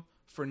of you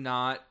for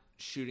not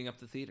shooting up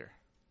the theater.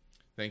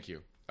 Thank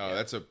you.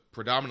 That's a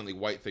predominantly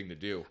white thing to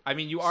do. I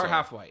mean, you are So-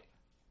 half white,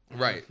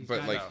 Right, He's but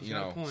got- like, he's you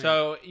got a know. point.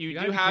 so you You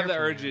gotta do be have the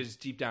careful, man. urges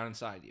deep down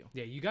inside you.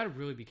 Yeah, you got to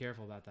really be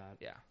careful about that.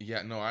 Yeah.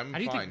 Yeah, no, I'm How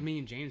do you fine. think me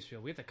and James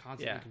feel? We have to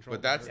constantly Yeah. control.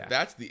 But that's the-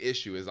 that's the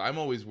issue is I'm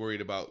always worried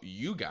about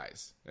you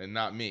guys and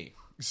not me.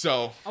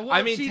 So Oh, well,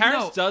 I mean, see,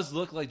 Terrence no. does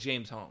look like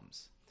James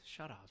Holmes.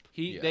 Shut up.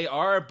 Yeah. They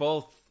are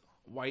both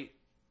white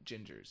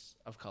gingers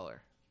of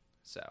color.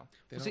 So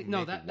they Well, don't see, no,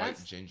 make that- white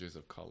that's- gingers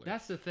of color.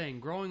 That's the thing.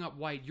 Growing up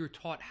white, you're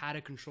taught how to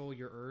control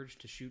your urge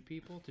to shoot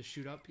people, to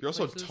shoot up. You're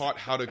also places. taught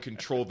how to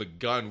control the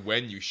gun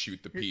when you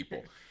shoot the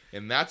people.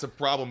 And that's a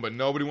problem, but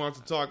nobody wants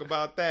to talk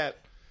about that.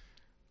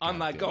 I'm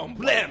like Goddamn going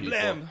white blam people.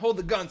 blam, hold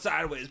the gun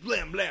sideways,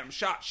 blam blam,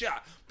 shot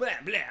shot,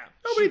 blam blam.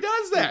 Nobody shoot,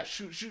 does that.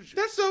 Shoot shoot shoot.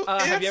 That's so have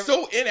that's you ever-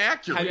 so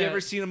inaccurate. Have you Yeah.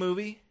 ever seen a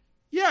movie?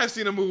 Yeah, I've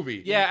seen a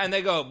movie. Yeah, and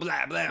they go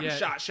blam blam, Yeah,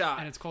 shot shot,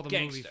 and it's called a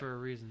gangster, movie for a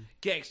reason.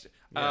 gangster.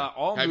 Yeah.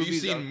 All Have you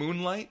movies seen are-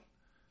 Moonlight?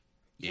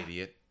 Yeah.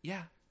 Idiot.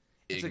 Yeah,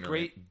 it's Ignorant a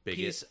great bigot.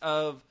 piece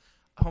of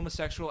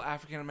homosexual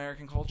African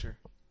American culture.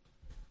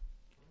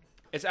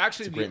 It's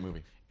actually It's a great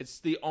movie. It's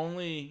the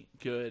only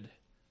good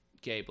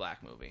gay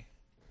black movie.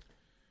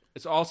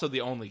 It's also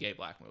the only gay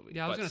black movie.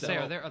 Yeah, I was but gonna say,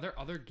 still- are there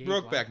other gay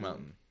Brokeback black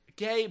Mountain.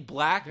 gay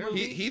black There-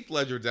 movie? Heath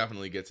Ledger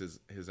definitely gets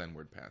his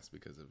N-word pass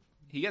because of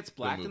He gets the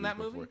black in movies that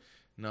before. movie?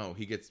 No,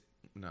 he gets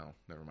no.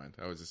 Never mind.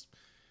 I was just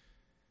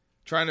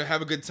trying to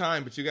have a good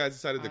time, but you guys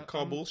decided to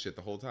call bullshit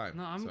the whole time.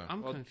 No, I'm so.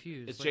 I'm Well,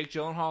 confused. Is Like, Jake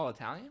Gyllenhaal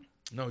Italian?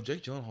 No,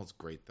 Jake Gyllenhaal's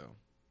great though.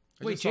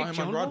 I wait, just saw Jake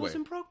him on Gyllenhaal Broadway. was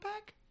in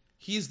Brokeback?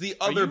 He's the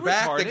Are other you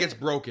back retarded? that gets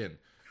broken.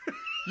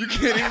 You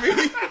kidding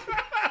me?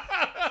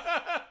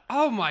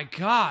 Oh my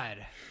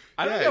god,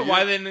 I don't Yeah, know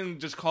why you- they didn't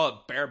just call it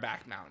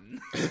Bareback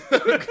Mountain.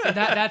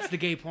 that's the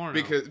gay porno.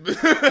 Because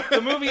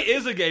The movie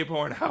is a gay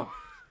porno.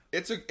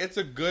 it's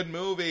a good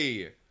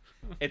movie.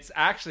 It's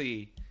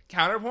actually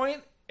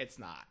counterpoint. It's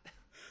not.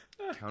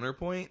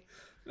 Counterpoint.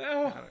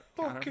 No.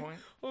 Counterpoint.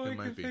 All It I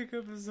might can be. think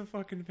of is the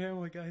fucking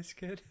Family Guy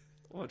skit.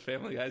 What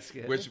Family Guy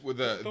skit? Which with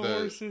the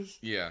horses.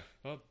 Yeah.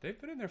 Well, they've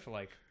been in there for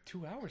like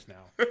 2 hours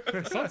now.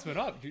 The sun's been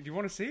up. Do you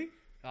want to see?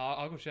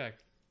 I'll go check.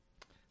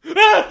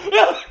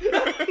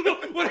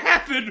 What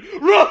happened?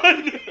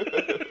 Run!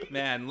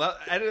 Man,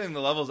 editing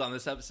the levels on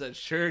this episode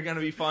sure gonna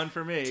be fun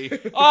for me.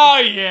 Oh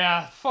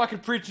yeah, fucking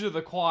preaching to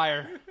the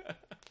choir.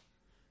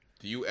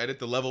 Do you edit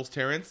the levels,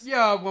 Terrence?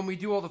 Yeah, when we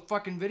do all the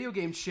fucking video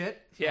game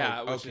shit.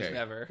 Yeah, Oh, which is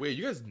never. Wait,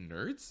 you guys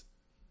nerds?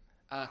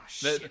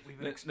 Shit, we've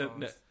been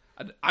exposed.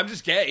 I'm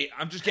just gay.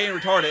 I'm just gay and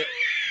retarded.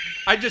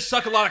 I just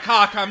suck a lot of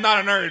cock. I'm not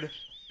a nerd.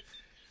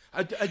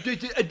 I just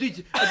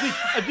retarded.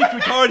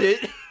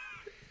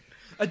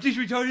 I just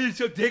retarded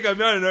so dick. I'm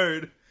not a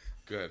nerd.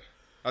 Good.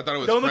 I thought it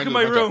was. Don't look friends at with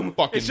my a bunch of room.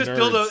 fucking It's just nerds.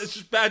 dildos. It's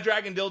just bad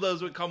dragon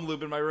dildos with cum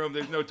lube in my room.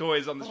 There's no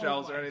toys on the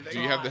shelves or anything. Do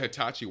you have the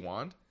Hitachi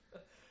wand?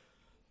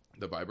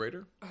 The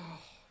vibrator? Oh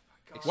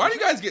my god. Why do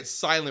you guys get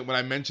silent when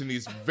I mention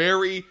these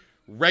very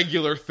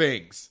regular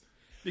things?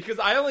 Because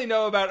I only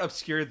know about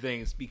obscure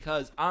things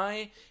because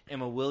I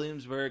am a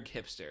Williamsburg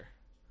hipster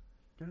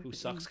who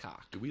sucks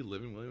cock. Do we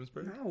live in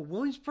Williamsburg? No,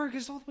 Williamsburg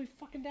is all the way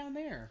fucking down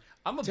there.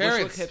 I'm a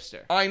Terrence, bushwick hipster.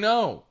 I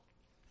know.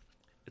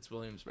 It's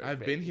Williamsburg. I've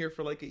baby. been here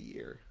for like a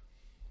year.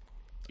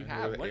 You I know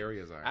have. where the What-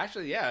 areas are.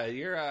 Actually, yeah,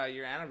 your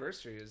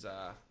anniversary is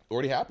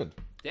Already happened.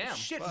 damn.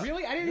 Shit, fuck.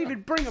 really? I didn't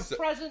even bring a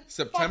present.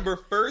 September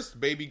 1st,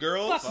 baby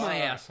girls. Fuck my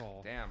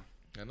asshole. Damn.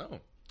 I know.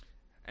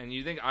 And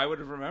you think I would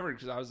have remembered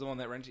because I was the one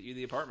that rented you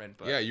the apartment?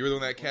 But Yeah, you were the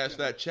one that cashed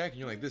that check, and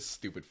you're like, this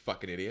stupid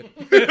fucking idiot.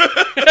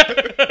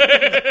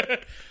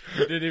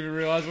 Didn't even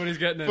realize what he's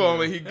getting If into.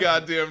 only he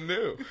goddamn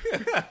knew.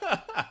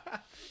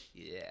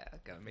 yeah,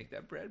 gotta make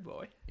that bread,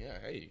 boy. Yeah,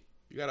 hey,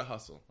 you gotta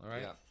hustle, all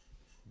right? Yeah.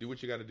 Do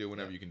what you gotta do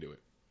whenever you can do it.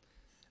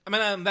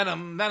 Venom,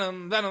 Venom,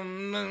 Venom,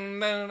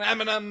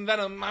 Eminem,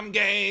 Venom, I'm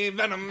gay.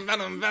 Venom,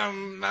 Venom,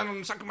 Venom,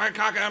 Venom, suck my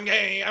cock, I'm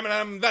gay.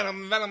 Eminem,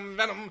 Venom, Venom,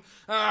 Venom,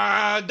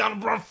 Donald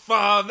Bruff,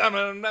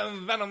 Venom,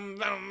 Venom, Venom,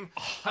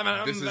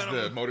 Eminem, This is Venom.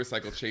 the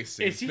motorcycle chase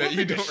scene Is he that you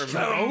having a don't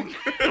remember.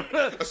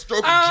 stroke? A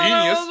stroke of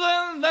genius.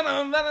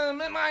 Venom,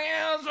 Venom in my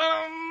ears,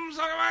 Venom,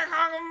 suck my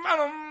cock,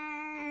 Venom.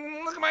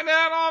 Look at my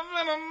dad off,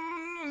 Venom.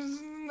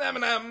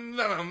 M&M,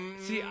 Venom.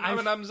 See,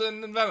 M&M's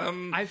and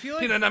Venom. I feel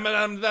like- Peanut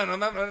M&M,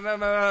 Venom,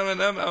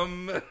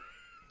 M&M.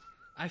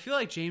 I feel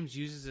like James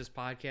uses this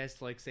podcast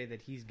to like say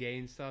that he's gay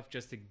and stuff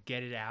just to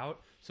get it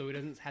out, so he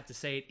doesn't have to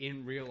say it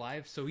in real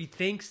life. So he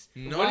thinks,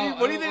 No,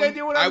 What do you think I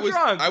do when I'm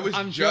drunk? I was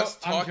I'm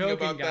just I'm talking joking,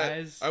 about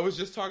guys. that. I was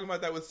just talking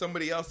about that with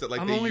somebody else that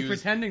like I'm they only use,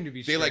 pretending to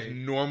be They straight. like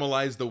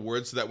normalize the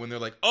word so that when they're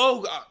like,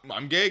 "Oh,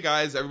 I'm gay,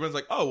 guys," everyone's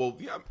like, "Oh, well,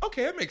 yeah,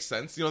 okay, that makes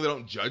sense." You know, they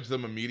don't judge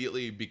them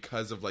immediately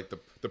because of like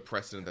the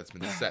precedent that's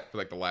been set for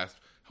like the last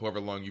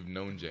however long you've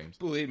known James.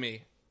 Believe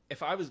me,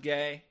 if I was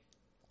gay,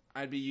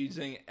 I'd be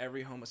using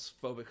every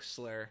homophobic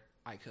slur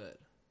I could.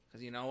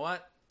 Because you know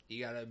what?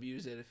 You gotta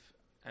abuse it.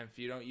 And if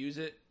you don't use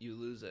it, you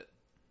lose it.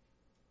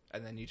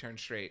 And then you turn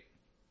straight.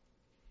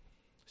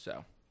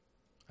 So.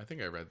 I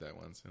think I read that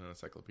once in an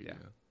encyclopedia.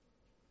 Yeah.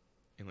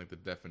 In like the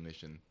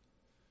definition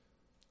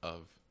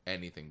of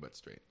anything but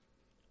straight.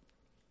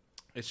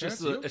 It's Terrence,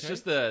 just you the okay? it's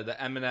just the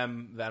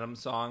Eminem Venom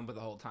song, but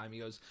the whole time he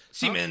goes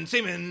semen,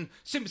 semen,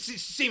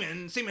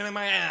 semen, semen in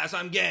my ass.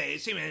 I'm gay.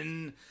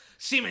 Semen,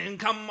 semen,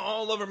 come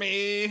all over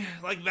me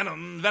like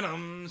venom,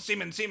 venom,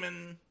 semen,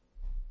 semen.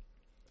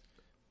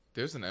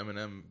 There's an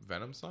Eminem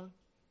Venom song?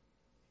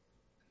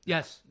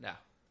 yes,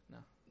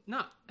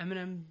 No.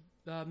 Eminem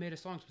made a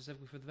song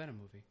specifically for the Venom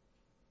movie.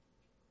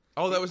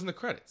 Oh, that was in the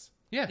credits.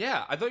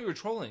 Yeah, I thought you were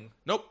trolling.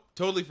 Nope,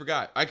 totally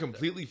forgot. I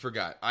completely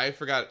forgot. I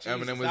forgot Jesus,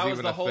 Eminem was that even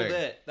was the a whole thing.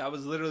 bit. That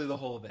was literally the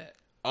whole bit.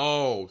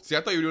 Oh, see,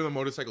 I thought you were doing the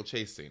motorcycle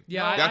chase scene.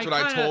 Yeah, that's what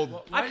I kinda-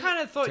 told. I kind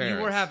of thought you were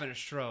Terrence. having a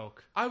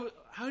stroke.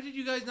 How did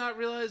you guys not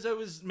realize I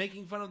was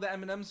making fun of the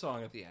Eminem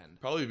song at the end?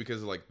 Probably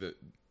because of like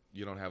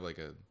you don't have like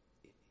a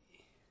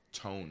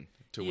tone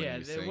to when Yeah,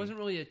 you there sing. wasn't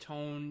really a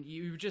tone.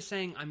 You were just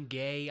saying, "I'm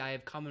gay. I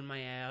have cum in my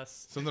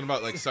ass." Something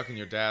about like sucking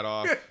your dad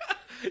off.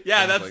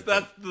 Yeah, Things that's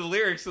like the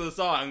lyrics of the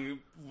song.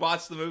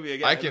 Watch the movie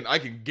again. I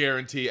can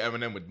guarantee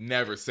Eminem would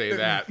never say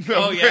that.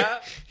 Oh, yeah?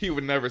 He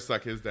would never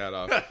suck his dad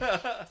off.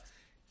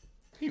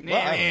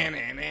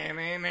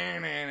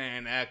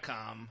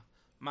 Come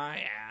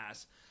my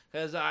ass,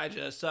 'cause I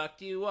just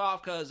sucked you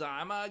off 'cause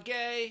I'm a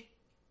gay.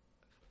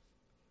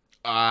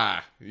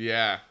 Ah,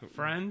 yeah.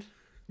 Friend,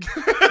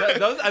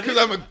 Because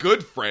I'm a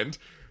good friend.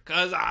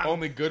 'Cause I'm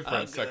Only good a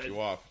friends suck good you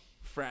off.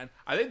 friend.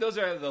 I think those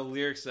are the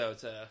lyrics though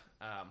to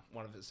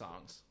one of his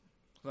songs.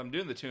 'Cause I'm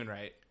doing the tune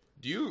right.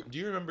 Do you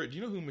remember? Do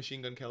you know who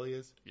Machine Gun Kelly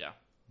is? Yeah.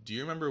 Do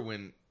you remember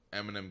when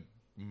Eminem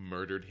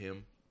murdered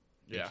him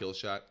in Yeah. Kill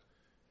Shot?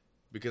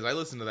 Because I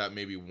listen to that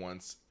maybe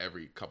once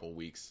every couple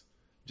weeks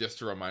just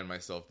to remind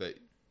myself that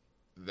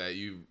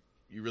you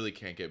really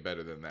can't get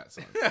better than that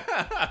song.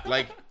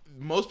 Like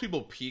most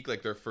people peak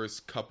like their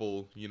first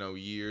couple,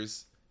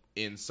 years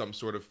in some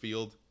sort of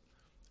field.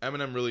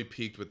 Eminem really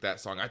peaked with that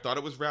song. I thought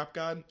it was Rap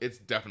God. It's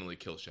definitely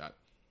Kill Shot.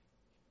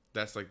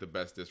 That's like the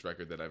best diss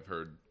record that I've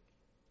heard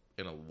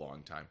in a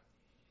long time.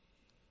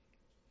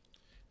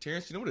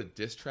 Terrence, you know what a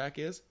diss track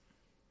is?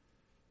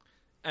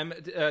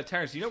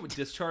 Terrence, you know what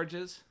discharge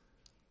is?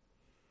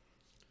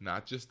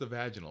 Not just the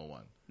vaginal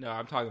one. No,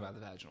 I'm talking about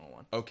the vaginal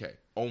one. Okay,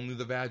 only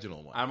the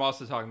vaginal one. I'm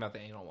also talking about the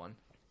anal one.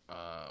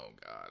 Oh,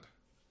 God.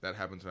 That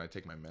happens when I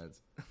take my meds.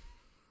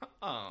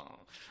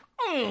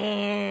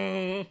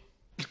 Oh.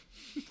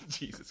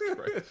 Jesus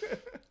Christ.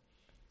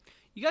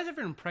 you guys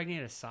ever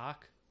impregnate a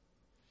sock?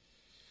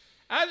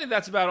 I think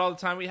that's about all the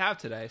time we have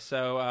today.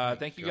 So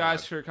thank you God.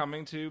 guys for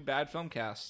coming to Bad Filmcast.